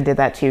Latifah did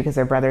that too because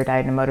her brother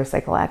died in a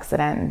motorcycle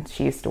accident and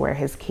she used to wear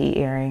his key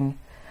earring.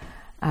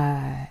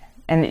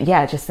 And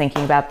yeah, just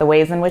thinking about the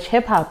ways in which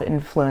hip hop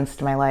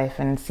influenced my life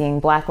and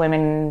seeing black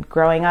women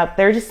growing up.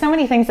 There are just so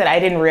many things that I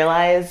didn't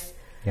realize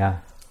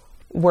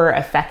were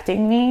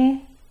affecting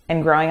me.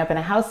 And growing up in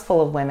a house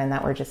full of women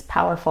that were just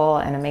powerful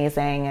and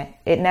amazing,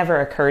 it never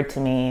occurred to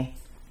me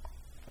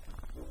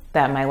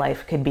that my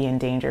life could be in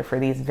danger for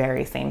these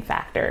very same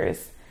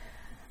factors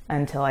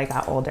until I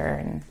got older.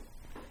 And,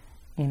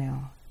 you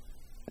know,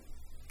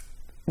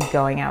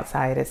 going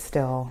outside is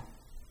still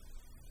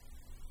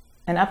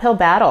an uphill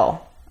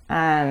battle.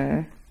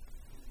 Yeah,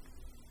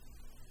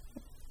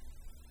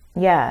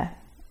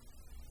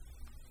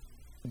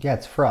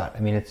 it's fraught. I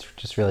mean, it's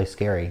just really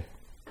scary.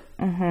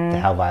 to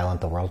how violent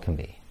the world can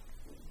be.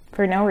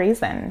 For no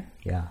reason.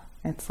 Yeah.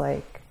 It's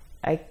like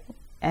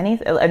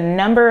a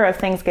number of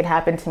things could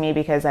happen to me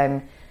because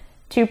I'm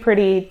too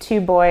pretty,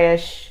 too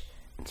boyish,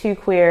 too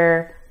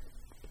queer,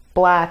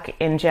 Black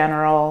in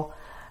general,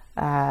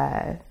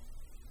 any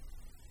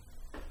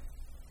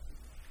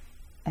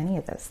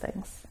of those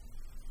things.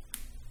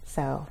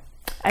 So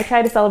I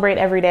try to celebrate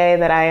every day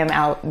that I am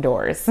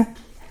outdoors.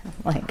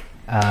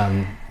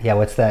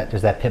 What's that?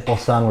 There's that Pitbull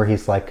song where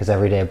he's like, because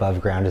every day above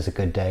ground is a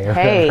good day. Or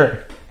hey,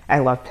 whatever. I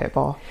love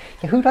Pitbull.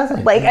 Yeah, who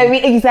doesn't?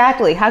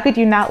 Exactly. How could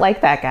you not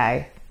like that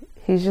guy?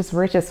 He's just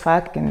rich as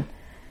fuck and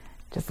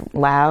just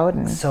loud.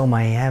 And so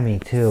Miami,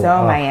 too.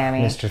 Miami.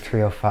 Mr.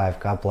 305,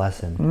 God bless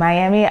him.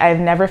 Miami, I've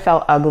never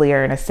felt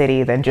uglier in a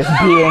city than just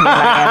being in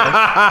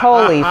Miami.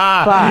 Holy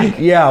fuck.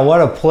 Yeah,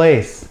 what a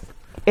place.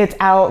 It's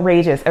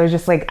outrageous. I was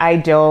just like, I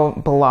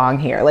don't belong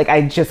here.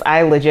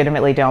 I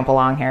legitimately don't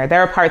belong here. There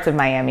are parts of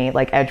Miami,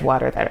 like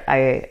Edgewater, that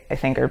I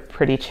think are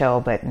pretty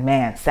chill, but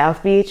man,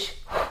 South Beach.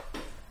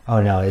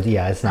 Oh no,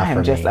 it's not for me.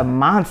 I'm just a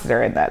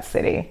monster in that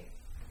city.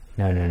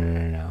 No.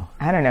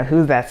 I don't know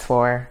who that's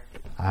for.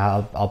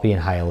 I'll be in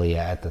Hialeah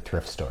at the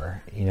thrift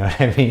store. You know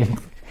what I mean?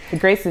 The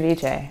great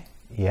ceviche.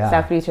 Yeah.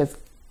 South Beach is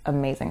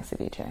amazing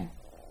ceviche.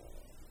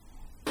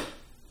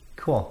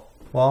 Cool.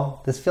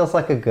 Well, this feels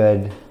like a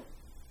good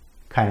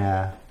kind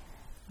of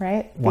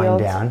right wind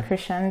down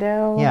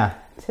crescendo. Yeah.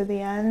 To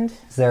the end.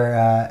 Is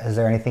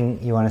there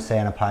anything you want to say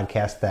on a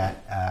podcast that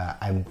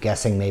I'm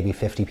guessing maybe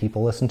 50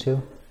 people listen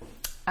to?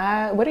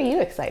 What are you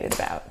excited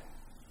about?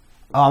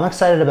 Oh, I'm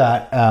excited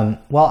about.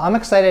 I'm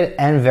excited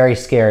and very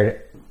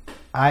scared.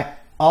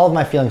 All of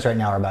my feelings right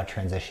now are about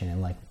transition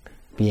and like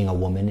being a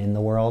woman in the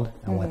world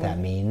and what that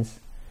means,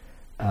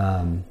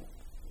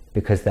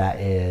 because that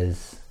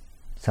is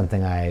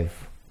something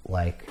I've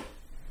like.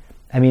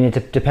 I mean,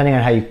 depending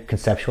on how you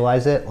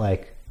conceptualize it,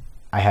 like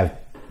I have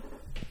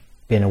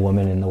been a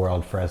woman in the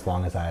world for as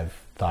long as I've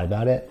thought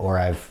about it, or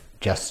I've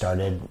just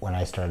started when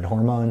I started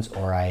hormones,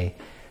 or I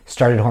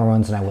started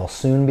hormones and I will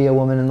soon be a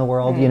woman in the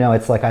world. You know,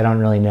 it's like I don't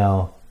really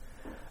know,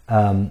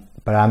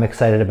 but I'm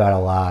excited about a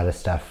lot of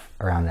stuff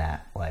around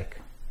that, like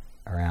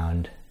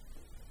around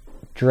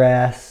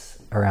dress,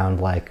 around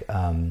like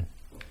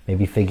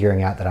maybe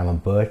figuring out that I'm a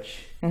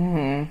butch,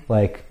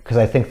 like because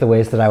I think the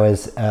ways that I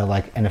was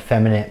like an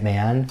effeminate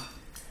man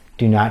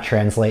do not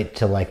translate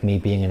to like me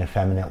being an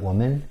effeminate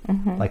woman.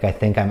 Like I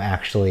think I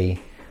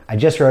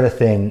just wrote a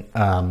thing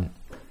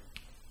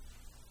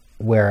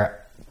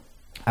where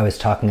I was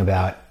talking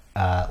about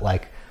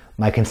like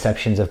my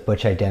conceptions of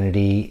butch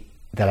identity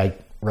that I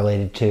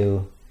related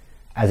to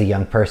as a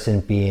young person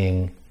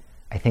being,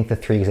 I think the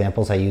 3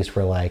 examples I used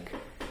were like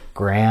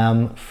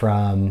Graham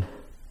from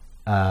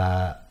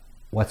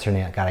what's her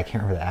name? God, I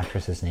can't remember the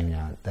actress's name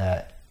now.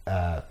 That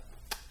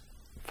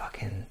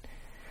fucking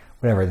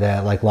whatever.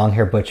 The like long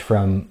hair butch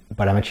from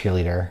But I'm a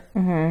Cheerleader.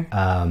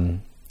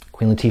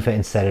 Queen Latifah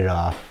in Set It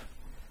Off,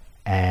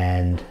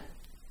 and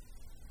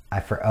I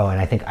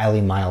think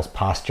Eileen Miles'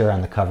 posture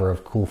on the cover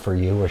of Cool for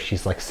You, where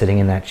she's like sitting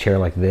in that chair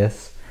like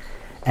this,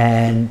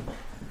 and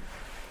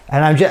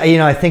I'm just,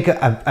 I think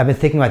I've been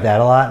thinking about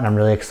that a lot, and I'm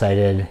really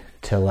excited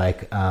to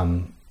like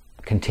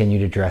continue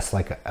to dress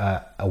like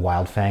a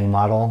Wild Fang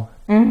model,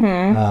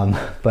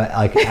 but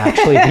like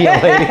actually be a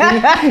lady.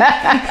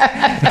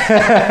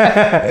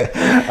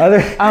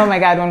 Oh my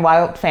God, when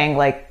Wild Fang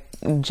like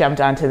jumped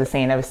onto the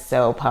scene, I was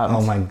so pumped.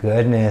 Oh my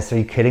goodness, are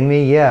you kidding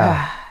me?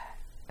 Yeah.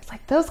 It's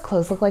like, those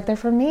clothes look like they're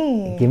for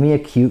me. Give me a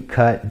cute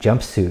cut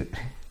jumpsuit.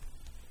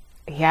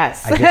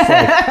 Yes.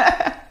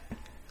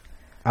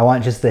 I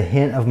want just a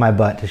hint of my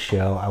butt to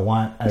show. I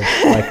want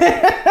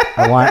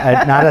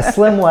not a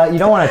slim leg. You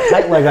don't want a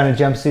tight leg on a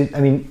jumpsuit.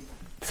 I mean,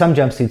 some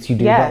jumpsuits you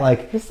do, but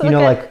like, just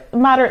like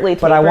moderately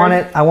tapered. But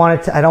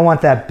I don't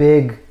want that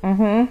big,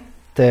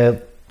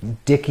 the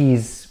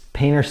Dickies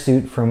painter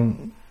suit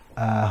from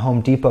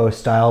Home Depot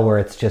style where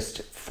it's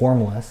just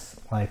formless.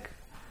 Like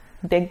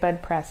big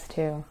bud press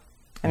too.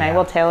 And I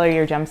will tailor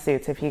your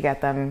jumpsuits if you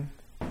get them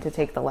to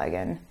take the leg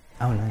in.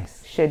 Oh,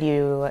 nice. Should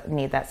you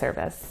need that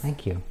service.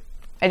 Thank you.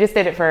 I just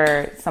did it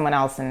for someone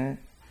else and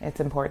it's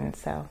important,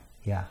 so.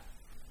 Yeah.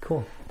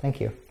 Cool. Thank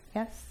you.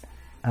 Yes.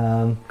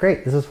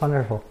 Great. This was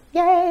wonderful.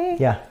 Yay.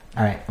 Yeah.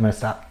 All right. I'm going to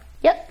stop.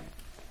 Yep.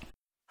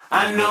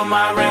 I knew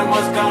my rent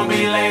was going to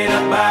be late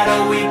about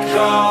a week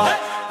ago.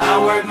 I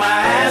worked my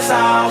ass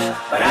off,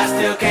 but I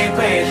still can't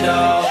pay it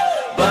though.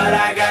 But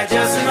I got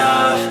just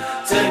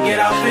enough to get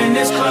off in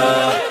this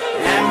club.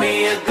 Have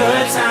me a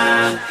good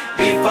time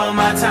before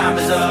my time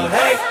is up.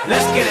 Hey,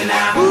 let's get it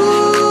now.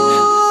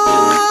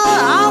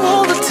 I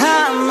want the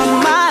time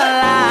of my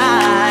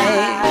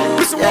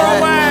life. It's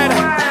worldwide.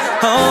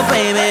 Oh,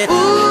 baby.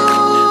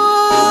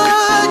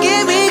 Ooh,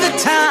 give me the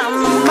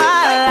time of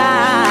my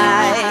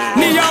life.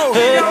 Neo,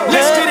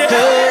 let's get it.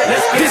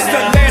 This is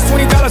the last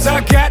 $20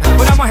 I got,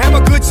 but I'ma have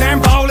a good time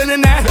ballin'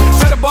 in that.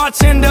 Tell the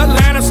bartender,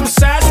 line up some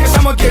sides, cause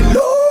I'ma get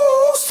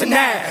loose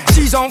tonight.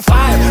 She's on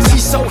fire,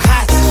 she's so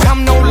hot.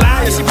 I'm no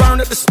liar, she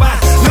burned up the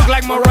spot. Look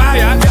like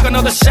Mariah, I took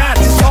another shot.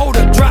 Hold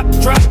her,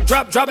 drop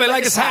up, drop it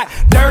like it's hot.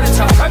 Dirty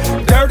talk,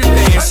 dirty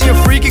dance. She a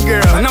freaky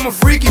girl, and I'm a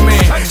freaky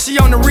man. She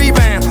on the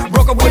rebound,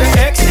 broke up with an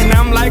ex, and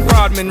I'm like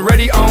Rodman,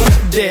 ready on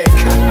deck.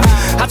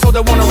 I told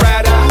her wanna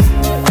ride out,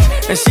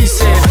 and she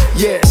said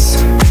yes.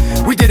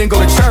 We didn't go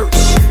to church,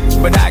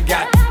 but I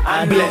got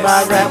I knew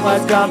my rent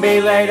was gonna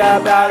be late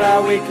about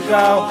a week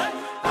ago.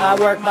 I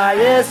worked my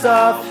ears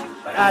off,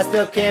 but I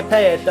still can't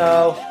pay it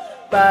though.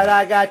 But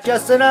I got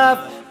just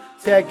enough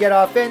to get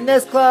off in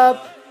this club.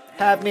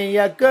 Have me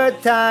a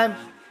good time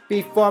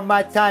before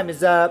my time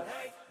is up.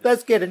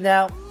 Let's get it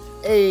now.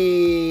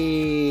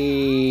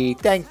 Hey,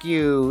 thank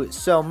you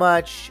so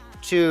much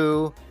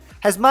to...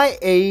 Has my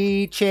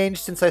A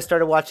changed since I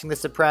started watching The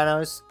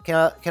Sopranos?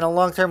 Can a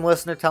long-term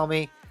listener tell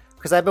me?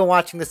 Because I've been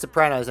watching The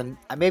Sopranos, and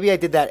maybe I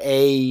did that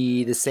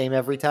A the same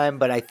every time,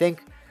 but I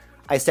think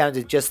I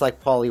sounded just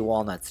like Paulie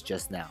Walnuts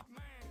just now.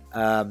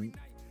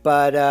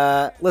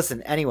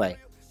 Listen, anyway,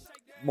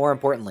 more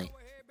importantly,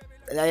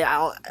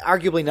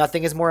 arguably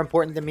nothing is more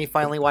important than me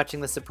finally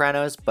watching The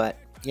Sopranos, but,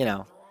 you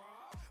know,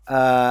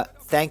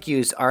 thank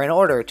yous are in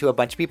order to a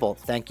bunch of people.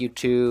 Thank you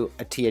to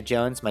Atia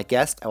Jones, my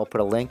guest. I will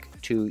put a link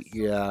to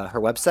her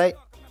website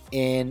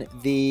in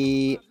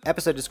the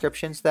episode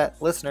description so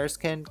that listeners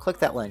can click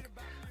that link.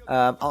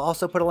 I'll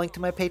also put a link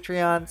to my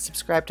Patreon.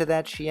 Subscribe to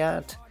that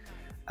shit.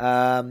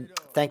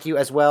 Thank you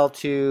as well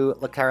to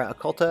La Cara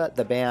Occulta,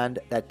 the band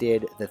that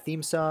did the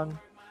theme song.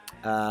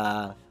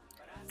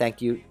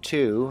 Thank you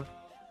to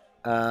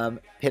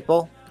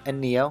Pitbull and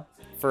Neo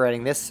for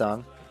writing this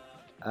song.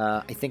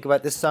 I think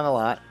about this song a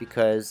lot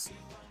because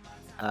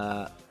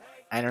I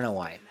don't know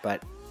why,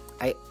 but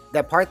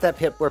that part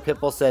where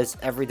Pitbull says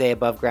every day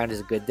above ground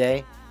is a good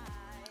day.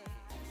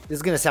 This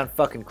is gonna sound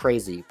fucking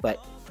crazy,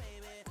 but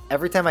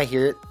every time I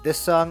hear this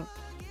song,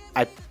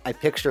 I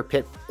picture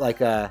Pit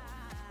like a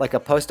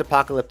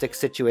post-apocalyptic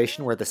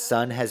situation where the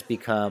sun has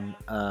become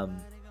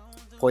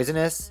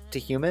poisonous to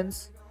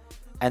humans,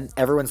 and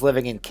everyone's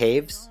living in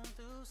caves,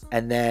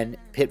 and then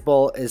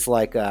Pitbull is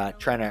like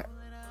trying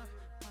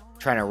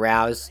to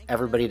rouse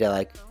everybody to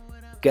like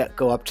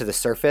go up to the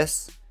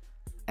surface,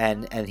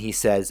 and he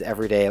says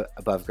every day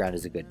above ground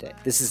is a good day.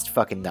 This is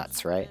fucking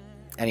nuts, right?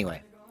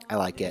 Anyway, I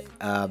like it,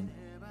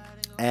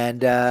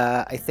 and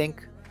I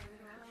think.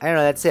 I don't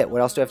know, that's it.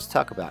 What else do I have to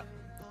talk about?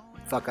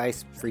 Fuck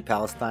ICE, free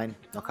Palestine,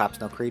 no cops,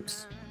 no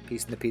creeps,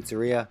 peace in the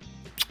pizzeria.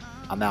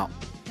 I'm out.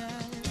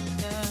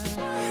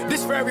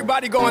 This for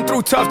everybody going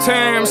through tough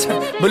times.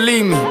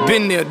 Believe me,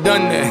 been there,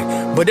 done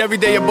that. But every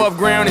day above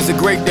ground is a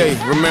great day.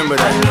 Remember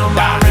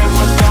that.